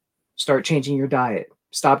to me, start changing your diet,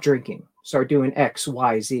 stop drinking, start doing X,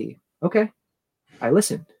 Y, Z. Okay. I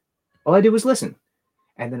listened. All I did was listen.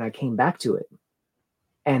 And then I came back to it.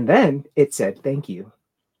 And then it said, thank you.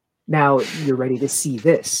 Now you're ready to see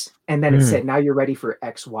this. And then it said, now you're ready for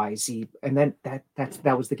X, Y, Z. And then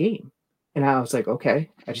that was the game. And I was like, okay.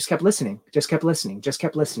 I just kept listening, just kept listening.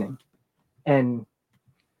 And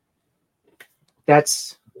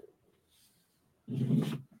that's,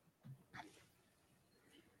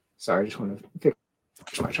 sorry, I just want to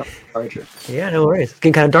fix my charger. Yeah, no worries. It's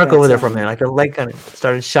getting kind of dark over there for a minute. Like the light kind of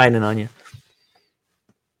started shining on you.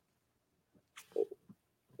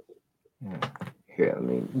 Here, let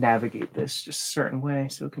me navigate this just a certain way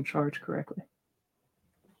so it can charge correctly.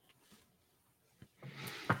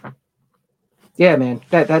 Yeah, man,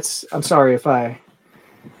 that's, I'm sorry if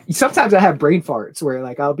sometimes I have brain farts where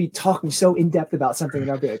like I'll be talking so in depth about something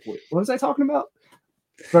and I'll be like, wait, what was I talking about?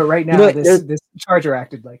 But right now, this charger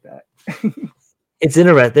acted like that. It's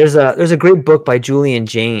interesting. There's a great book by Julian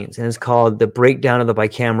Jaynes, and it's called The Breakdown of the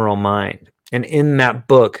Bicameral Mind. And in that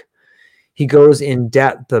book, he goes in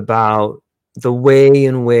depth about the way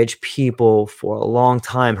in which people for a long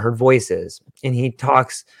time heard voices. And he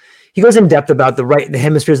goes in depth about the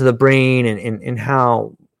hemispheres of the brain and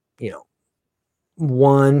how,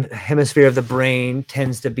 one hemisphere of the brain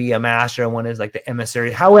tends to be a master and one is like the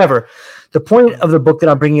emissary. However, the point of the book that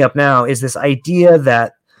I'm bringing up now is this idea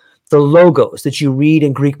that the logos that you read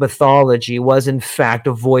in Greek mythology was in fact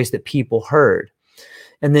a voice that people heard.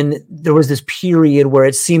 And then there was this period where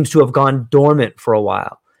it seems to have gone dormant for a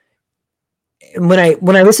while. And when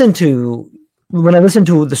I listen to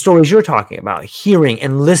the stories you're talking about, hearing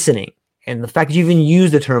and listening, and the fact that you even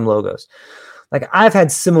use the term logos, like I've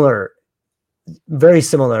had very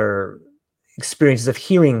similar experiences of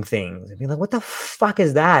hearing things and being like, what the fuck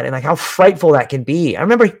is that? And like how frightful that can be. I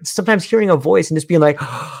remember sometimes hearing a voice and just being like,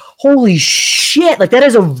 holy shit. Like that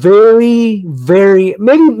is a very, very,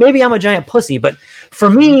 maybe I'm a giant pussy, but for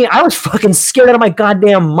me, I was fucking scared out of my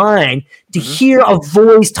goddamn mind to hear a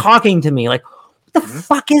voice talking to me. Like, what the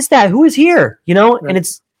fuck is that? Who is here? You know? And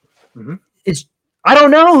it's, I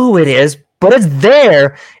don't know who it is, but it's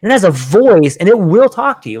there and it has a voice and it will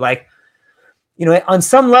talk to you. Like, you know, on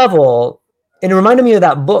some level, and it reminded me of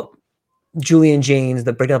that book, Julian Jaynes,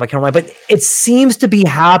 The Breaking Up by Caroline, but it seems to be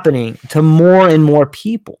happening to more and more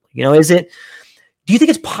people. You know, do you think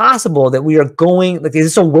it's possible that we are going, like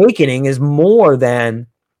this awakening is more than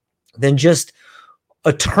just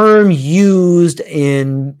a term used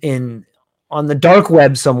on the dark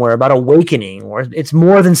web somewhere about awakening, or it's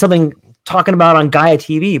more than something talking about on Gaia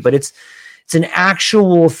TV, but it's an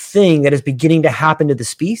actual thing that is beginning to happen to the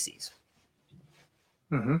species.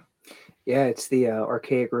 Yeah, it's the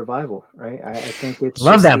archaic revival, right? I think it's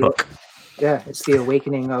love that book. Yeah, it's the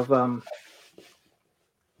awakening of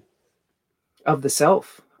the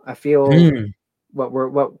self. I feel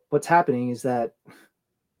what's happening is that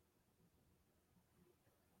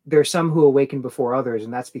there's some who awaken before others,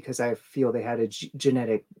 and that's because I feel they had a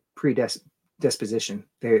genetic predisposition.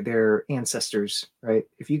 They're ancestors, right?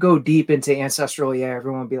 If you go deep into ancestral,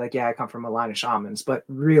 everyone will be like, yeah, I come from a line of shamans, but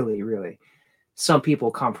really, some people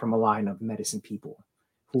come from a line of medicine people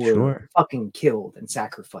who were fucking killed and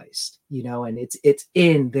sacrificed, you know, and it's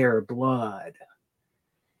in their blood.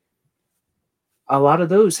 A lot of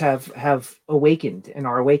those have awakened and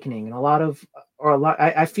are awakening, and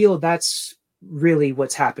I feel that's really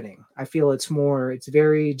what's happening. I feel it's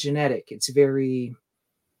very genetic.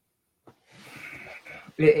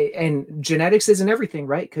 And genetics isn't everything,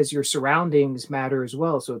 right? Because your surroundings matter as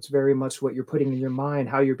well. So it's very much what you're putting in your mind,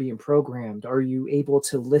 how you're being programmed. Are you able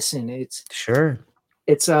to listen? It's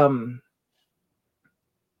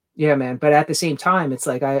yeah, man. But at the same time, it's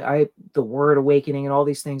like the word awakening and all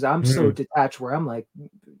these things, I'm so detached where I'm like,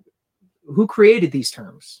 who created these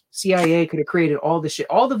terms? CIA could have created all the shit,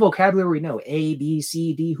 all the vocabulary we know, A, B,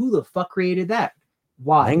 C, D. Who the fuck created that?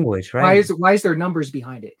 Why? Language, right? Why is there numbers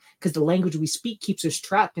behind it? Because the language we speak keeps us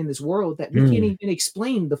trapped in this world that we can't even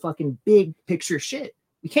explain the fucking big picture shit.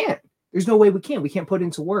 We can't. There's no way we can. We can't put it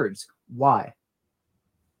into words. Why?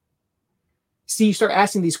 See, you start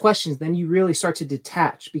asking these questions, then you really start to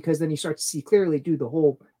detach, because then you start to see clearly, dude, the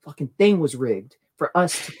whole fucking thing was rigged for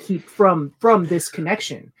us to keep from this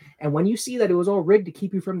connection. And when you see that it was all rigged to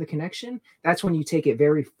keep you from the connection, that's when you take it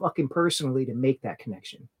very fucking personally to make that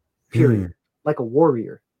connection. Period. Like a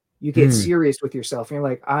warrior, you get serious with yourself and you're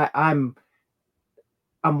like, I'm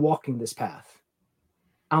walking this path.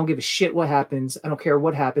 I don't give a shit what happens. I don't care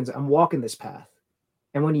what happens. I'm walking this path.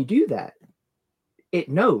 And when you do that, it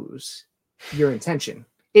knows your intention.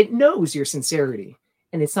 It knows your sincerity,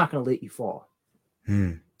 and it's not going to let you fall.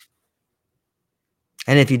 And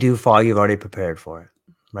if you do fall, you've already prepared for it,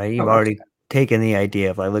 right? You've already taken the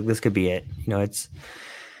idea of like, look, this could be it. You know, it's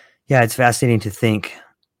fascinating to think.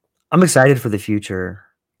 I'm excited for the future,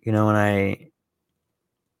 you know, and I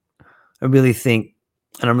really think,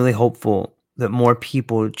 and I'm really hopeful that more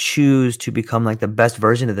people choose to become like the best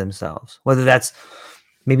version of themselves, whether that's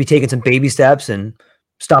maybe taking some baby steps and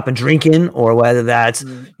stopping drinking, or whether that's,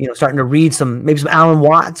 you know, starting to read some Alan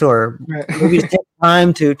Watts, or maybe just take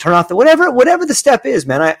time to turn off whatever the step is,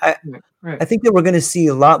 man. I think that we're going to see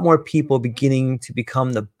a lot more people beginning to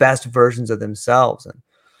become the best versions of themselves, and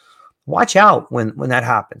watch out when that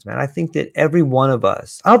happens, man. I think that I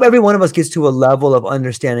hope every one of us gets to a level of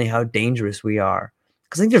understanding how dangerous we are,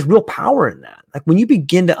 because I think there's real power in that. Like when you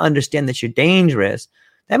begin to understand that you're dangerous,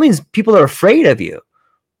 that means people are afraid of you,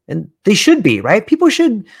 and they should be, right? People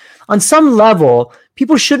should, on some level,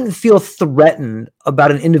 people shouldn't feel threatened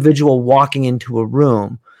about an individual walking into a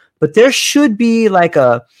room, but there should be like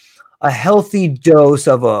a healthy dose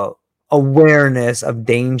of awareness of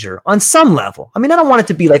danger on some level. I mean, I don't want it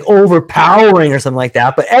to be like overpowering or something like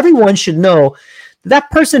that, but everyone should know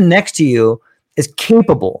that person next to you is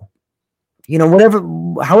capable. You know,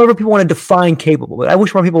 however people want to define capable, but I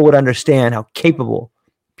wish more people would understand how capable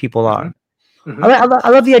people are. I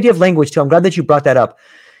love the idea of language too. I'm glad that you brought that up.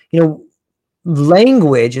 You know,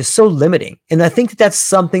 language is so limiting, and I think that's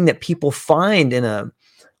something that people find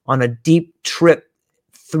on a deep trip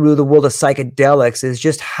through the world of psychedelics, is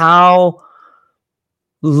just how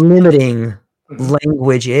limiting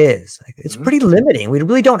language is. Like, it's pretty limiting. We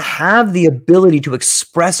really don't have the ability to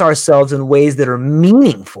express ourselves in ways that are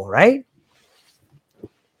meaningful, right?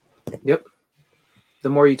 Yep. The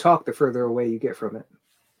more you talk, the further away you get from it.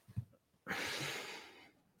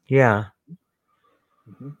 Yeah.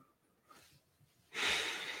 Mm-hmm.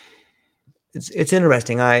 It's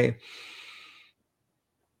interesting.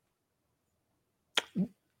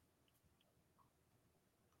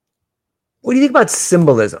 What do you think about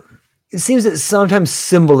symbolism? It seems that sometimes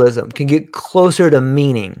symbolism can get closer to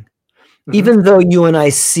meaning, even though you and I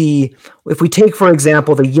see, if we take, for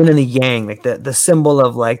example, the yin and the yang, like the symbol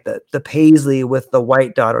of like the paisley with the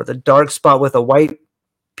white dot, or the dark spot with a white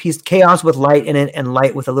piece, chaos with light in it, and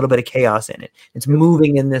light with a little bit of chaos in it. It's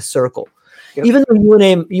moving in this circle. Yep. Even though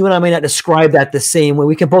you and I may not describe that the same way,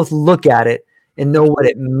 we can both look at it and know what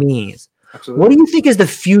it means. Absolutely. What do you think is the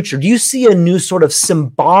future? Do you see a new sort of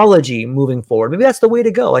symbology moving forward? Maybe that's the way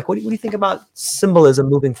to go. Like, what do you think about symbolism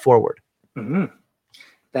moving forward? Mm-hmm.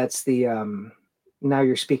 That's the now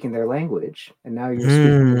you're speaking their language, and now you're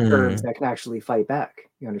speaking the terms that can actually fight back.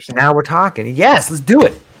 You understand? Now we're talking. Yes, let's do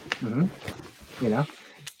it. Mm-hmm. You know,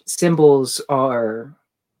 symbols are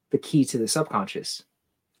the key to the subconscious,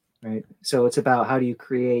 right? So it's about how do you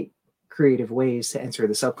create creative ways to enter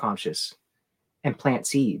the subconscious and plant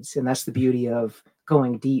seeds. And that's the beauty of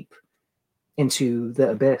going deep into the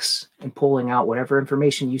abyss and pulling out whatever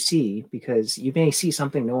information you see, because you may see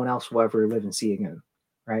something no one else will ever live and see again,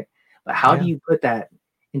 right? But how do you put that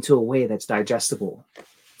into a way that's digestible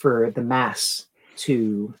for the mass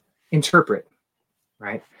to interpret,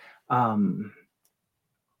 right? The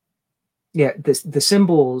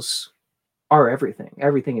symbols are everything.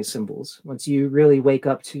 Everything is symbols. Once you really wake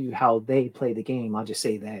up to how they play the game, I'll just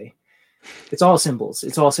say they. It's all symbols.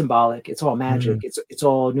 It's all symbolic. It's all magic. It's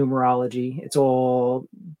all numerology. It's all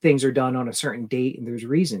things are done on a certain date, and there's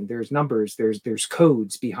reason. There's numbers. There's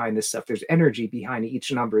codes behind this stuff. There's energy behind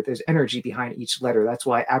each number. There's energy behind each letter. That's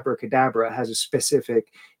why abracadabra has a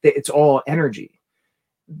specific. It's all energy.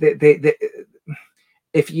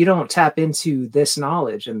 If you don't tap into this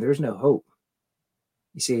knowledge, and there's no hope.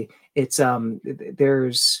 You see, it's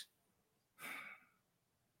there's.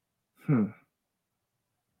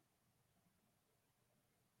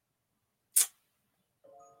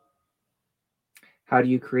 How do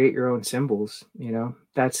you create your own symbols? You know,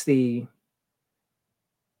 that's to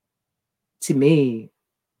me,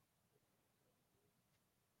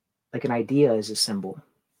 like an idea is a symbol,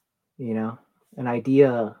 you know, an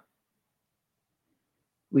idea.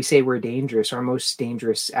 We say we're dangerous. Our most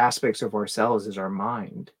dangerous aspects of ourselves is our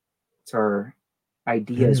mind. It's our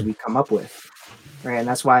ideas we come up with, right? And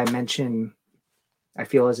that's why I mention, I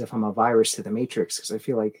feel as if I'm a virus to the matrix, because I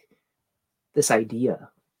feel like this idea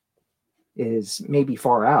is maybe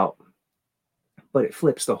far out, but it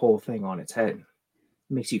flips the whole thing on its head. It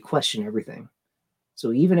makes you question everything.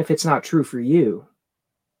 So even if it's not true for you,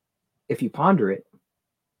 if you ponder it,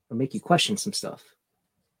 it'll make you question some stuff.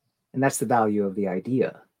 And that's the value of the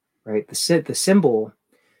idea, right? The symbols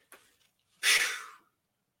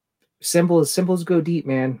go deep,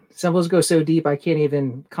 man. Symbols go so deep, I can't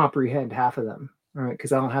even comprehend half of them, right?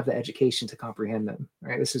 Because I don't have the education to comprehend them,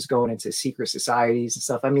 right? This is going into secret societies and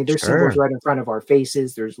stuff. I mean, there's symbols right in front of our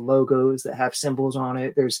faces. There's logos that have symbols on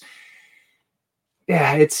it.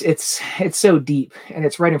 It's so deep, and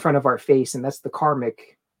it's right in front of our face, and that's the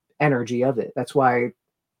karmic energy of it. That's why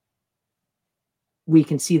we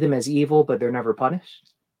can see them as evil, but they're never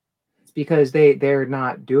punished. It's because they're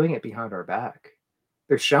not doing it behind our back.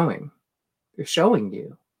 They're showing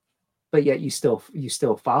you, but yet you still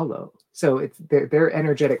follow. So it's their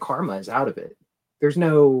energetic karma is out of it. There's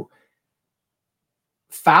no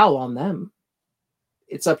foul on them.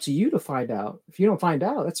 It's up to you to find out. If you don't find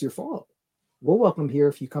out, that's your fault. We'll welcome here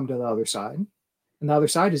if you come to the other side. And the other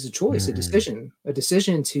side is a choice, a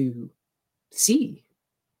decision to see.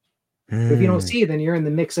 But if you don't see, then you're in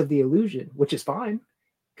the mix of the illusion, which is fine,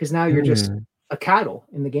 because now you're just a cattle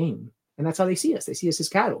in the game. And that's how they see us. They see us as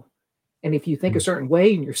cattle. And if you think a certain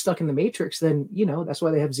way and you're stuck in the matrix, then, you know, that's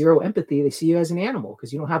why they have zero empathy. They see you as an animal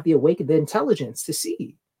because you don't have the awakened intelligence to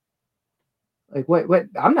see. Like, what?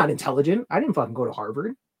 I'm not intelligent. I didn't fucking go to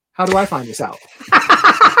Harvard. How do I find this out?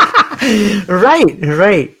 Right.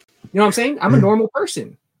 You know what I'm saying? I'm a normal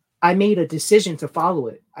person. I made a decision to follow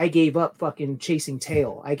it. I gave up fucking chasing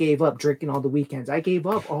tail. I gave up drinking all the weekends. I gave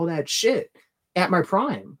up all that shit at my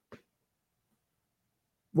prime.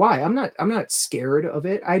 Why? I'm not scared of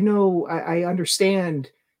it. I know, I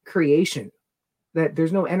understand creation, that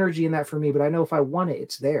there's no energy in that for me, but I know if I want it,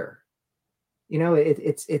 it's there. You know,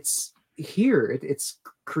 it's here. It's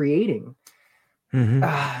creating.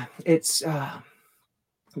 There's a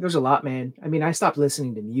lot, man. I mean, I stopped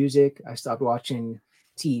listening to music. I stopped watching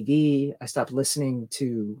TV. I stopped listening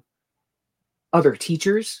to other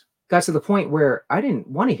teachers. Got to the point where I didn't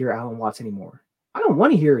want to hear Alan Watts anymore. I don't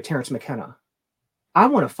want to hear Terrence McKenna. I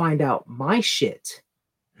want to find out my shit.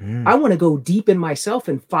 I want to go deep in myself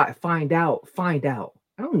and find out.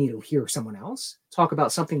 I don't need to hear someone else talk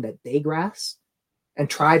about something that they grasp and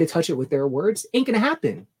try to touch it with their words. Ain't going to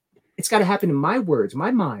happen. It's got to happen in my words,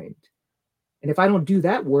 my mind. And if I don't do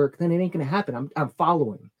that work, then it ain't going to happen. I'm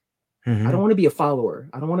following. I don't want to be a follower.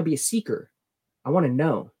 I don't want to be a seeker. I want to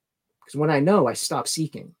know. Because when I know, I stop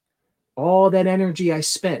seeking. All that energy I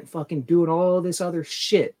spent fucking doing all this other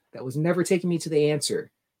shit that was never taking me to the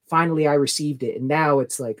answer. Finally, I received it. And now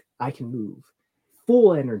it's like, I can move.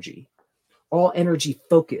 Full energy. All energy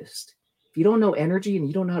focused. If you don't know energy and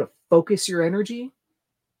you don't know how to focus your energy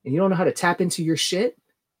and you don't know how to tap into your shit,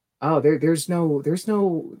 there's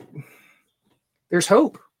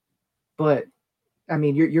hope. But I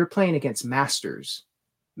mean, you're playing against masters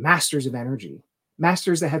of energy,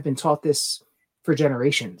 masters that have been taught this for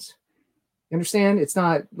generations. You understand? It's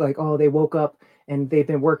not like, oh, they woke up and they've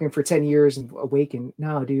been working for 10 years and awakened.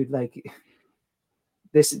 No, dude, like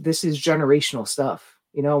this is generational stuff.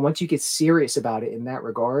 You know, once you get serious about it in that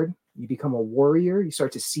regard, you become a warrior. You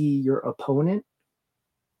start to see your opponent.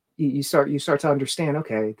 You start to understand,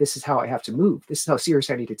 okay, this is how I have to move. This is how serious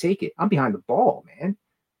I need to take it. I'm behind the ball, man.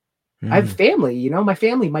 I have family, you know, my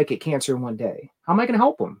family might get cancer one day. How am I going to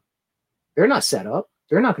help them? They're not set up.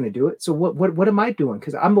 They're not going to do it. So what am I doing?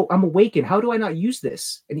 Because I'm awakened. How do I not use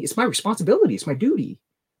this? And it's my responsibility. It's my duty.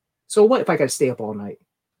 So what if I got to stay up all night?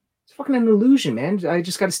 It's fucking an illusion, man. I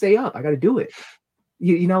just got to stay up. I got to do it.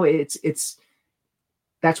 You know, it's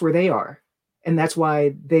that's where they are. And that's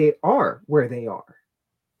why they are where they are.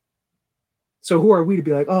 So who are we to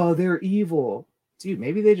be like, oh, they're evil? Dude,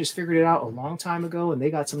 maybe they just figured it out a long time ago and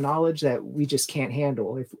they got some knowledge that we just can't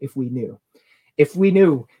handle if we knew. If we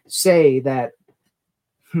knew, say that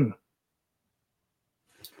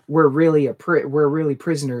we're really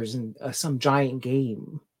prisoners in some giant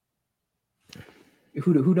game.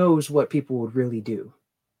 Who knows what people would really do,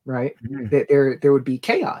 right? That there would be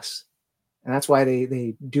chaos. And that's why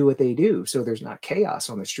they do what they do. So there's not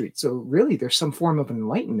chaos on the street. So really there's some form of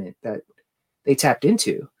enlightenment that they tapped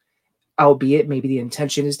into, albeit maybe the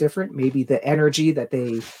intention is different. Maybe the energy that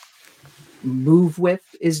they move with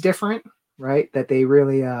is different, right? That they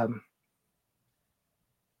really, let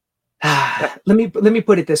me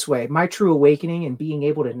put it this way. My true awakening and being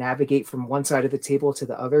able to navigate from one side of the table to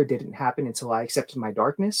the other didn't happen until I accepted my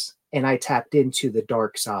darkness and I tapped into the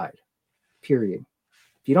dark side, period.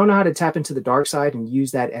 If you don't know how to tap into the dark side and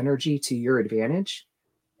use that energy to your advantage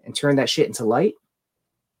and turn that shit into light,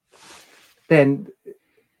 then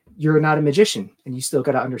you're not a magician and you still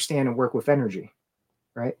got to understand and work with energy,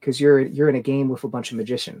 right? Because you're in a game with a bunch of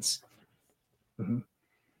magicians. And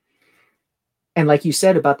like you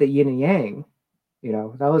said about the yin and yang, you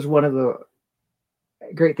know, that was one of the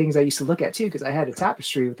great things I used to look at too, because I had a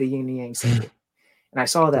tapestry with the yin and yang symbol. And I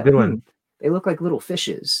saw that they look like little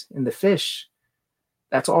fishes. And the fish,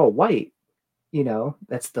 that's all white, you know,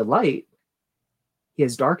 that's the light. He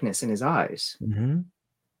has darkness in his eyes.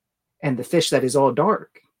 And the fish that is all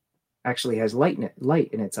dark actually has light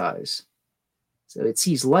in its eyes. So it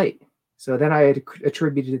sees light. So then I had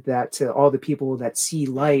attributed that to all the people that see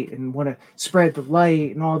light and want to spread the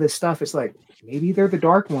light and all this stuff. It's like, maybe they're the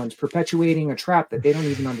dark ones perpetuating a trap that they don't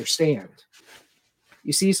even understand.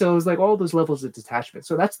 You see, so it's like all those levels of detachment.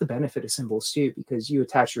 So that's the benefit of symbols too, because you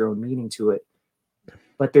attach your own meaning to it.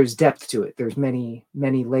 But there's depth to it. There's many,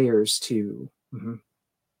 many layers to.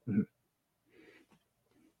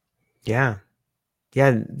 Yeah.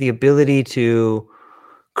 The ability to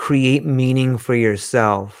create meaning for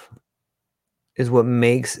yourself is what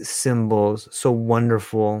makes symbols so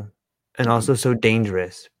wonderful and also so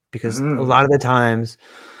dangerous, because a lot of the times,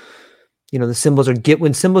 you know, the symbols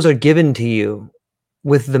when symbols are given to you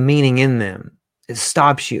with the meaning in them, it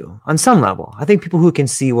stops you on some level. I think people who can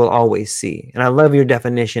see will always see. And I love your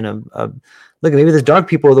definition of look, maybe those dark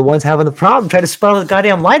people are the ones having the problem, try to spell the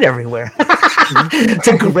goddamn light everywhere. It's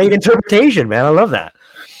a great interpretation, man. I love that.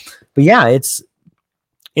 But yeah, it's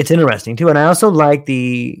interesting too. And I also like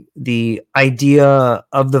the idea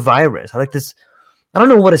of the virus. I like this. I don't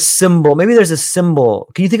know what a symbol, maybe there's a symbol.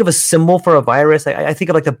 Can you think of a symbol for a virus? I think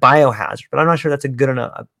of like the biohazard, but I'm not sure that's a good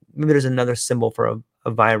enough. Maybe there's another symbol for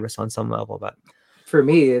a virus on some level. But for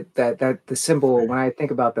me, that the symbol, when I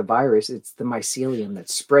think about the virus, it's the mycelium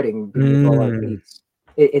that's spreading beneath all our feet.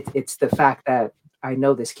 It's the fact that I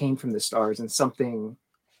know this came from the stars and something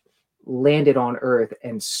landed on Earth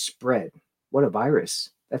and spread. What a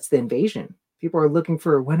virus. That's the invasion. People are looking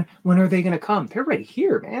for when are they going to come? They're right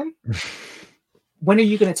here, man. When are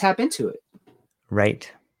you going to tap into it?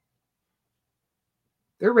 Right.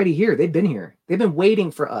 They're already here. They've been here. They've been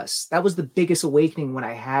waiting for us. That was the biggest awakening when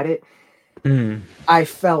I had it.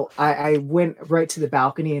 I went right to the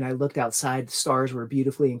balcony and I looked outside. The stars were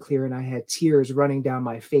beautifully and clear, and I had tears running down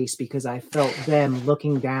my face because I felt them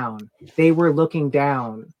looking down. They were looking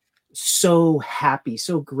down, so happy,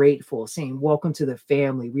 so grateful, saying, "Welcome to the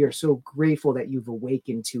family. We are so grateful that you've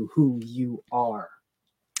awakened to who you are."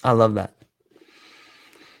 I love that.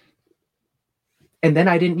 And then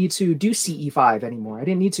I didn't need to do CE5 anymore. I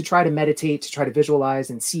didn't need to try to meditate, to try to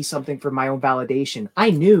visualize and see something for my own validation.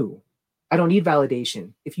 I knew I don't need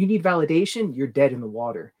validation. If you need validation, you're dead in the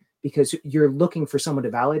water because you're looking for someone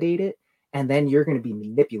to validate it, and then you're going to be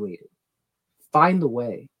manipulated. Find the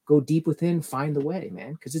way. Go deep within, find the way,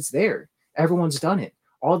 man, because it's there. Everyone's done it.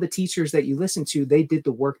 All the teachers that you listen to, they did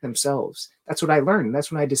the work themselves. That's what I learned.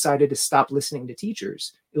 That's when I decided to stop listening to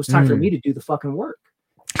teachers. It was time for me to do the fucking work.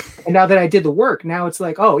 And now that I did the work, now it's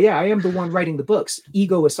like, oh yeah, I am the one writing the books.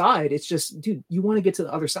 Ego aside, it's just, dude, you want to get to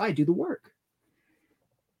the other side, do the work.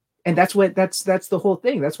 And that's the whole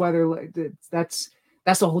thing. That's why they're like, that's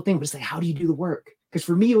the whole thing. But it's like, how do you do the work? Because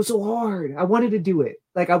for me, it was so hard. I wanted to do it.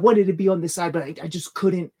 Like I wanted to be on this side, but I just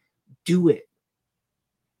couldn't do it.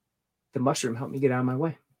 The mushroom helped me get out of my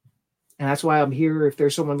way. And that's why I'm here. If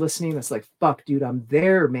there's someone listening that's like, fuck, dude, I'm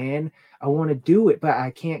there, man. I want to do it, but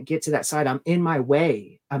I can't get to that side. I'm in my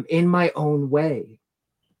way. I'm in my own way.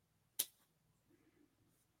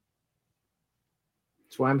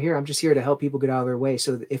 That's why I'm here. I'm just here to help people get out of their way.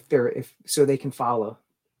 So so they can follow,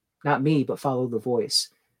 not me, but follow the voice.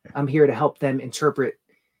 I'm here to help them interpret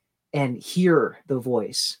and hear the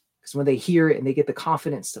voice. Because when they hear it and they get the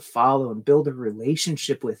confidence to follow and build a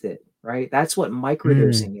relationship with it, right? That's what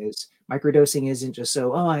microdosing is. Microdosing isn't just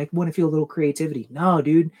so, oh, I want to feel a little creativity. No,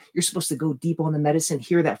 dude, you're supposed to go deep on the medicine,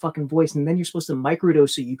 hear that fucking voice, and then you're supposed to microdose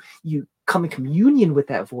so you come in communion with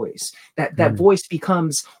that voice. That voice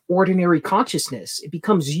becomes ordinary consciousness. It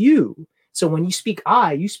becomes you. So when you speak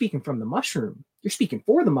you're speaking from the mushroom. You're speaking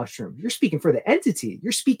for the mushroom. You're speaking for the entity.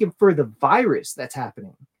 You're speaking for the virus that's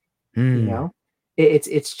happening. You know?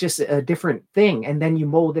 It's just a different thing. And then you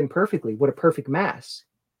mold in perfectly. What a perfect mass.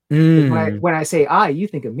 When I say you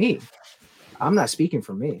think of me. I'm not speaking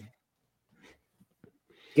for me.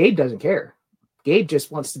 Gabe doesn't care. Gabe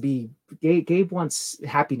just wants to be. Gabe wants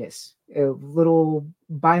happiness. A little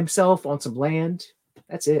by himself on some land.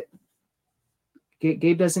 That's it.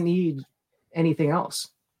 Gabe doesn't need anything else.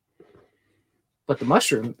 But the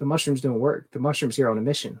mushroom's doing work. The mushroom's here on a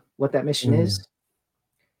mission. What that mission is,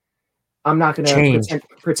 I'm not going to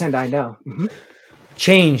pretend I know.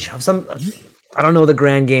 Change. I don't know the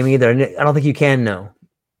grand game either. I don't think you can know.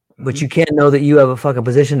 But you can know that you have a fucking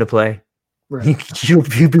position to play. Right. You'll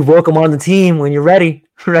be welcome on the team when you're ready.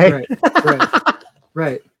 Right.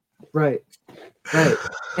 Right.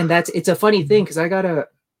 And it's a funny thing because I got a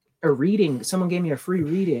reading. Someone gave me a free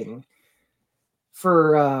reading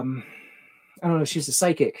for I don't know, she's a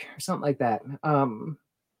psychic or something like that. And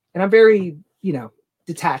I'm very,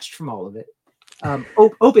 detached from all of it.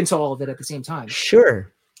 Open to all of it at the same time.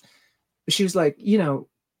 Sure. But she was like,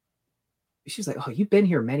 she's like, oh, you've been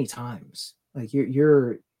here many times. Like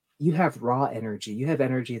you have raw energy. You have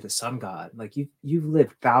energy of the sun god. Like you've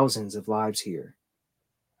lived thousands of lives here.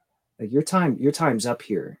 Like your time's up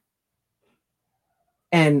here.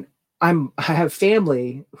 And I have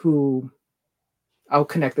family who, I'll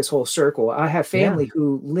connect this whole circle. I have family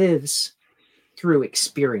who lives through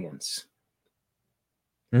experience.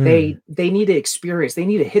 They need to experience. They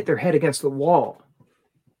need to hit their head against the wall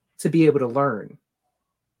to be able to learn.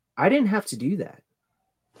 I didn't have to do that.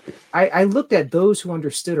 I looked at those who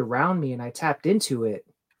understood around me and I tapped into it.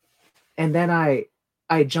 And then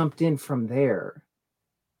I jumped in from there.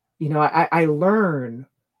 I learn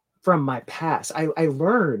from my past. I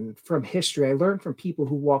learn from history. I learned from people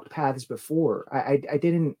who walked paths before. I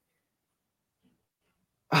didn't.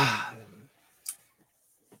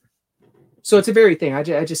 So it's a very thing. I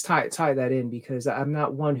just tie that in because I'm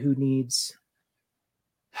not one who needs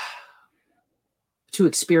to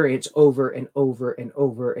experience over and over and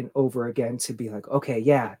over and over again to be like, okay,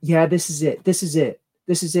 yeah, this is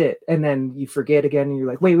it. And then you forget again and you're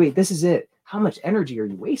like, wait, this is it. How much energy are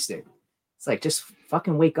you wasting? It's like, just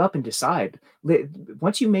fucking wake up and decide.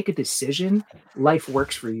 Once you make a decision, life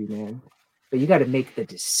works for you, man. But you got to make the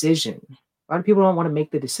decision. A lot of people don't want to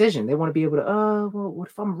make the decision. They want to be able to, well, what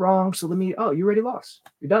if I'm wrong? So you already lost.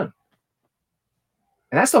 You're done.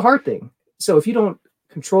 And that's the hard thing. So if you don't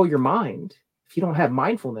control your mind, if you don't have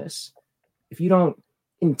mindfulness, if you don't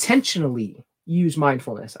intentionally use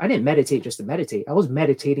mindfulness, I didn't meditate just to meditate. I was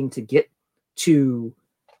meditating to get to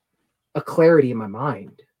a clarity in my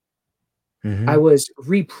mind. I was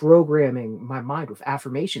reprogramming my mind with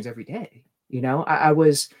affirmations every day. I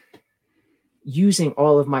was using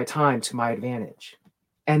all of my time to my advantage.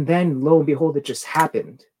 And then lo and behold, it just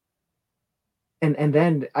happened. And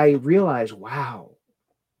then I realized, wow,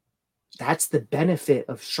 that's the benefit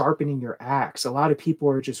of sharpening your axe. A lot of people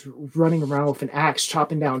are just running around with an axe,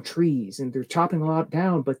 chopping down trees, and they're chopping a lot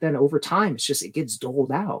down. But then over time, it gets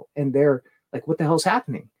doled out. And they're like, what the hell's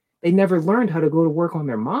happening? They never learned how to go to work on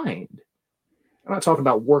their mind. I'm not talking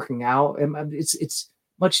about working out. It's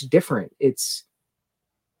much different.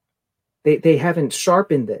 They haven't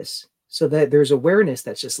sharpened this, so that there's awareness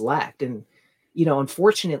that's just lacked. And,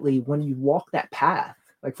 unfortunately, when you walk that path,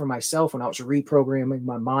 like for myself, when I was reprogramming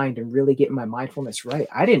my mind and really getting my mindfulness right,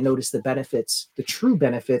 I didn't notice the benefits, the true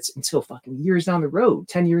benefits, until fucking years down the road,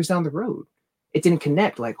 10 years down the road. It didn't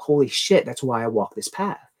connect. Like, holy shit, that's why I walk this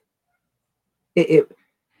path. It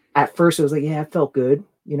at first it was like, yeah, it felt good.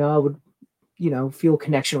 I would, feel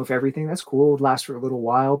connection with everything. That's cool. It would last for a little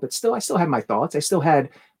while, but I still had my thoughts. I still had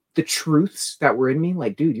the truths that were in me.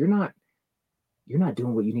 Like, dude, you're not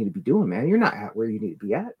doing what you need to be doing, man. You're not at where you need to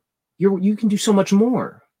be at. You can do so much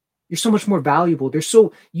more. You're so much more valuable.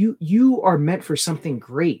 You are meant for something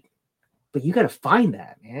great, but you got to find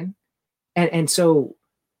that, man. And so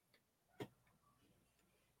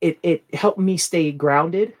it helped me stay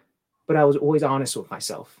grounded, but I was always honest with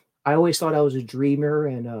myself. I always thought I was a dreamer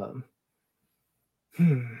and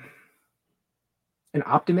an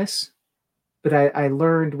optimist, but I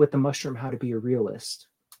learned with the mushroom how to be a realist,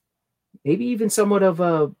 maybe even somewhat of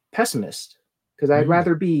a pessimist, because I'd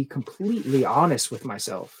rather be completely honest with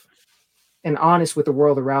myself and honest with the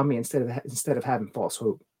world around me instead of having false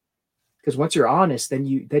hope. Because once you're honest, then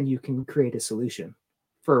you can create a solution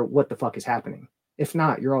for what the fuck is happening. If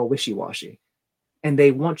not, you're all wishy-washy, and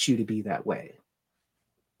they want you to be that way.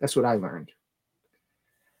 That's what I learned.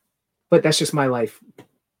 But that's just my life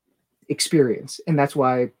experience, and that's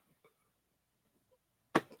why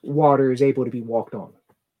water is able to be walked on,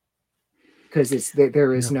 because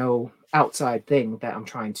there is no outside thing that I'm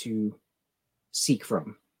trying to seek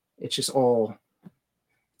from. It's just all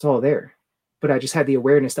there. But I just had the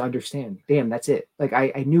awareness to understand, damn, that's it. Like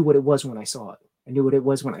I knew what it was when I saw it. I knew what it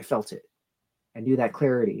was when I felt it. I knew that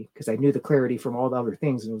clarity because I knew the clarity from all the other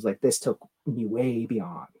things. And it was like, this took me way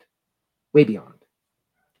beyond.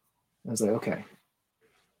 I was like, okay,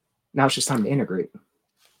 now it's just time to integrate.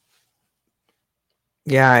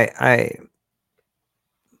 Yeah,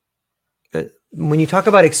 when you talk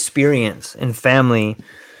about experience and family,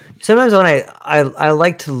 sometimes when I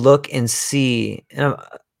like to look and see, and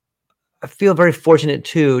I feel very fortunate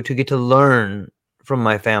too to get to learn from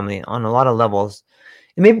my family on a lot of levels.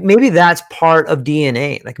 And maybe that's part of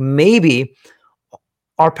DNA. Like maybe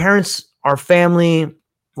our parents, our family,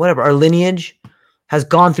 whatever, our lineage has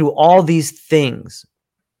gone through all these things,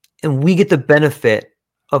 and we get the benefit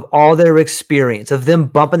of all their experience, of them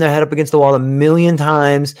bumping their head up against the wall a million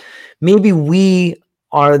times. Maybe we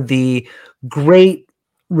are the great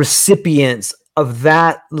recipients of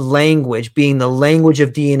that language being the language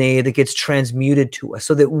of DNA that gets transmuted to us,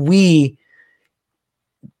 so that we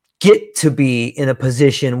get to be in a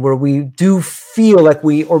position where we do feel like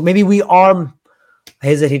or maybe we are, I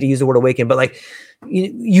hesitate to use the word awaken, but like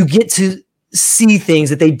you get to see things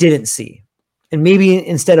that they didn't see. And maybe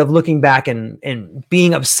instead of looking back and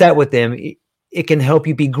being upset with them, it can help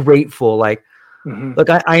you be grateful. Like, look,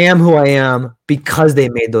 I am who I am because they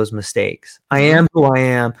made those mistakes. I am who I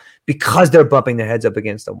am because they're bumping their heads up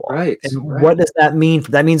against the wall. Right. And what does that mean?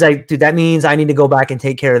 That means I need to go back and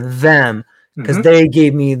take care of them because they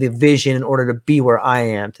gave me the vision in order to be where I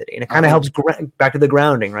am today. And it kind of helps back to the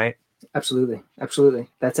grounding, right? Absolutely.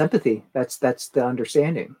 That's empathy. That's the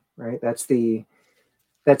understanding, right? That's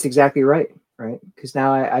exactly right. Right. Because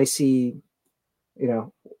now I see,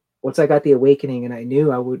 once I got the awakening and I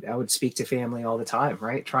knew I would speak to family all the time,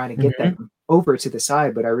 right? Trying to get them over to the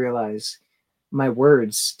side. But I realized my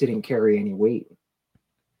words didn't carry any weight.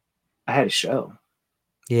 I had to show.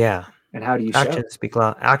 Yeah. And how do you Actions show? speak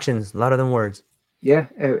loud. Actions louder than words. Yeah.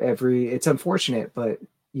 It's unfortunate, but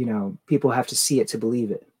people have to see it to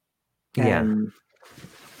believe it. And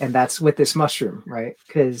that's with this mushroom, right?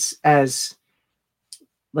 Because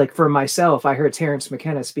like for myself, I heard Terrence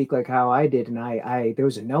McKenna speak like how I did, and I there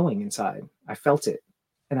was a knowing inside. I felt it,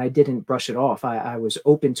 and I didn't brush it off. I was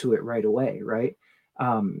open to it right away, right?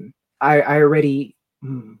 I already,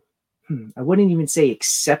 I wouldn't even say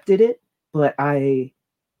accepted it, but I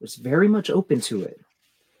was very much open to it,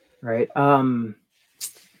 right?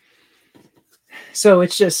 So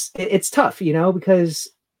it's tough, because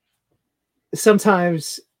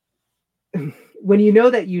sometimes when you know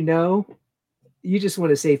that you just want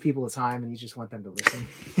to save people time and you just want them to listen.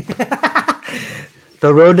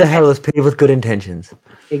 The road to hell is paved with good intentions.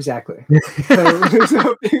 Exactly.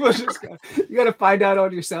 So people just you got to find out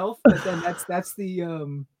on yourself. But then that's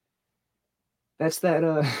the that's that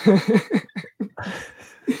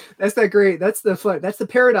that's that great. That's the fun. That's the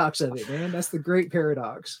paradox of it, man. That's the great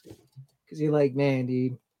paradox. Because you're like, man,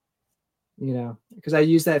 dude, you know. Because I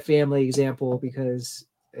use that family example because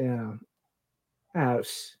you know,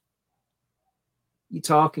 you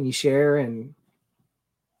talk and you share and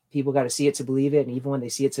people got to see it to believe it. And even when they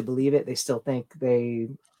see it to believe it, they still think they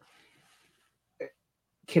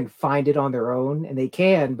can find it on their own, and they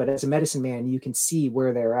can. But as a medicine man, you can see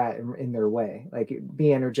where they're at in their way. Like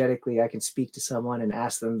me energetically, I can speak to someone and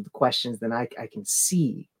ask them the questions. Then I can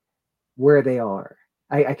see where they are.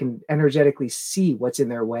 I can energetically see what's in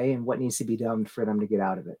their way and what needs to be done for them to get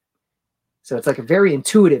out of it. So it's like a very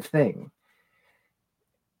intuitive thing.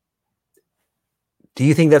 Do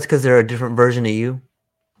you think that's because they're a different version of you?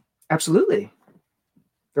 Absolutely.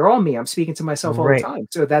 They're all me. I'm speaking to myself all the time.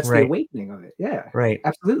 So that's the awakening of it. Yeah. Right.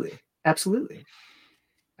 Absolutely. Absolutely.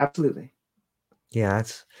 Absolutely. Yeah.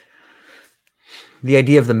 That's the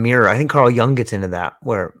idea of the mirror. I think Carl Jung gets into that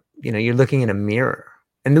where, you know, you're looking in a mirror.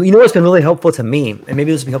 And you know what's been really helpful to me, and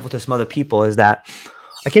maybe this will be helpful to some other people, is that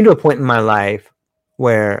I came to a point in my life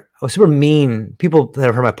where I was super mean. People that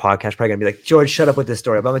have heard my podcast probably gonna be like, George, shut up with this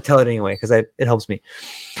story, but I'm gonna tell it anyway because it helps me.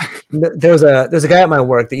 There's a guy at my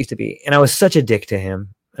work that used to be, and I was such a dick to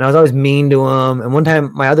him, and I was always mean to him. And one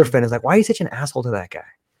time, my other friend is like, "Why are you such an asshole to that guy?"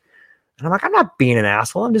 And I'm like, "I'm not being an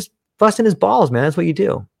asshole. I'm just busting his balls, man. That's what you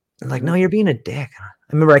do." And like, "No, you're being a dick."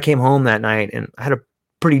 I remember I came home that night, and I had a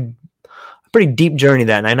pretty deep journey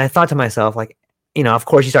that night. And I thought to myself, like, you know, of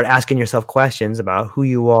course you start asking yourself questions about who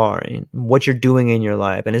you are and what you're doing in your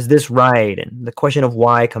life. And is this right? And the question of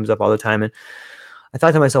why comes up all the time. And I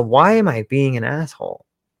thought to myself, why am I being an asshole?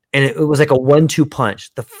 And it was like a 1-2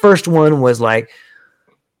 punch. The first one was like,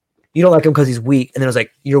 you don't like him because he's weak. And then it was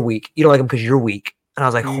like, you're weak. You don't like him because you're weak. And I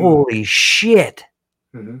was like, holy shit.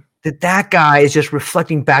 Mm-hmm. That guy is just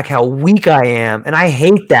reflecting back how weak I am. And I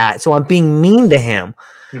hate that. So I'm being mean to him.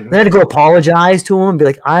 Mm-hmm. Then I had to go apologize to him and be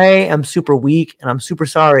like, I am super weak and I'm super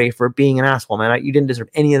sorry for being an asshole, man. You didn't deserve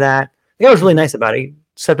any of that. I was really nice about it. He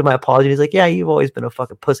accepted my apology. He's like, yeah, you've always been a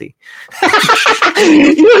fucking pussy. You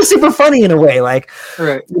know, it's super funny in a way. Like,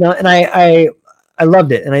 right. You know, and I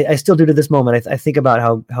loved it. And I still do to this moment. I think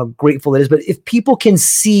about how grateful it is. But if people can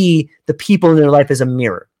see the people in their life as a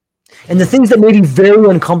mirror, and the things that may be very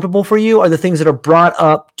uncomfortable for you are the things that are brought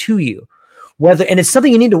up to you. And it's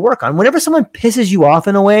something you need to work on. Whenever someone pisses you off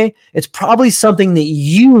in a way, it's probably something that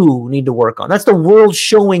you need to work on. That's the world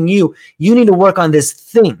showing you need to work on this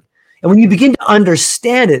thing. And when you begin to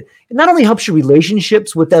understand it, it not only helps your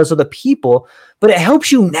relationships with those other people, but it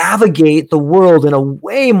helps you navigate the world in a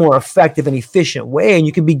way more effective and efficient way. And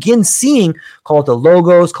you can begin seeing, call it the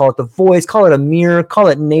logos, call it the voice, call it a mirror, call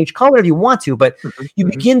it nature, call it whatever you want to, but you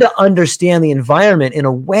begin to understand the environment in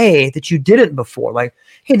a way that you didn't before. Like,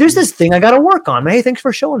 hey, there's this thing I got to work on. Hey, thanks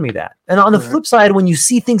for showing me that. And on the flip side, when you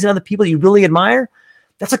see things in other people that you really admire,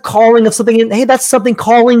 that's a calling of something. Hey, that's something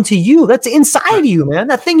calling to you. That's inside you, man.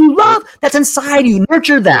 That thing you love, that's inside you.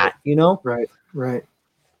 Nurture that, you know? Right.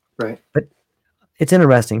 But it's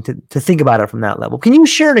interesting to think about it from that level. Can you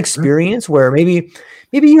share an experience where maybe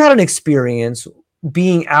you had an experience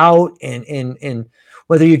being out and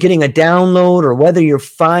whether you're getting a download or whether you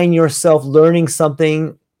find yourself learning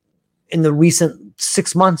something in the recent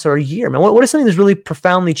 6 months or a year, man? What is something that's really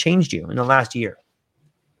profoundly changed you in the last year?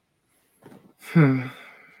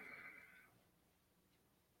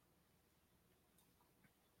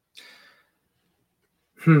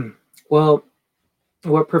 Well,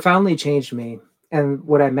 what profoundly changed me and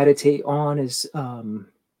what I meditate on is I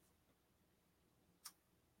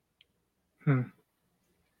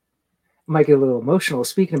might get a little emotional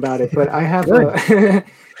speaking about it, but I have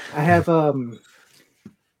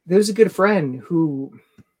there's a good friend who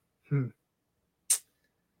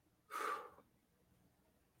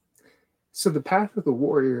so the path of the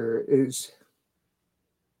warrior is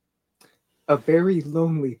a very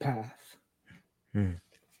lonely path.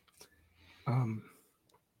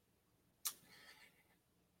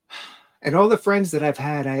 And all the friends that I've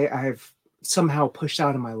had, I've somehow pushed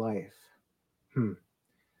out of my life.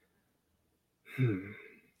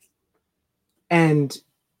 And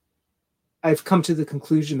I've come to the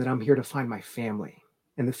conclusion that I'm here to find my family.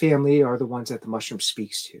 And the family are the ones that the mushroom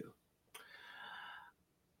speaks to.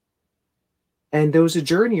 And there was a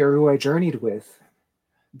journeyer who I journeyed with,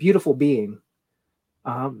 beautiful being.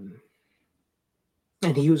 And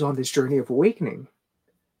he was on this journey of awakening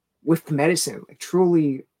with medicine, like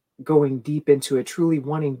truly going deep into it, truly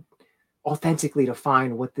wanting authentically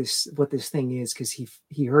define what this thing is, because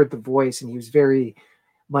he heard the voice, and he was very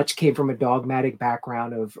much came from a dogmatic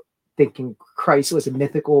background of thinking Christ was a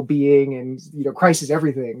mythical being, and Christ is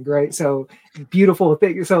everything, right? So beautiful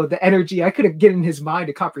thing. So the energy, I couldn't get in his mind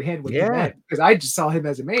to comprehend what he meant, because I just saw him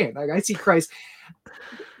as a man. Like, I see Christ.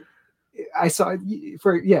 I saw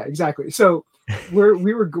exactly. So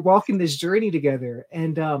we were walking this journey together,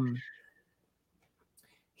 and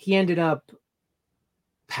he ended up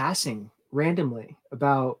passing randomly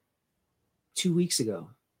about 2 weeks ago.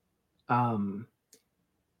 And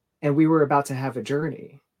we were about to have a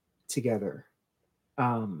journey together.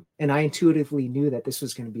 And I intuitively knew that this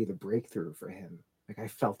was going to be the breakthrough for him. Like, I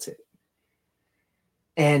felt it.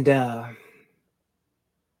 And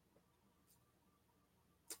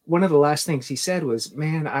one of the last things he said was,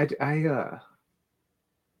 "Man, I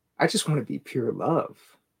just want to be pure love.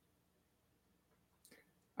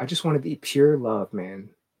 I just want to be pure love, man."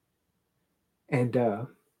 And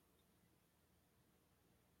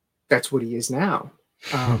that's what he is now.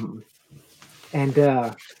 And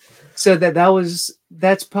so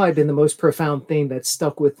that's probably been the most profound thing that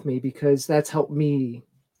stuck with me, because that's helped me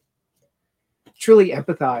truly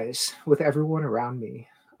empathize with everyone around me.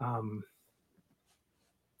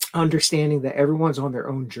 Understanding that everyone's on their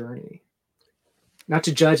own journey, not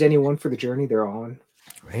to judge anyone for the journey they're on.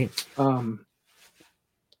 Right.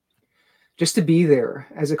 Just to be there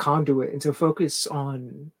as a conduit, and to focus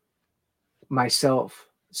on myself,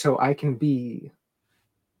 so I can be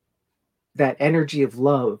that energy of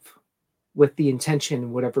love with the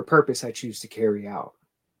intention, whatever purpose I choose to carry out,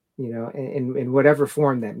 in whatever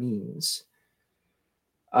form that means.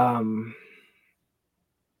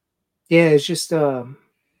 It's just,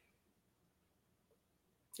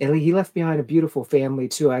 and he left behind a beautiful family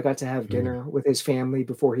too. I got to have dinner with his family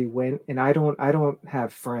before he went, and I don't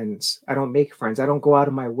have friends. I don't make friends. I don't go out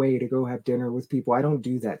of my way to go have dinner with people. I don't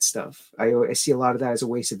do that stuff. I see a lot of that as a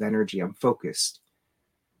waste of energy. I'm focused.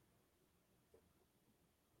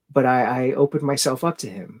 But I opened myself up to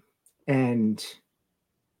him, and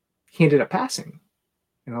he ended up passing.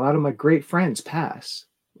 And a lot of my great friends pass,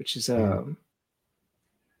 which is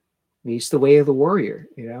it's the way of the warrior,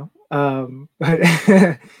 but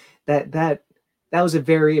that was a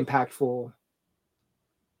very impactful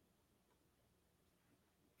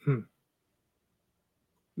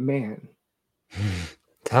man.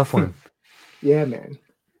 Tough one. Yeah, man.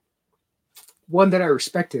 One that I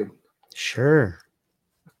respected. Sure.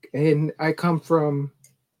 And I come from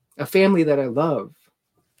a family that I love,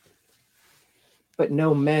 but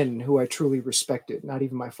no men who I truly respected. Not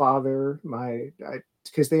even my father,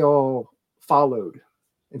 because they all followed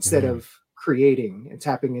instead of creating and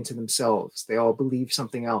tapping into themselves. They all believed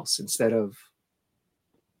something else instead of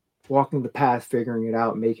walking the path, figuring it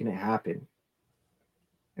out, making it happen.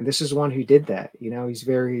 And this is one who did that. He's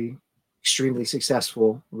very extremely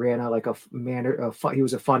successful. Ran out like he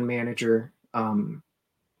was a fund manager.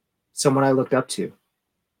 Someone I looked up to.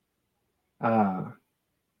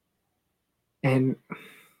 And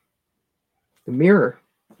the mirror.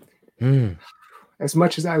 As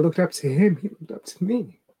much as I looked up to him, he looked up to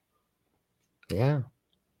me. Yeah.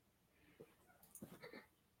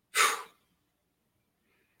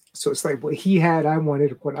 So it's like what he had, I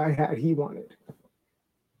wanted. What I had, he wanted.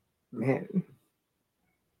 Man.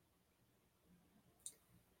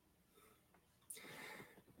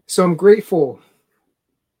 So I'm grateful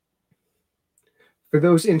for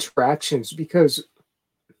those interactions, because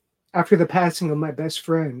after the passing of my best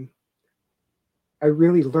friend, I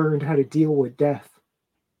really learned how to deal with death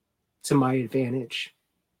to my advantage.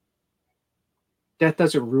 Death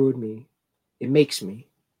doesn't ruin me. It makes me.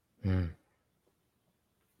 And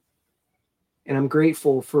I'm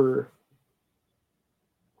grateful for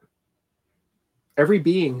every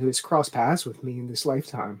being who has crossed paths with me in this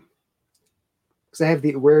lifetime, because I have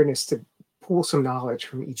the awareness to pull some knowledge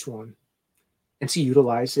from each one and to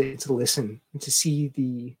utilize it, to listen, and to see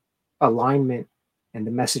the alignment and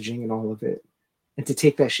the messaging and all of it, and to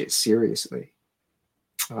take that shit seriously.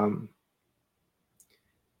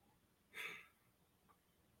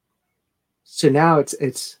 So now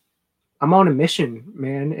it's I'm on a mission,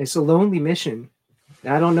 man. It's a lonely mission.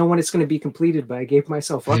 I don't know when it's going to be completed, but I gave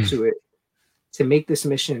myself up to it to make this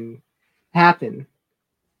mission happen.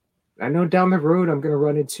 I know down the road I'm going to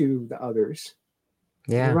run into the others.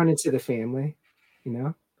 Yeah. Run into the family,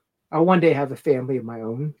 I'll one day have a family of my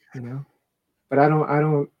own, but I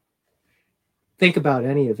don't think about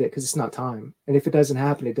any of it, because it's not time. And if it doesn't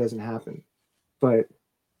happen, it doesn't happen. But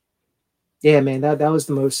yeah, man, that was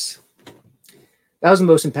the most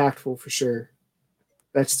impactful for sure.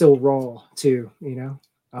 That's still raw too,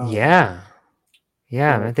 Yeah.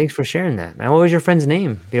 Yeah, man. Thanks for sharing that, man. What was your friend's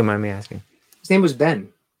name, if you don't mind me asking? His name was Ben.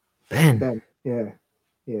 Ben. Yeah.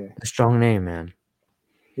 A strong name, man.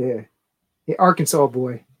 Yeah. Arkansas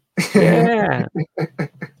boy. Yeah.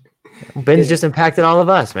 Ben's just impacted all of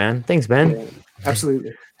us, man. Thanks, Ben. Yeah,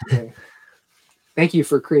 absolutely. Yeah. Thank you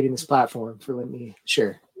for creating this platform, for letting me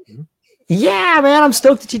share. Yeah, man. I'm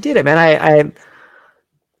stoked that you did it, man. I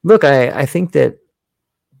think that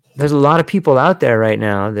there's a lot of people out there right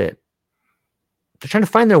now that they're trying to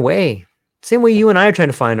find their way. Same way you and I are trying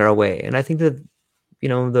to find our way. And I think that,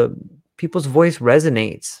 the people's voice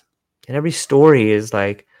resonates. And every story is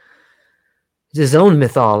like his own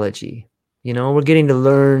mythology. We're getting to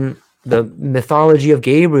learn the mythology of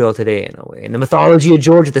Gabriel today in a way, and the mythology of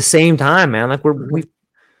George at the same time, man. Like we're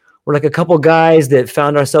like a couple guys that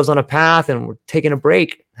found ourselves on a path and we're taking a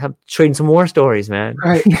break, trading some more stories, man.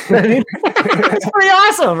 Right. It's pretty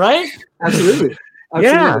awesome, right? Absolutely.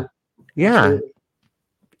 Yeah. Absolutely.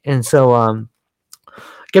 And so,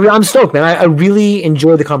 Gabriel, I'm stoked, man. I really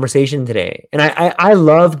enjoyed the conversation today. And I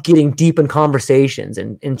love getting deep in conversations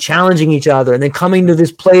and challenging each other and then coming to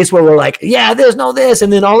this place where we're like, yeah, there's no this.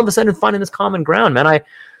 And then all of a sudden finding this common ground, man. I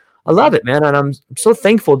love it, man. And I'm so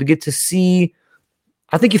thankful to get to see.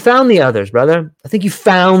 I think you found the others, brother. I think you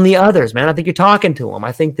found the others, man. I think you're talking to them.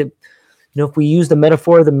 I think that, if we use the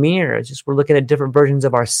metaphor of the mirror, it's just we're looking at different versions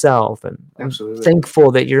of ourselves. And Absolutely. I'm thankful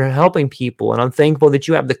that you're helping people. And I'm thankful that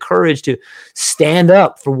you have the courage to stand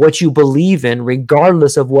up for what you believe in,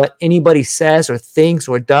 regardless of what anybody says or thinks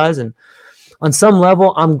or does. And on some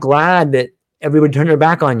level, I'm glad that everybody turned their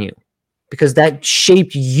back on you, because that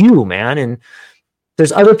shaped you, man. And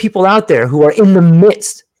there's other people out there who are in the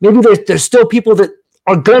midst. Maybe there's still people that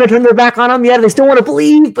are going to turn their back on them. Yeah, they still want to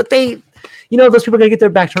believe, but those people are going to get their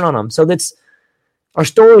back turned on them. So our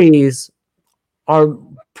stories are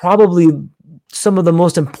probably some of the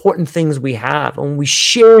most important things we have. And when we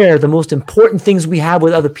share the most important things we have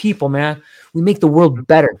with other people, man, we make the world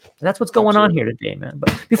better. And that's what's going on here today, man.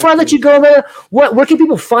 But before I let you go there, where can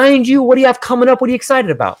people find you? What do you have coming up? What are you excited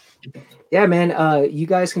about? Yeah, man. You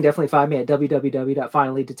guys can definitely find me at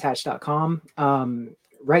www.finallydetached.com.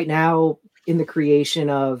 Right now, in the creation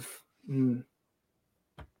of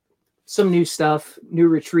some new stuff, new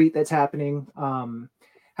retreat that's happening.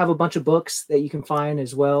 Have a bunch of books that you can find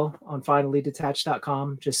as well on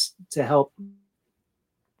finallydetached.com, just to help.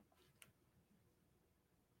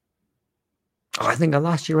 Oh, I think I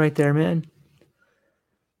lost you right there, man.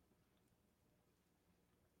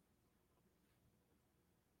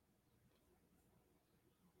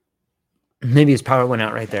 Maybe his power went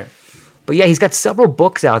out right there. But yeah, he's got several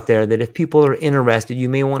books out there that if people are interested, you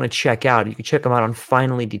may want to check out. You can check them out on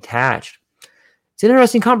Finally Detached. It's an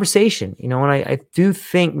interesting conversation, and I do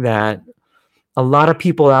think that a lot of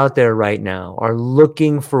people out there right now are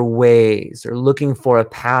looking for ways, or looking for a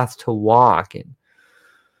path to walk. And,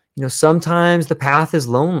 sometimes the path is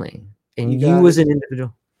lonely. And you as an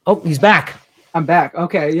individual. Oh, he's back. I'm back.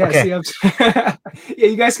 Okay. Yeah. Okay. See, yeah,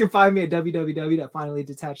 you guys can find me at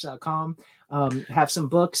www.finallydetached.com. Have some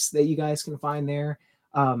books that you guys can find there.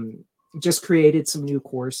 Just created some new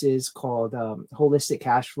courses called Holistic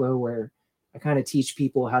Cash Flow, where I kind of teach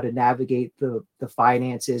people how to navigate the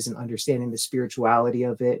finances and understanding the spirituality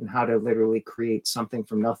of it, and how to literally create something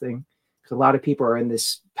from nothing. Because a lot of people are in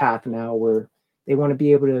this path now where they want to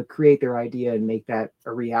be able to create their idea and make that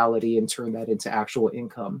a reality and turn that into actual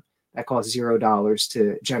income that costs $0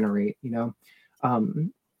 to generate,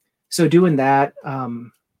 so doing that,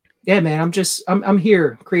 yeah, man, I'm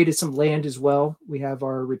here. Created some land as well. We have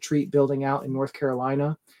our retreat building out in North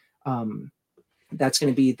Carolina. That's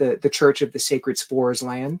going to be the Church of the Sacred Spores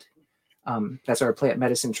land. That's our plant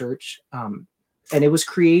medicine church. And it was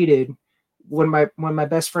created when my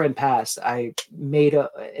best friend passed. I made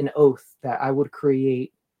an oath that I would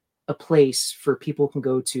create a place for people can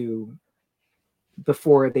go to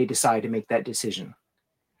before they decide to make that decision.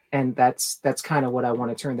 And that's kind of what I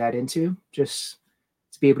want to turn that into, just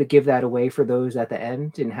to be able to give that away for those at the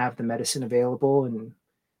end and have the medicine available, and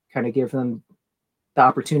kind of give them the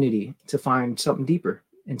opportunity to find something deeper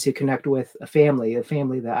and to connect with a family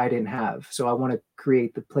that I didn't have. So I want to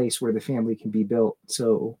create the place where the family can be built.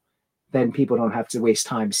 So then people don't have to waste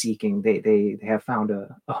time seeking. They have found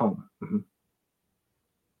a home. Mm-hmm.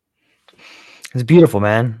 It's beautiful,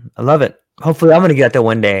 man. I love it. Hopefully I'm going to get out there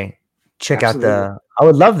one day. Check Absolutely. Out I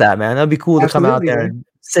would love that, man. That'd be cool to come out there and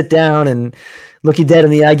sit down and look you dead in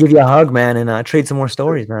the eye, give you a hug, man, and trade some more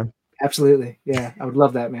stories, man. Absolutely. Yeah. I would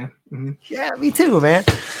love that, man. Mm-hmm. Yeah, me too, man.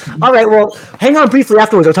 All right. Well, hang on briefly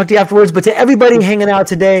afterwards. I'll talk to you afterwards, but to everybody hanging out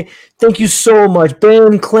today, thank you so much.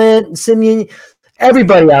 Ben, Clint, Simeon,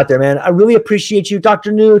 everybody out there, man. I really appreciate you.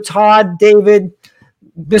 Dr. New, Todd, David,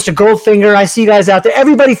 Mr. Goldfinger, I see you guys out there.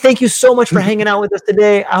 Everybody, thank you so much for hanging out with us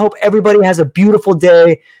today. I hope everybody has a beautiful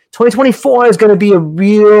day. 2024 is going to be a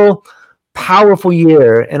real powerful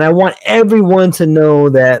year. And I want everyone to know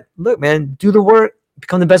that, look, man, do the work,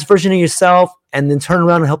 become the best version of yourself, and then turn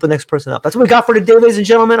around and help the next person up. That's what we got for today, ladies and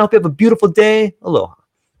gentlemen. I hope you have a beautiful day. Aloha.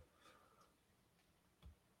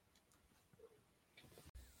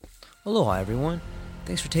 Aloha, everyone.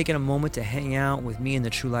 Thanks for taking a moment to hang out with me in the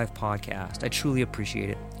True Life podcast. I truly appreciate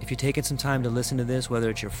it. If you're taking some time to listen to this, whether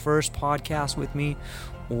it's your first podcast with me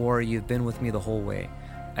or you've been with me the whole way,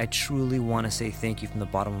 I truly want to say thank you from the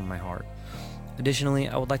bottom of my heart. Additionally,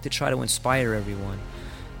 I would like to try to inspire everyone.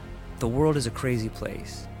 The world is a crazy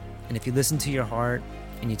place, and if you listen to your heart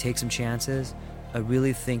and you take some chances, I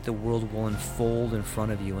really think the world will unfold in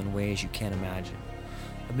front of you in ways you can't imagine.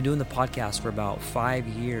 I've been doing the podcast for about 5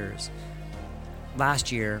 years.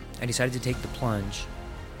 Last year, I decided to take the plunge.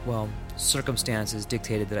 Well, circumstances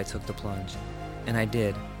dictated that I took the plunge, and I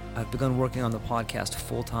did. I've begun working on the podcast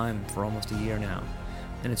full-time for almost a year now,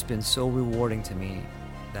 and it's been so rewarding to me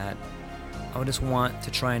that I would just want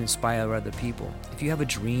to try and inspire other people. If you have a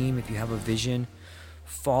dream, if you have a vision,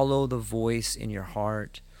 follow the voice in your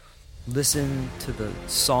heart, listen to the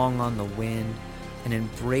song on the wind, and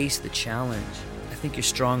embrace the challenge. I think you're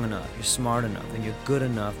strong enough, you're smart enough, and you're good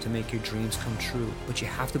enough to make your dreams come true, but you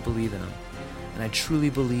have to believe in them. And I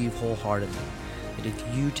truly believe wholeheartedly that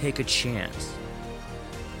if you take a chance,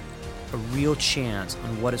 a real chance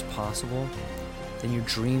on what is possible, then your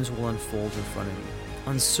dreams will unfold in front of you.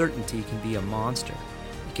 Uncertainty can be a monster.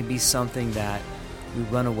 It can be something that we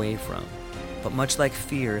run away from. But much like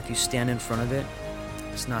fear, if you stand in front of it,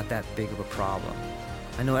 it's not that big of a problem.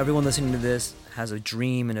 I know everyone listening to this has a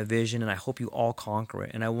dream and a vision, and I hope you all conquer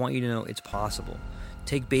it. And I want you to know it's possible.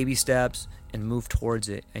 Take baby steps and move towards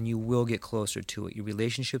it, and you will get closer to it. Your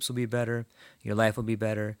relationships will be better. Your life will be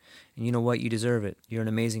better. And you know what? You deserve it. You're an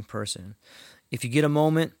amazing person. If you get a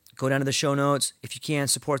moment, go down to the show notes. If you can,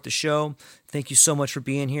 support the show. Thank you so much for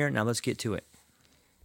being here. Now let's get to it.